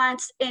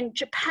plants in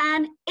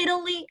Japan,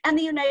 Italy, and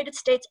the United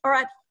States are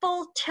at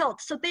full tilt.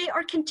 So they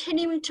are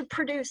continuing to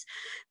produce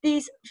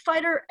these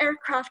fighter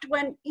aircraft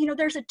when, you know,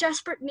 there's a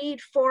desperate need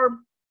for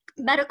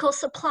medical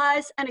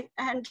supplies and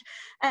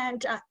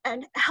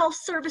health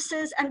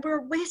services, and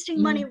we're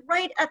wasting money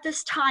right at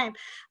this time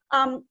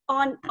on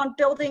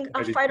building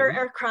a fighter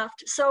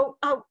aircraft. So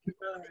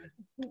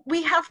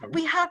we have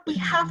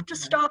to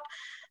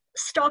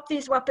stop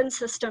these weapon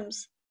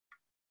systems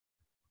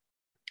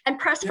and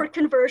press for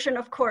conversion,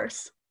 of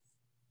course.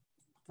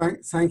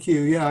 Thank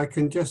you. Yeah, I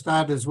can just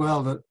add as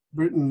well that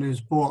Britain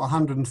has bought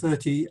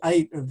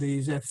 138 of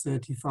these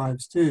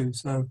F-35s too.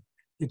 So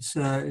it's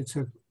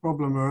a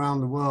problem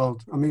around the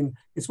world. I mean,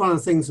 it's one of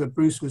the things that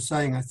Bruce was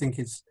saying. I think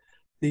it's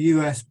the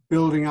US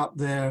building up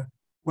their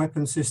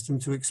weapon system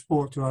to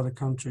export to other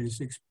countries,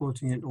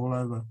 exporting it all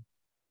over.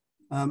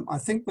 I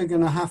think we're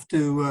going to have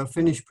to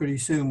finish pretty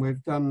soon.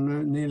 We've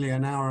done nearly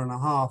an hour and a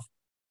half.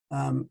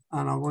 And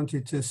I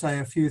wanted to say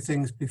a few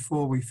things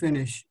before we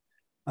finish.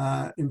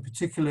 In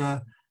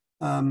particular,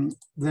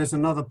 there's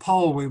another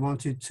poll we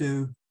wanted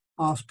to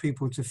ask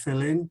people to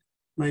fill in.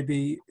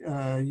 Maybe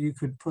you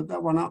could put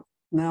that one up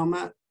now,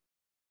 Matt,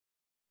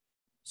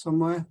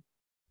 somewhere.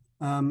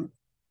 If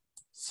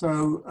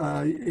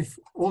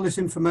all this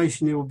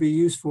information, it will be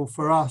useful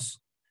for us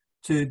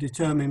to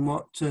determine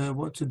what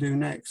to do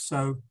next.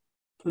 So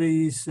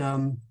please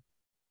fill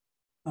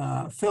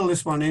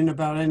this one in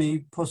about any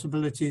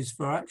possibilities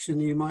for action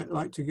you might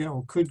like to get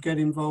or could get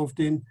involved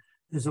in.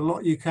 There's a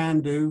lot you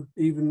can do,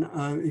 even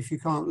if you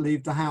can't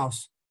leave the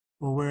house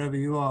or wherever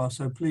you are.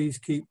 So please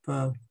keep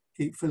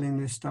filling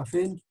this stuff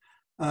in.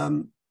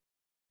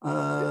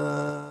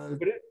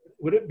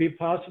 Would it be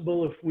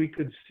possible if we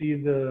could see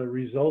the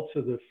results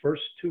of the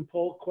first 2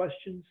 poll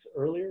questions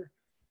earlier?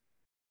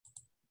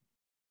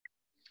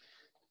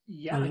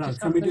 Yeah, I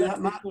just can we do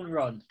that, Matt? one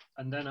run,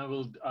 and then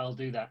I'll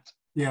do that.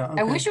 Yeah. Okay.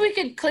 I wish we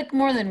could click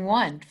more than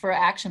one for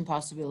action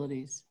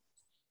possibilities.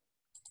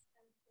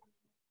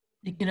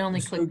 You can only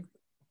click.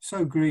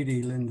 So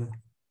greedy, Linda.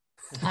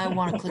 I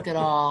want to click it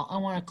all. I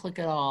want to click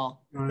it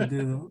all. You want to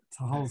do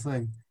the whole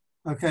thing.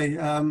 Okay.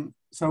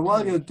 So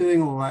while you're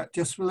doing all that,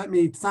 just let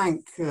me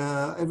thank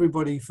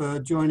everybody for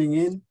joining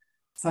in.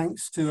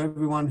 Thanks to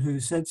everyone who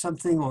said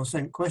something or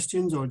sent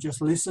questions or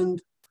just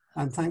listened.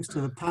 And thanks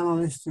to the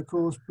panelists, of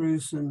course,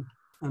 Bruce and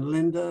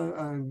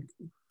Linda.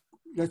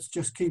 Let's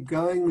just keep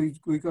going.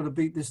 We've got to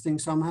beat this thing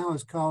somehow,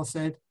 as Carl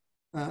said,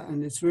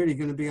 and it's really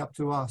going to be up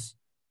to us.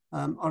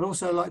 I'd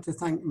also like to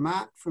thank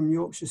Matt from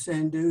Yorkshire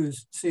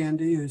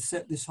CND, who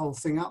set this whole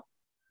thing up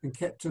and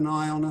kept an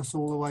eye on us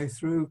all the way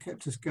through,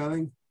 kept us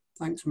going.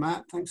 Thanks,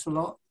 Matt. Thanks a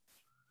lot.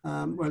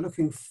 We're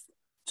looking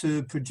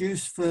to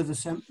produce further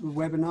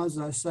webinars, as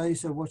I say,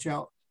 so watch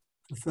out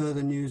for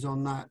further news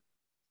on that.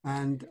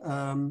 And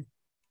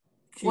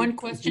one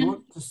question. If you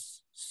want to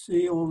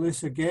see all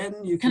this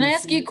again, you can I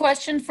ask you a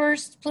question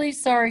first,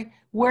 please? Sorry.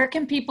 Where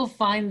can people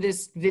find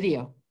this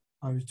video?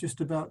 I was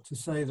just about to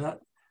say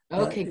that.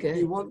 Okay, good. If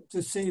you want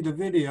to see the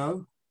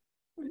video,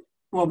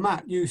 well,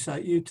 Matt, you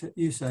say.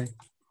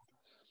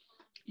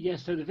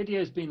 Yes, so the video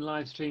has been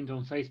live streamed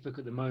on Facebook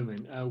at the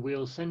moment.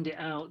 We'll send it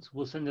out.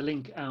 We'll send the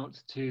link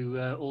out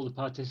to all the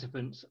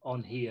participants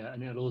on here,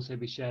 and it'll also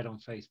be shared on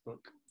Facebook.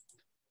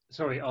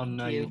 Sorry, on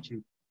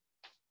YouTube.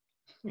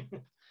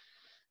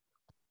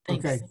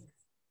 Okay,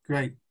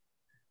 great.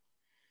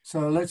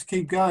 So let's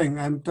keep going.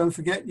 And don't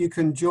forget, you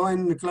can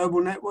join the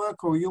Global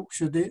Network or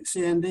Yorkshire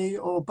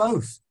CND or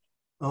both,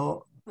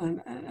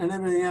 and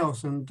everything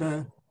else. And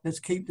let's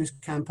keep this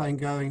campaign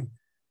going.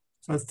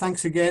 So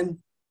thanks again.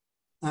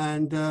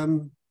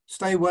 And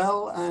stay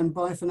well, and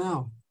bye for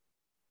now.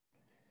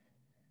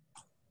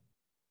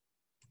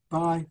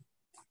 Bye.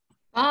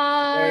 Bye.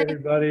 Bye,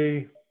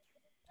 everybody.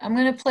 I'm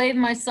going to play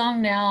my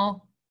song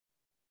now,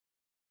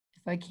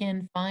 if I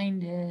can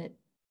find it.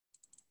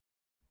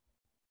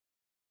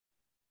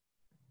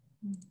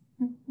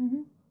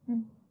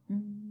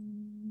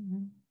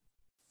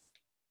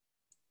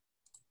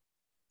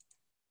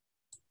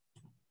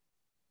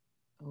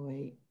 Oh,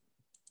 wait.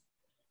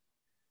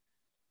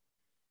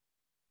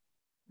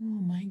 Oh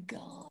my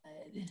God.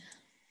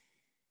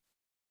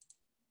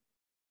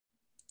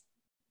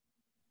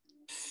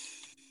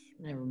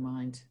 Never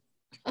mind.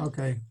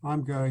 Okay,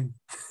 I'm going.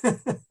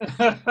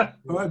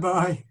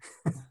 Bye-bye.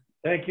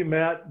 Thank you,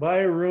 Matt. Bye,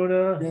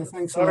 Aruna. Yeah,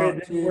 thanks Sorry a lot.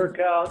 it didn't work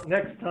out.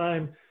 Next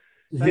time,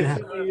 Yeah.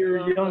 some of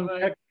your young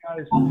tech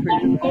guys.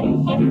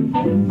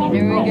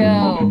 Here we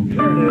go.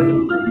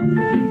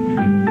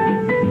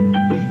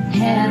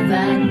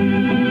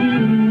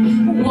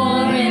 Heaven,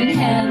 war in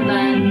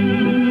heaven.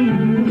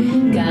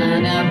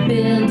 Gonna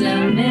build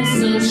a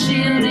missile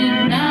shield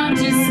in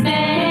outer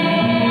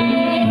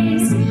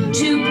space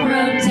to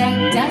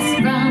protect us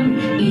from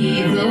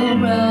evil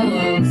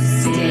rogue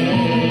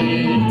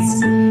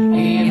states.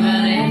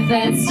 Even if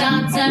it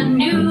starts a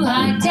new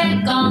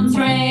high-tech arms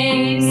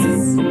race,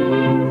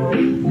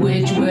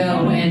 which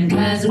will win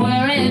 'cause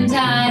we're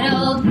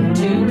entitled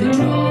to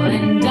control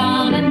and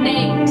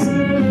dominate.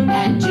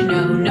 And you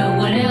know no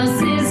one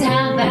else is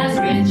half as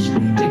rich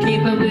to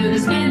keep up with the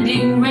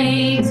spending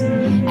rate.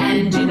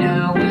 And you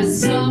know we're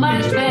so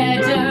much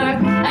better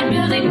at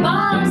building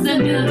bombs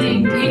than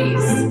building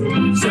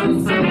peace. So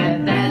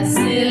forget that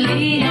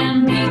silly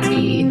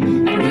MPT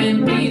and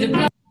wimpy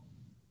diplomacy.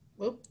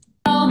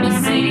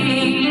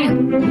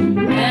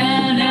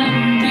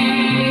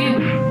 Enemy,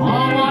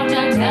 all watch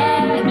our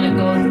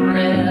technical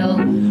thrill.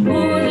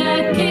 Ooh,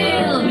 that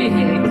kill me, it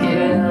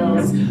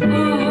kills.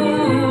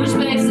 Ooh,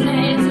 space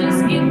lasers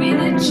give me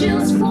the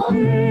chills for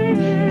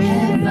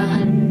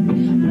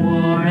heaven,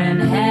 war in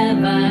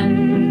heaven.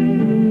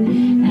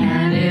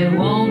 And it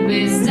won't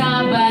be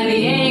stopped by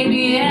the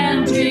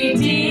ABM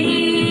treaty.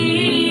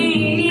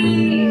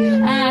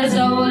 As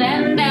old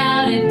and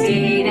out of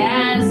date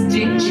as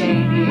Dick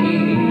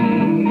Cheney.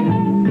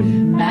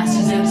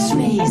 Masters of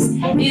space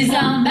is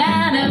our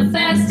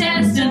manifest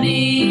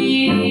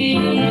destiny.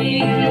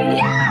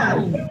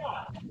 Yeah!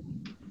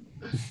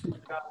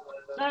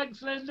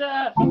 Thanks,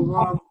 Linda.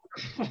 Well,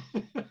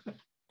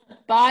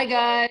 Bye,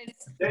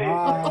 guys.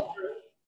 bye.